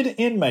trusted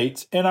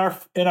inmates in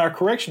our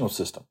correctional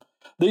system.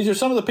 These are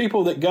some of the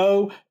people that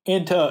go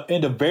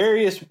into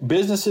various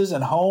businesses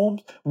and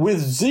homes with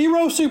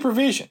zero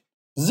supervision,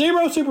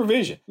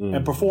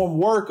 and perform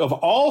work of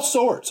all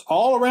sorts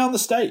all around the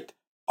state,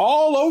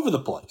 all over the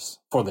place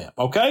for them.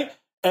 Okay.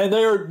 And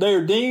they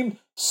are deemed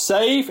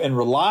safe and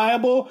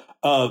reliable.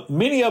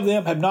 Many of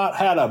them have not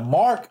had a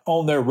mark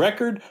on their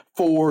record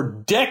for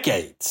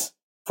decades.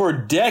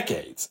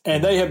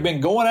 And they have been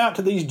going out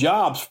to these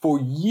jobs for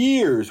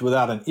years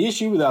without an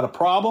issue, without a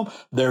problem.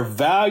 They're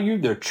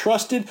valued. They're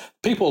trusted.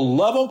 People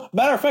love them.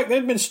 Matter of fact, there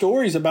have been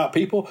stories about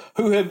people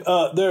who have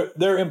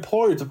their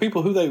employers, the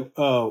people who they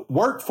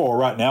work for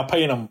right now,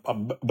 paying them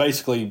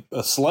basically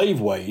a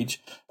slave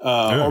wage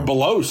or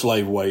below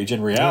slave wage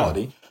in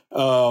reality.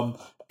 Those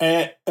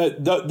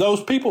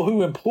people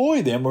who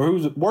employ them or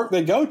whose work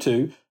they go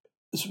to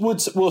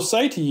will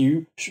say to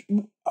you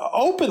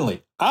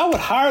openly, I would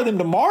hire them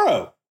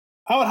tomorrow.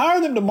 I would hire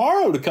them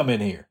tomorrow to come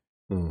in here.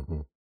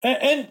 Mm-hmm.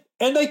 And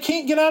they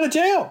can't get out of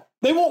jail.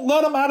 They won't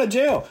let them out of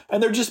jail.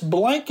 And they're just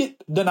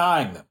blanket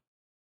denying them.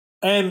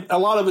 And a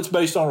lot of it's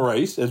based on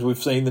race, as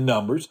we've seen the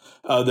numbers,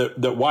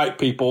 that white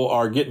people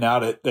are getting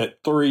out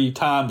at 3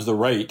 times the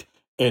rate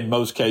in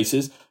most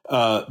cases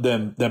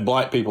than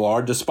black people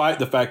are, despite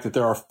the fact that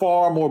there are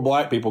far more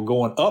black people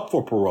going up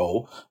for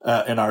parole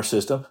in our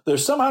system.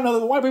 There's somehow or another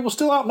the white people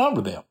still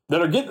outnumber them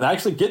that are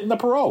actually getting the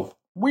parole.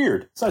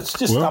 Weird. So it's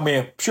just,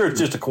 I'm sure it's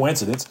just a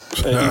coincidence,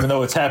 even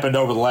though it's happened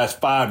over the last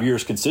 5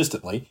 years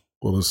consistently.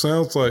 Well, it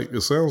sounds like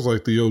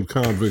the old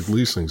convict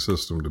leasing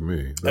system to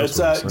me. That's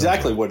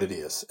exactly what it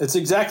is. It's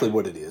exactly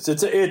what it is.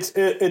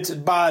 It's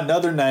by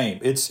another name.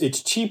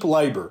 It's cheap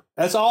labor.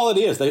 That's all it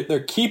is.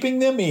 They're keeping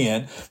them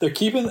in. They're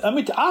keeping.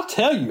 I'll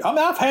tell you.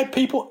 I've had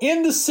people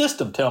in the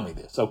system tell me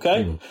this.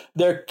 Okay,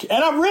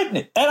 and I've written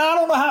it, and I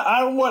don't know how.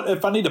 I don't know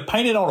if I need to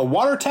paint it on a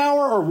water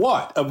tower or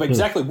what of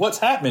exactly what's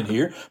happening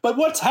here. But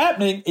what's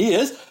happening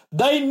is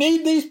they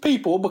need these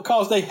people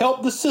because they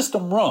help the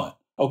system run.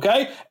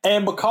 Okay,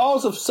 and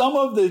because of some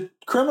of the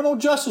criminal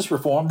justice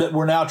reform that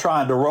we're now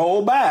trying to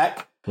roll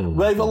back,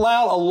 they've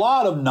allowed a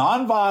lot of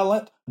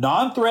nonviolent,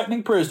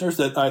 non-threatening prisoners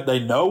that they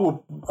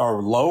know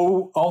are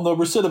low on the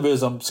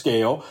recidivism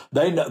scale.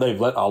 They've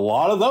let a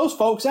lot of those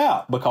folks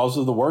out because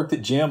of the work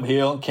that Jim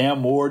Hill and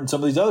Cam Ward and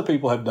some of these other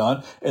people have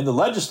done in the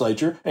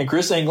legislature. And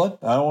Chris England,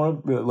 I don't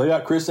want to leave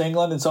out Chris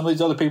England and some of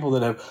these other people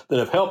that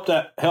have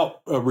helped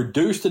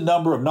reduce the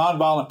number of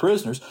nonviolent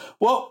prisoners.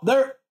 Well,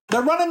 they're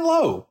running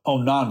low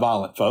on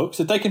nonviolent folks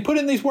that they can put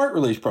in these work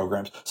release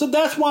programs. So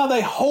that's why they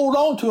hold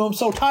on to them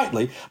so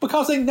tightly,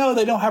 because they know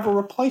they don't have a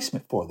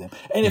replacement for them.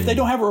 And if they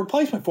don't have a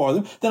replacement for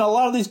them, then a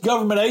lot of these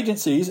government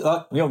agencies,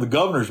 the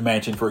governor's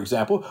mansion, for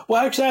example, will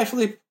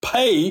actually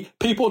pay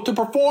people to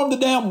perform the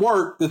damn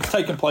work that's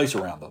taking place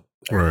around them.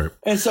 Right.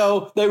 And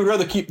so they would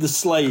rather keep the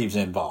slaves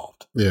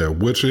involved. Yeah,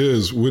 which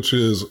is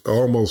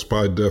almost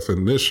by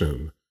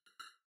definition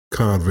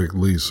convict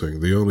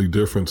leasing. The only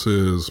difference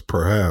is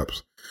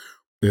perhaps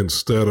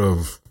instead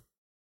of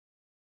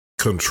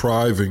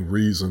contriving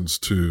reasons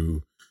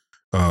to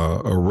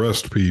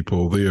arrest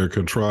people, they are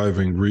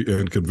contriving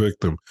and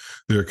convict them.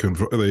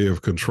 They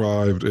have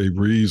contrived a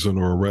reason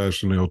or a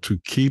rationale to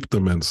keep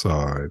them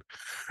inside.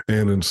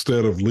 And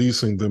instead of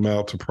leasing them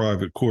out to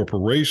private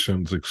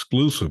corporations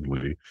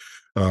exclusively,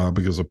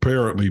 because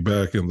apparently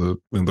back in the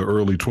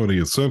early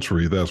 20th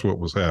century, that's what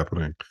was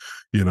happening,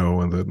 in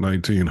the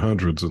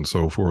 1900s and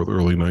so forth,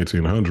 early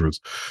 1900s.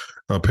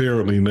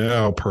 Apparently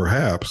now,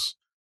 perhaps,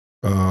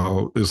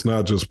 it's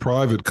not just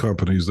private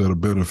companies that are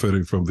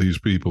benefiting from these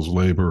people's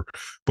labor,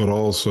 but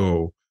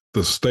also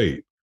the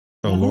state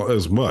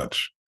as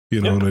much.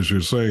 And as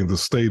you're saying, the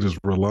state is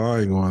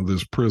relying on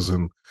this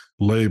prison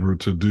labor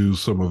to do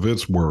some of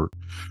its work.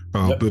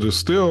 But it's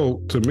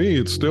still, to me,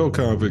 it's still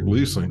convict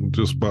leasing,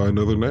 just by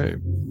another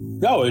name.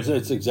 No,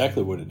 it's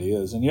exactly what it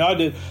is. And I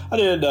did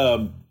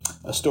a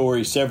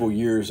story several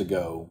years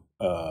ago,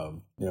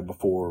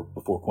 before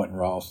Quentin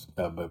Ross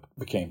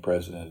became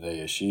president at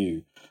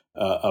ASU,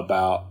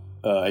 about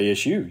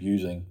ASU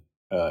using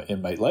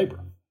inmate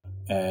labor.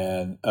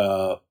 And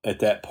at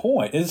that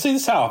point, and see,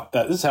 this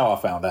is how I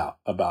found out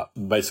about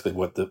basically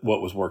what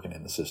was working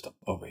in the system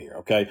over here.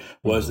 Okay,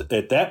 was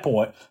at that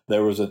point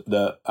there was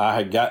I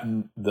had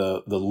gotten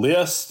the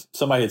list.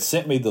 Somebody had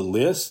sent me the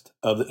list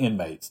of the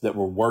inmates that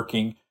were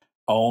working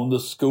on the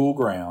school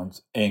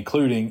grounds,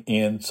 including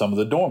in some of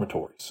the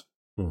dormitories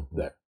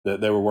there. That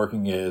they were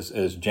working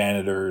as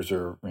janitors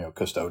or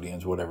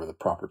custodians, whatever the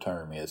proper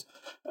term is,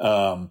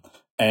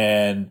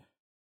 and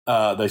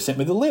they sent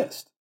me the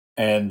list.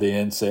 And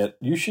then said,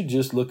 you should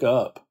just look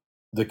up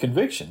the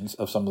convictions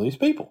of some of these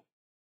people.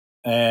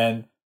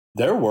 And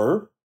there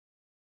were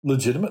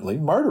legitimately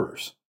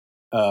murderers.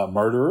 There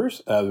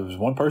was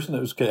one person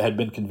that had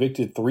been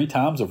convicted 3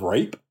 times of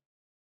rape.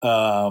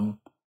 And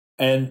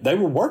they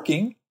were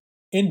working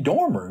in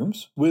dorm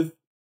rooms with,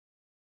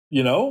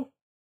 and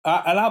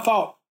I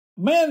thought,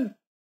 man,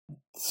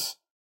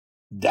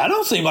 that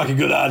don't seem like a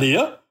good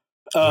idea.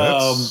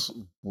 That's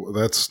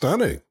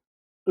stunning.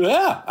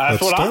 Yeah,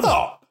 that's what stunning. I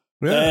thought.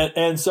 Yeah.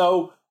 And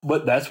so,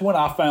 but that's when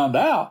I found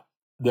out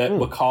that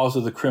because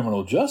of the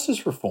criminal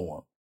justice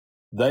reform,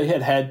 they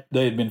had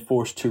been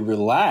forced to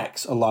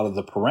relax a lot of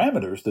the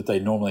parameters that they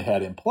normally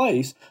had in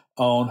place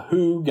on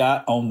who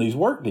got on these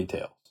work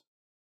details.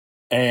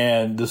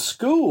 And the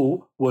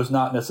school was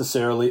not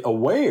necessarily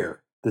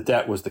aware that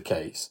that was the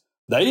case.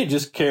 They had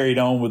just carried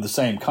on with the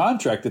same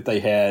contract that they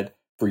had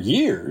for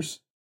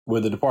years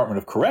with the Department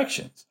of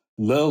Corrections.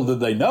 Little did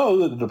they know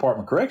that the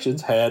Department of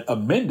Corrections had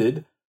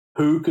amended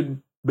who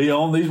could be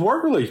on these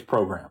work release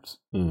programs.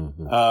 And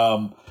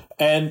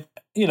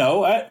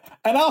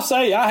I'll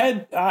say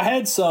I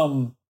had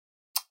some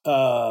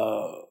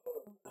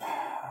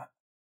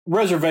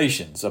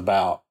reservations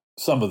about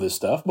some of this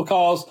stuff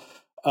because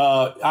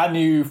I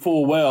knew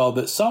full well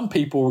that some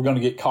people were going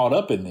to get caught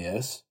up in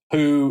this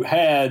who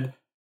had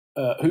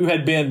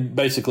been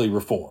basically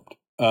reformed,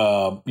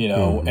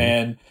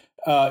 and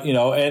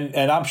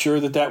I'm sure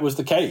that was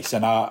the case,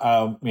 and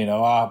I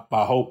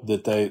hope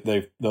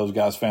that those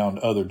guys found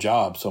other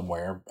jobs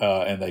somewhere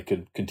and they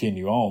could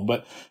continue on.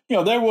 But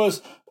there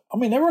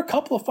were a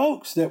couple of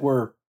folks that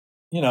were,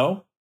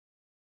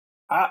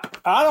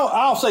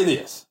 I'll say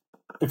this: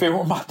 if it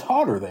were my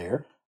daughter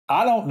there,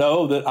 I don't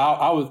know that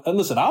I was.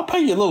 Listen, I'll pay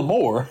you a little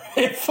more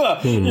if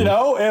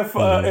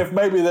if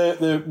maybe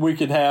we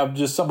could have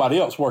just somebody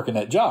else working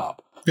that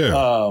job.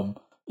 Yeah.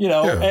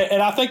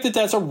 And I think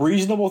that's a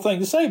reasonable thing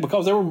to say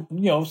because there were,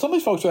 some of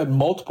these folks who had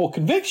multiple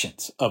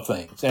convinctions of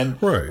things. And,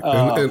 right.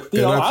 I'm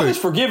as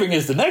forgiving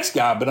as the next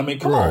guy, but I mean,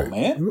 come on,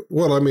 man.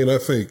 Well, I mean, I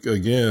think,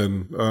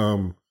 again,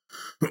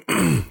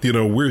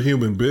 we're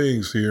human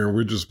beings here and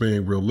we're just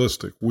being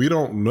realistic. We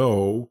don't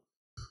know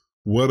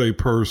what a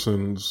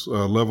person's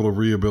level of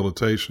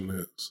rehabilitation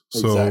is.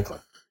 Exactly.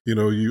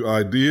 So, you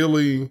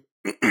ideally,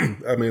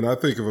 I mean, I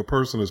think if a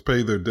person has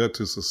paid their debt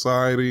to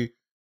society,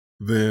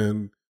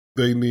 then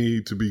they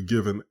need to be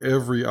given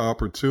every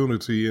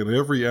opportunity and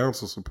every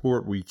ounce of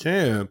support we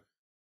can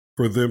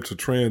for them to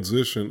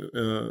transition,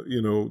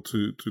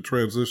 to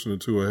transition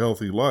into a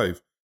healthy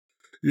life,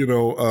 in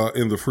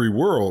the free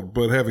world.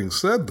 But having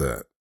said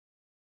that,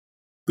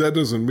 that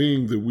doesn't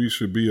mean that we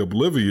should be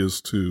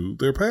oblivious to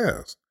their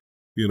past,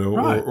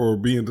 right. or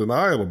be in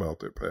denial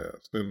about their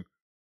past. And,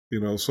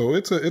 so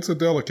it's a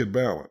delicate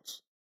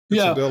balance.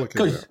 It's a delicate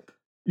balance.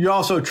 You're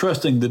also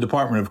trusting the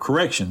Department of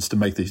Corrections to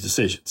make these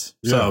decisions.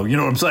 Yeah. So, you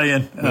know what I'm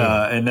saying?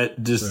 Yeah. And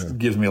that just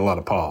gives me a lot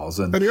of pause.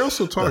 And you're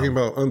also talking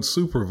about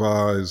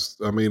unsupervised.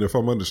 I mean, if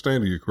I'm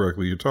understanding you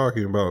correctly, you're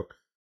talking about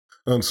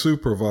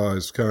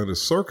unsupervised kind of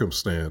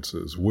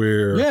circumstances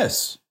where,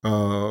 yes,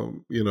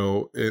 while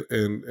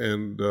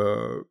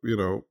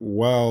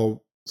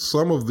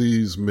some of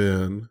these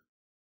men,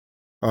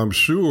 I'm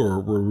sure,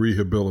 were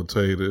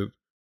rehabilitated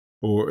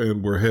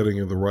and were heading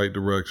in the right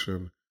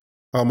direction,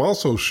 I'm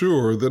also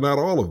sure that not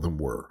all of them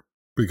were,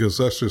 because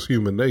that's just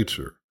human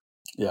nature.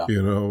 Yeah. I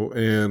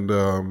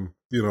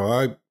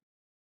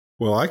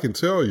can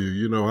tell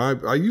you,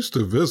 I used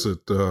to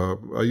visit,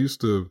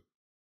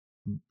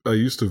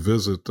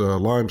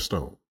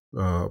 Limestone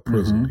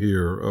prison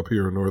up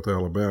here in North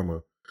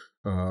Alabama.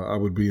 I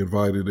would be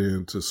invited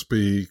in to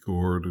speak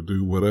or to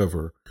do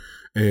whatever.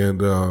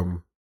 And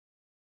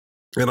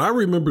I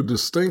remember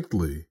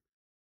distinctly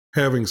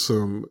having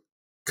some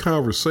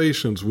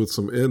conversations with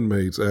some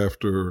inmates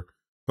after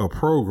a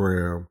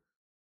program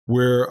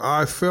where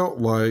I felt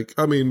like,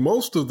 I mean,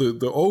 most of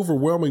the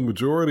overwhelming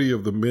majority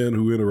of the men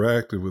who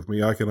interacted with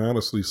me, I can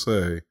honestly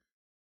say,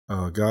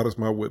 God is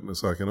my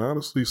witness, I can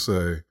honestly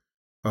say,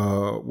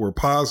 were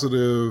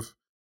positive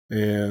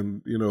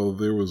and,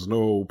 there was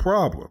no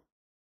problem.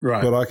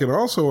 Right. But I can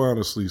also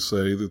honestly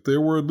say that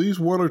there were at least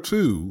one or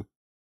two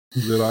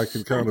that I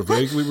can kind of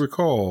vaguely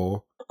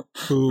recall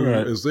who,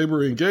 as they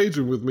were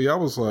engaging with me, I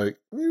was like,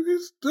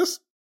 this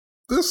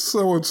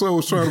so-and-so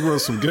is trying to run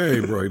some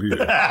game right here.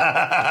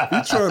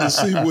 He's trying to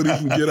see what he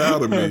can get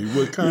out of me.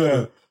 What kind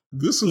of,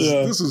 this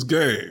is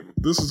game.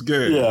 This is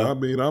game. Yeah. I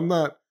mean, I'm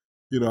not,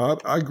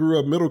 I grew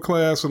up middle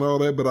class and all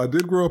that, but I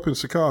did grow up in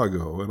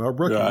Chicago and I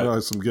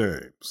recognize some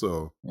game.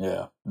 So,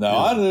 yeah. No,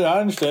 I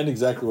understand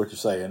exactly what you're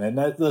saying. And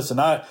listen,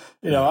 I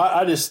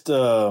just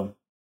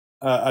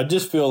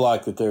feel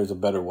like that there's a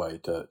better way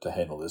to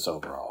handle this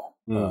overall.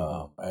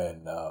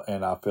 And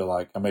I feel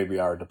like maybe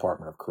our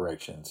Department of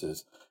Corrections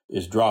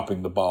is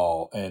dropping the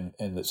ball, and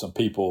that some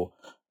people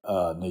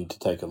need to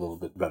take a little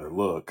bit better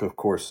look. Of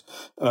course,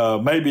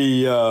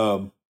 maybe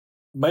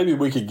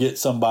we could get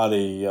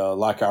somebody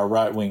like our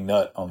right wing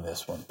nut on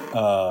this one,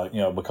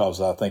 because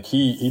I think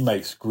he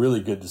makes really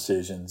good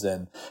decisions,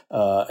 and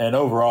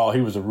overall he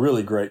was a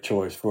really great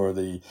choice for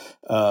the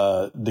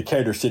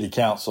Decatur City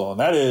Council, and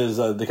that is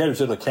Decatur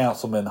City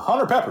Councilman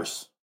Hunter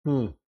Peppers.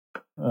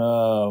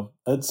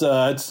 It's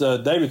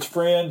David's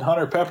friend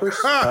Hunter Peppers.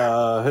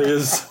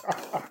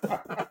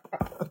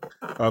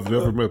 I've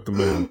never met the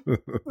man.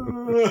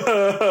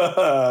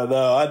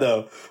 No, I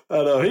know.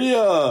 He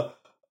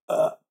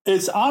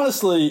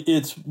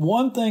it's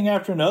one thing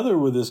after another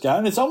with this guy,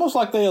 and it's almost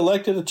like they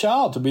elected a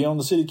child to be on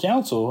the city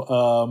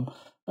council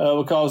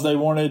because they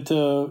wanted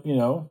to,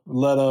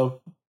 let a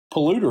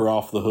polluter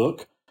off the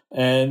hook,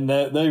 and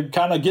they're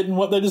kind of getting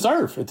what they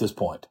deserve at this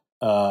point.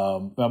 We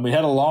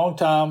had a long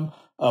time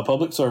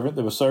public servant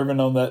that was serving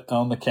on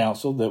the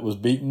council that was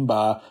beaten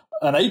by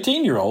an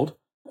 18-year-old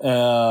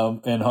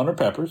and Hunter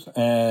Peppers,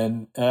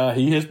 and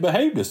he has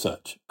behaved as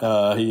such.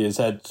 He has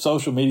had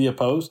social media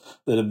posts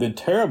that have been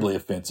terribly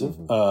offensive.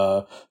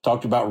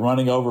 Talked about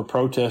running over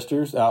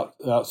protesters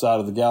outside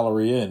of the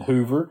Galleria in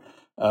Hoover.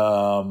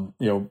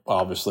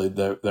 Obviously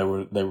they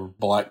were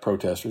black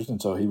protesters,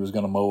 and so he was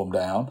going to mow them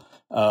down.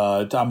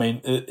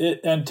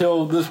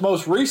 Until this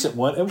most recent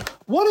one.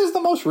 What is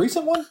the most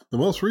recent one? The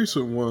most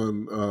recent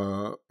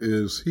one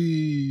is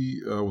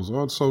he was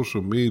on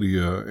social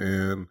media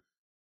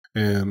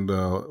and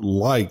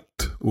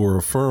liked or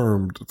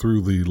affirmed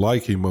through the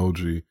like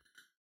emoji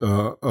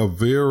a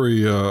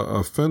very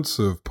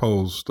offensive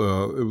post.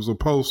 It was a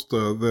post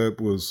that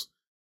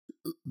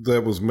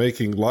was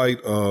making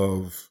light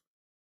of,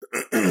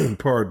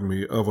 pardon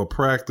me, of a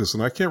practice,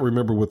 and I can't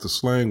remember what the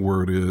slang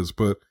word is,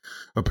 but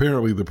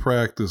apparently the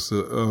practice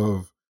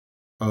of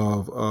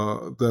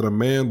that a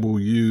man will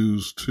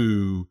use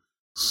to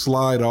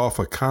slide off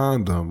a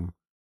condom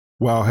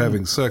while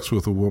having sex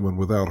with a woman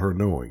without her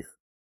knowing it.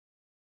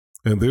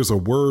 And there's a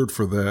word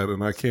for that,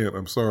 and I can't.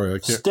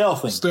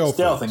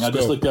 Stealthing. I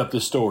just looked up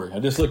this story. Yeah,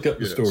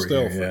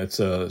 it's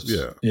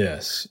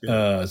yes.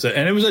 Yeah.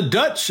 And it was a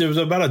Dutch. It was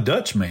about a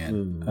Dutch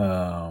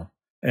man,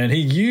 and he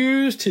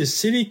used his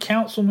city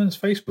councilman's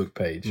Facebook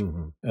page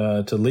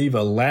to leave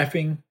a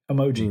laughing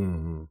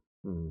emoji,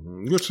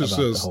 which is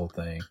just the whole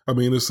thing. I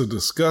mean, it's a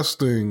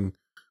disgusting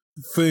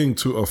thing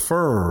to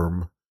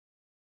affirm,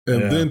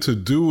 and then to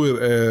do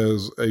it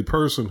as a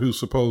person who's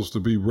supposed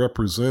to be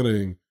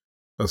representing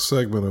a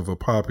segment of a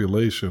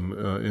population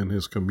in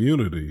his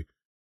community.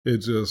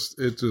 It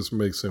just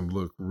makes him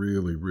look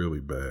really,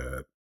 really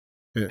bad.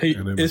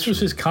 This was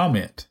his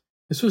comment.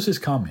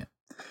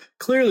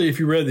 Clearly, if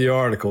you read the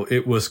article,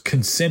 it was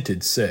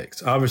consented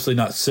sex. Obviously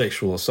not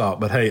sexual assault,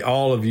 but hey,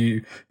 all of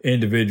you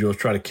individuals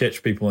try to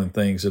catch people in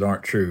things that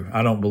aren't true.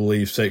 I don't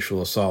believe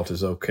sexual assault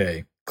is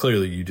okay.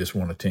 Clearly, you just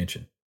want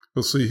attention.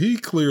 Well, see, he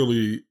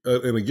clearly,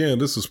 and again,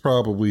 this is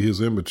probably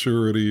his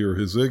immaturity or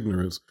his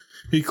ignorance.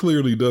 He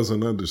clearly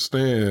doesn't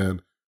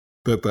understand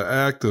that the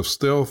act of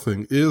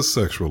stealthing is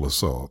sexual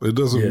assault. It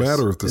doesn't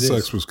matter if the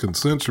sex was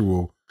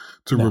consensual.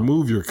 To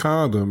remove your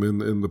condom in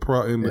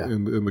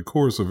the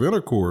course of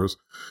intercourse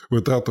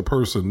without the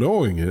person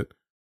knowing it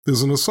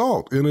is an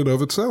assault in and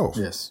of itself.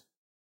 Yes,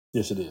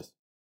 it is.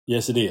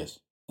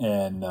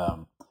 And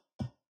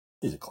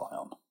he's a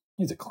clown.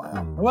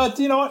 Well,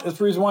 you know what? That's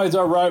the reason why he's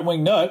our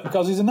right-wing nut,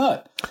 because he's a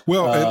nut.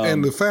 Well,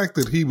 and the fact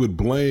that he would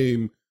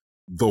blame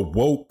the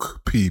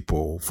woke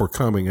people for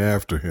coming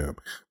after him,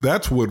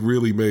 that's what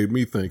really made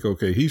me think,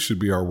 okay, he should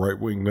be our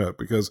right-wing nut,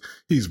 because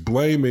he's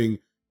blaming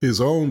his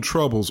own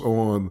troubles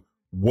on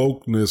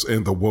wokeness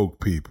and the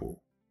woke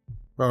people.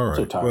 All right, I'm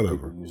so tired of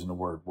people using the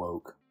word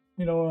woke.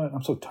 You know what?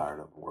 I'm so tired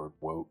of the word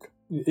woke.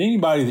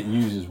 Anybody that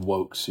uses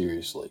woke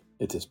seriously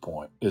at this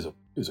point is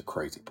a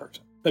crazy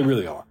person. They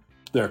really are.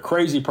 They're a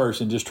crazy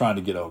person just trying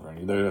to get over on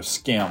you. They're a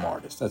scam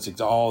artist. That's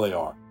all they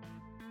are.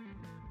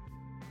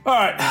 All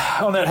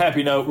right. On that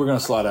happy note, we're going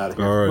to slide out of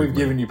here. We've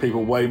given you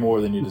people way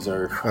more than you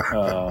deserve.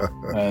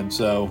 And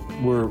so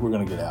we're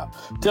going to get out.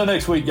 Till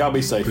next week, y'all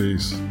be safe.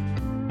 Peace.